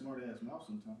can have a smart ass mouth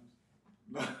sometimes.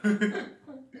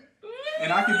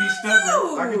 And I can be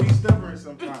stubborn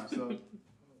sometimes. So.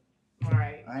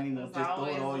 Right. I ain't even just throw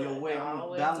it all your way. I'm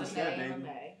gonna balance that, baby.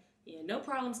 Yeah, no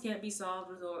problems can't be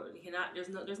solved with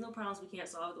there's no problems we can't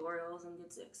solve with Oreos and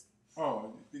good sex.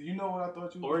 Oh, you know what I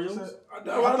thought you Oreos? said? I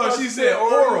thought she said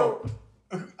Oreo.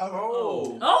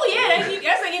 Oh yeah,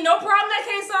 that's like no problem that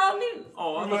can't solve news.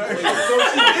 Oh, I thought so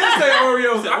she did say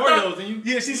Oreos. Oreos, and you?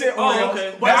 Yeah, she said Oreos.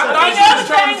 Okay. But I thought she was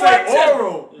trying to say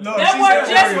Oro. No, that worked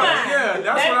just fine. Yeah,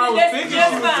 that's what I was thinking. She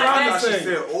was trying to say. She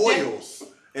said oils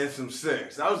and some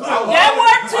sex. That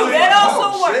worked too. That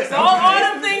also works. All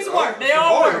them things work. They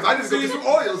all work. I just go get some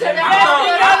oils. I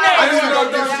just go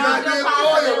get some goddamn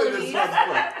oil in this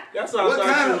motherfucker. That's what I thought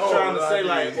she was trying to say.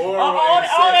 Like, Right. Or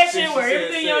all that sex, shit work.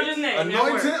 Everything y'all just named. that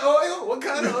work. Anointing oil? What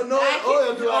kind of anointing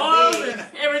oil do All I of need? it.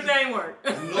 Everything work.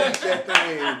 Anoint that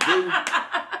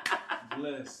thing,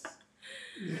 Bless.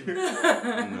 dude.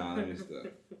 Nah, let me stop.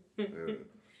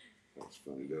 That's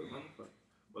funny though.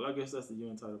 Well, I guess that's the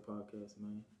Untitled podcast,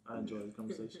 man. I enjoyed the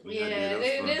conversation. Yeah, that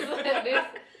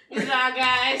this is our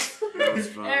guys. That was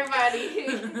fun. Everybody.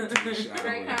 Shower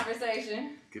Great and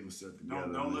conversation. Get myself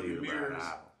together. Don't look and in leave about an mirrors.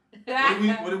 hour.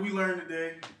 What did we learn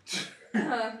today? Wait,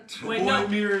 Avoid no.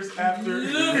 mirrors after.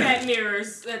 Look at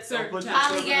mirrors at certain Put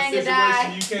times. yourself in a Polygang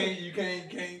die. situation You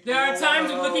can't. There are times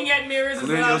of looking at mirrors as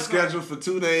And then well. your schedule for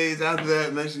 2 days after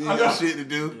that, make sure you got shit to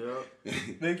do. Yep.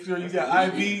 Make sure you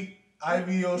got IV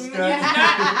on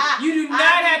schedule. You do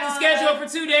not have to schedule for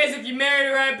 2 days if you marry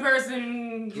the right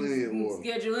person. Plenty of water.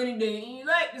 Schedule any day you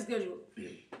like to schedule.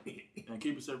 And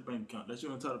keep a separate bank account. That's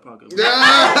your Untitled podcast.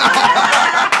 Yeah.